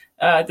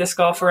disc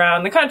golf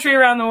around the country,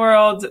 around the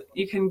world,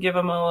 you can give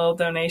them a little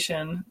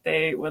donation.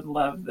 They would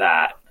love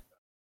that.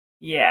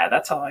 Yeah,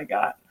 that's all I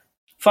got.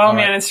 Follow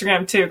me on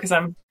Instagram too, because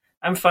I'm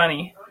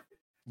funny.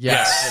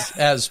 Yes,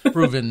 as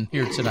proven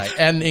here tonight.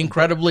 And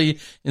incredibly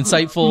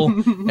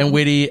insightful and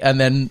witty, and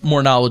then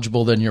more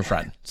knowledgeable than your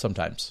friend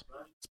sometimes.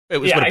 It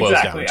was what it boils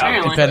down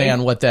to. Depending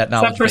on what that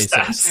knowledge base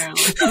is.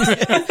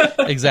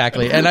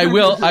 Exactly. And I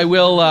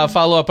will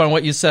follow up on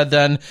what you said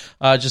then,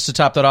 just to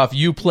top that off.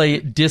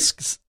 Uplay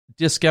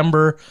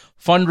Discember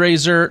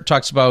fundraiser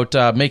talks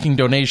about making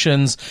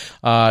donations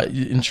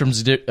in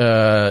terms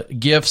of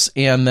gifts,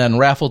 and then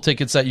raffle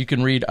tickets that you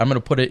can read. I'm going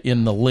to put it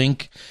in the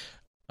link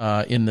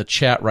in the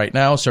chat right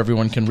now, so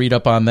everyone can read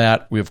up on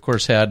that. We, of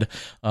course, had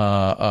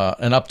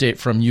an update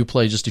from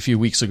Uplay just a few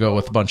weeks ago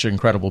with a bunch of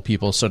incredible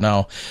people. So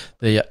now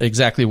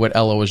exactly what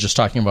Ella was just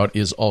talking about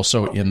is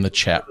also in the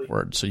chat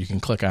word, so you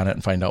can click on it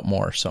and find out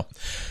more. So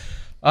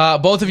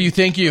both of you,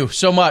 thank you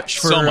so much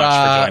for joining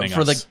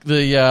us.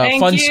 The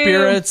fun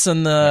spirits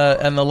and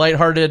the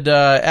lighthearted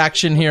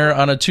action here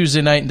on a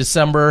Tuesday night in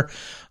December.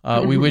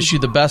 We wish you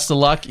the best of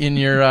luck in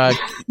your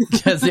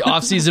as the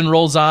off season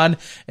rolls on.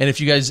 And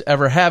if you guys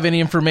ever have any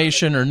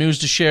information or news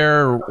to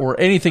share or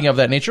anything of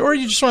that nature, or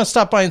you just want to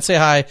stop by and say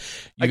hi,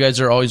 you guys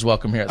are always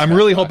welcome here. I'm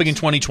really hoping in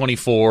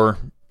 2024,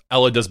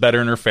 Ella does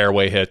better in her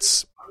fairway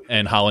hits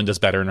and Holyn does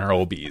better in her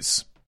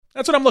OBs.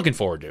 That's what I'm looking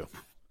forward to.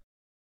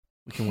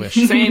 We can wish.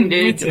 Same,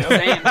 dude. Same.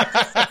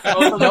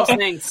 Both of those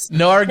things.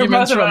 No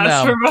arguments from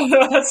now. All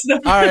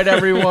right,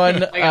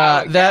 everyone.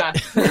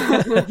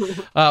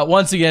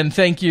 Once again,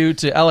 thank you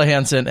to Ella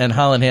Hansen and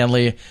Holyn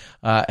Hanley.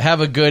 Have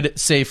a good,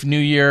 safe New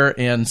Year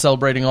and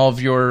celebrating all of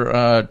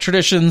your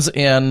traditions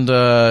and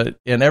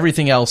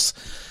everything else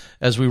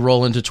as we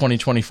roll into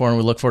 2024. And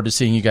we look forward to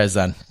seeing you guys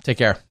then. Take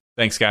care.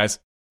 Thanks, guys.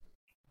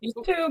 You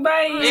too.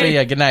 Bye. See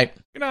ya. Good night.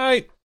 Good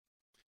night.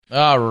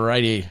 All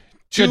righty.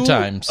 Good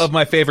times. Two of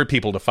my favorite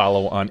people to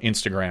follow on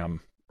Instagram,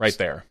 right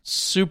there.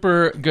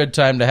 Super good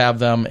time to have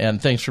them,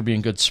 and thanks for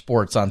being good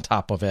sports on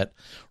top of it,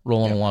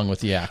 rolling along with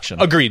the action.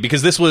 Agreed,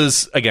 because this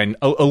was, again,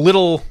 a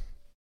little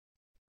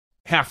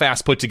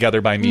half-ass put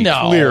together by me,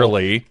 No.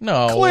 clearly.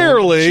 No.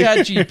 Clearly.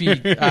 Chat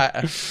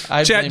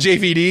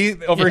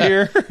GVD over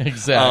here.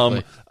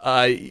 Exactly.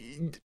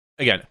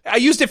 Again, I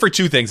used it for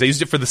two things. I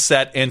used it for the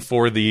set and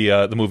for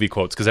the movie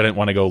quotes because I didn't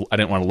want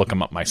to look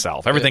them up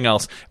myself. Everything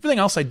else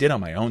I did on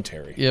my own,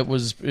 Terry. It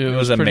was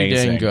pretty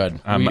amazing.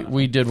 dang good.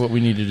 We did what we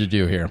needed to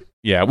do here.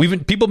 Yeah,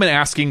 people have been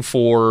asking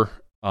for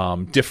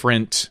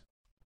different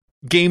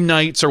game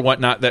nights or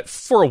whatnot that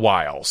for a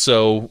while.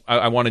 So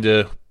I wanted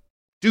to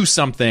do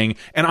something.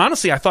 And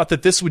honestly, I thought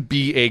that this would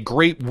be a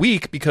great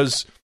week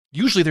because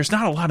usually there's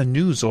not a lot of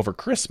news over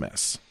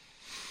Christmas.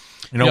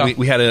 You know,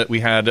 Yeah. we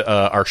had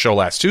our show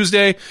last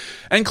Tuesday,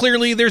 and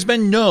clearly there's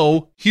been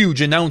no huge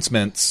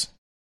announcements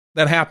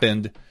that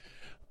happened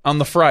on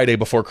the Friday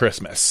before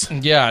Christmas.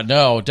 Yeah,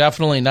 no,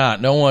 definitely not.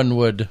 No one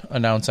would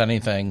announce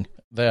anything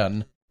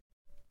then.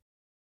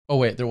 Oh,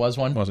 wait, there was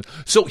one?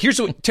 So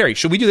here's what, Terry,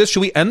 should we do this?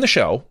 Should we end the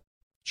show?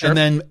 Sure. And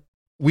then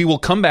we will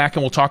come back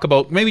and we'll talk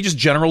about maybe just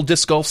general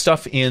disc golf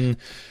stuff in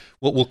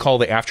what we'll call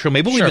the after show.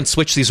 Maybe we'll even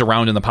switch these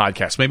around in the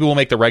podcast. Maybe we'll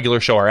make the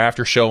regular show our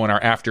after show and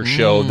our after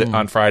show that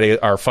on Friday,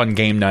 our fun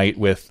game night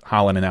with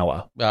Holyn and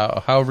Ella.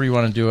 However you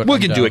want to do it. We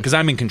can do it because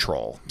I'm in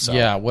control. So.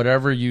 Yeah,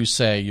 whatever you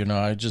say,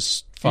 I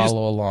just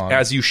follow along.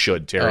 As you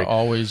should, Terry.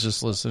 Always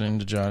just listening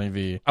to Johnny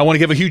V. I want to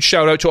give a huge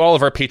shout out to all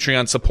of our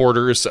Patreon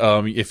supporters.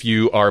 If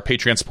you are a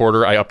Patreon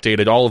supporter, I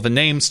updated all of the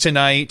names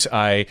tonight.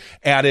 I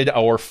added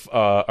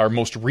our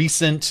most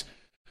recent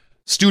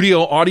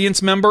studio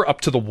audience member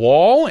up to the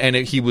wall, and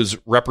he was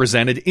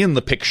represented in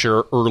the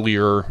picture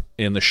earlier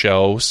in the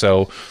show.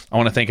 So I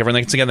want to thank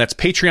everyone. Once again, that's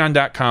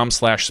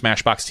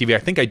patreon.com/SmashboxTV. I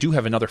think I do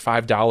have another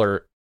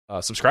 $5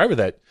 subscriber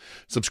that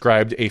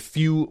subscribed a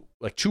few,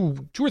 like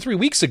two or 3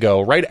 weeks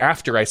ago, right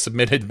after I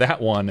submitted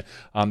that one,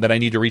 that I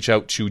need to reach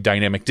out to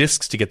Dynamic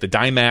Discs to get the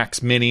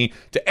Dymax Mini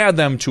to add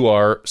them to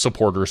our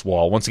supporters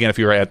wall. Once again, if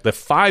you're at the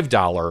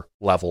 $5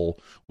 level,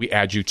 we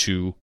add you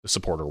to the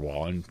supporter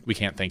wall, and we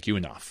can't thank you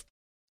enough.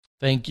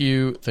 Thank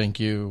you, and thank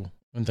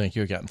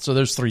you again. So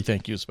there's 3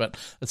 thank yous, but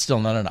it's still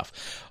not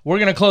enough. We're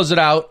going to close it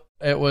out.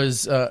 It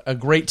was a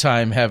great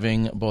time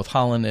having both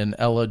Holyn and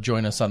Ella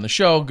join us on the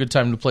show. Good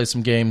time to play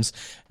some games.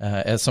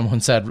 As someone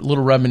said, a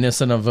little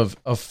reminiscent of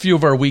a few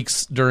of our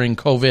weeks during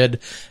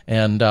COVID,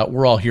 and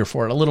we're all here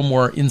for it. A little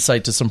more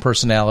insight to some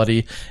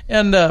personality,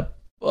 and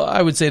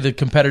I would say the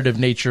competitive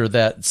nature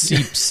that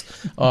seeps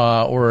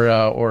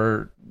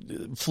or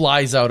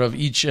flies out of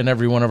each and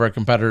every one of our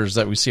competitors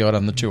that we see out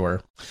on the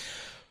tour.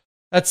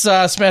 That's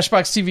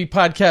Smashbox TV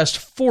Podcast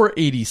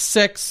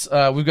 486.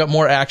 We've got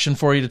more action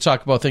for you to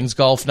talk about things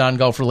golf,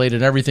 non-golf related,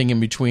 and everything in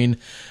between.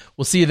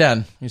 We'll see you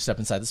then. You step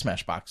inside the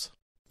Smashbox.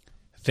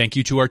 Thank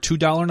you to our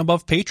 $2 and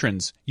above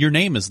patrons. Your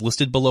name is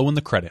listed below in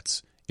the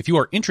credits. If you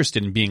are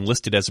interested in being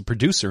listed as a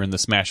producer in the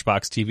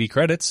Smashbox TV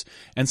credits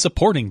and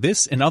supporting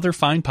this and other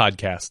fine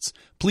podcasts,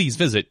 please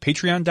visit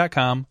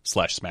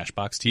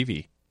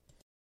patreon.com/SmashboxTV.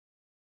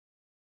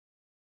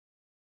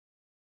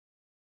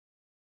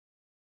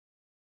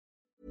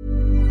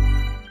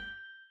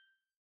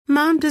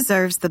 Mom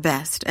deserves the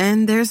best,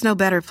 and there's no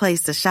better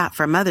place to shop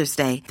for Mother's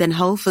Day than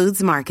Whole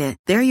Foods Market.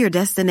 They're your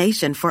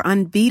destination for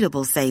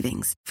unbeatable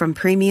savings, from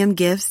premium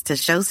gifts to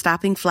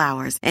show-stopping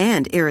flowers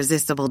and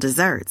irresistible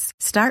desserts.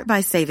 Start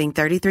by saving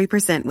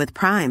 33% with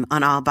Prime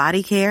on all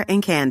body care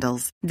and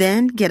candles.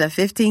 Then get a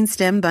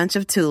 15-stem bunch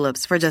of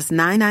tulips for just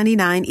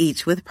 $9.99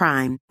 each with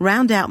Prime.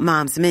 Round out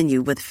Mom's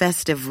menu with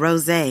festive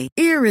rosé,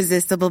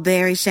 irresistible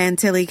berry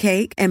chantilly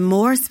cake, and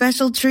more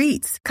special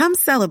treats. Come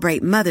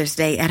celebrate Mother's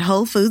Day at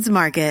Whole Foods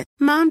Market.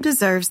 Mom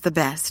deserves the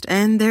best,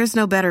 and there's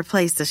no better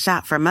place to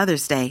shop for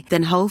Mother's Day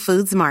than Whole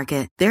Foods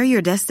Market. They're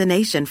your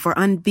destination for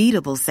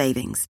unbeatable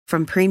savings,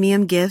 from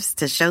premium gifts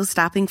to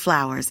show-stopping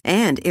flowers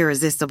and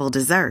irresistible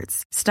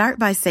desserts. Start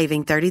by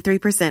saving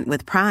 33%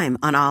 with Prime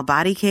on all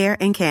body care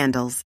and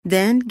candles.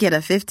 Then get a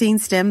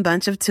 15-stem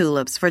bunch of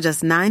tulips for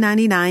just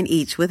 $9.99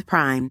 each with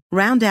Prime.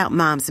 Round out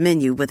Mom's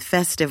menu with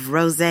festive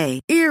rosé,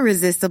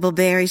 irresistible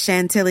berry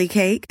chantilly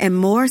cake, and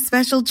more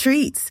special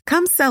treats.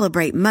 Come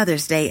celebrate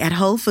Mother's Day at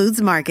Whole Foods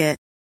Market.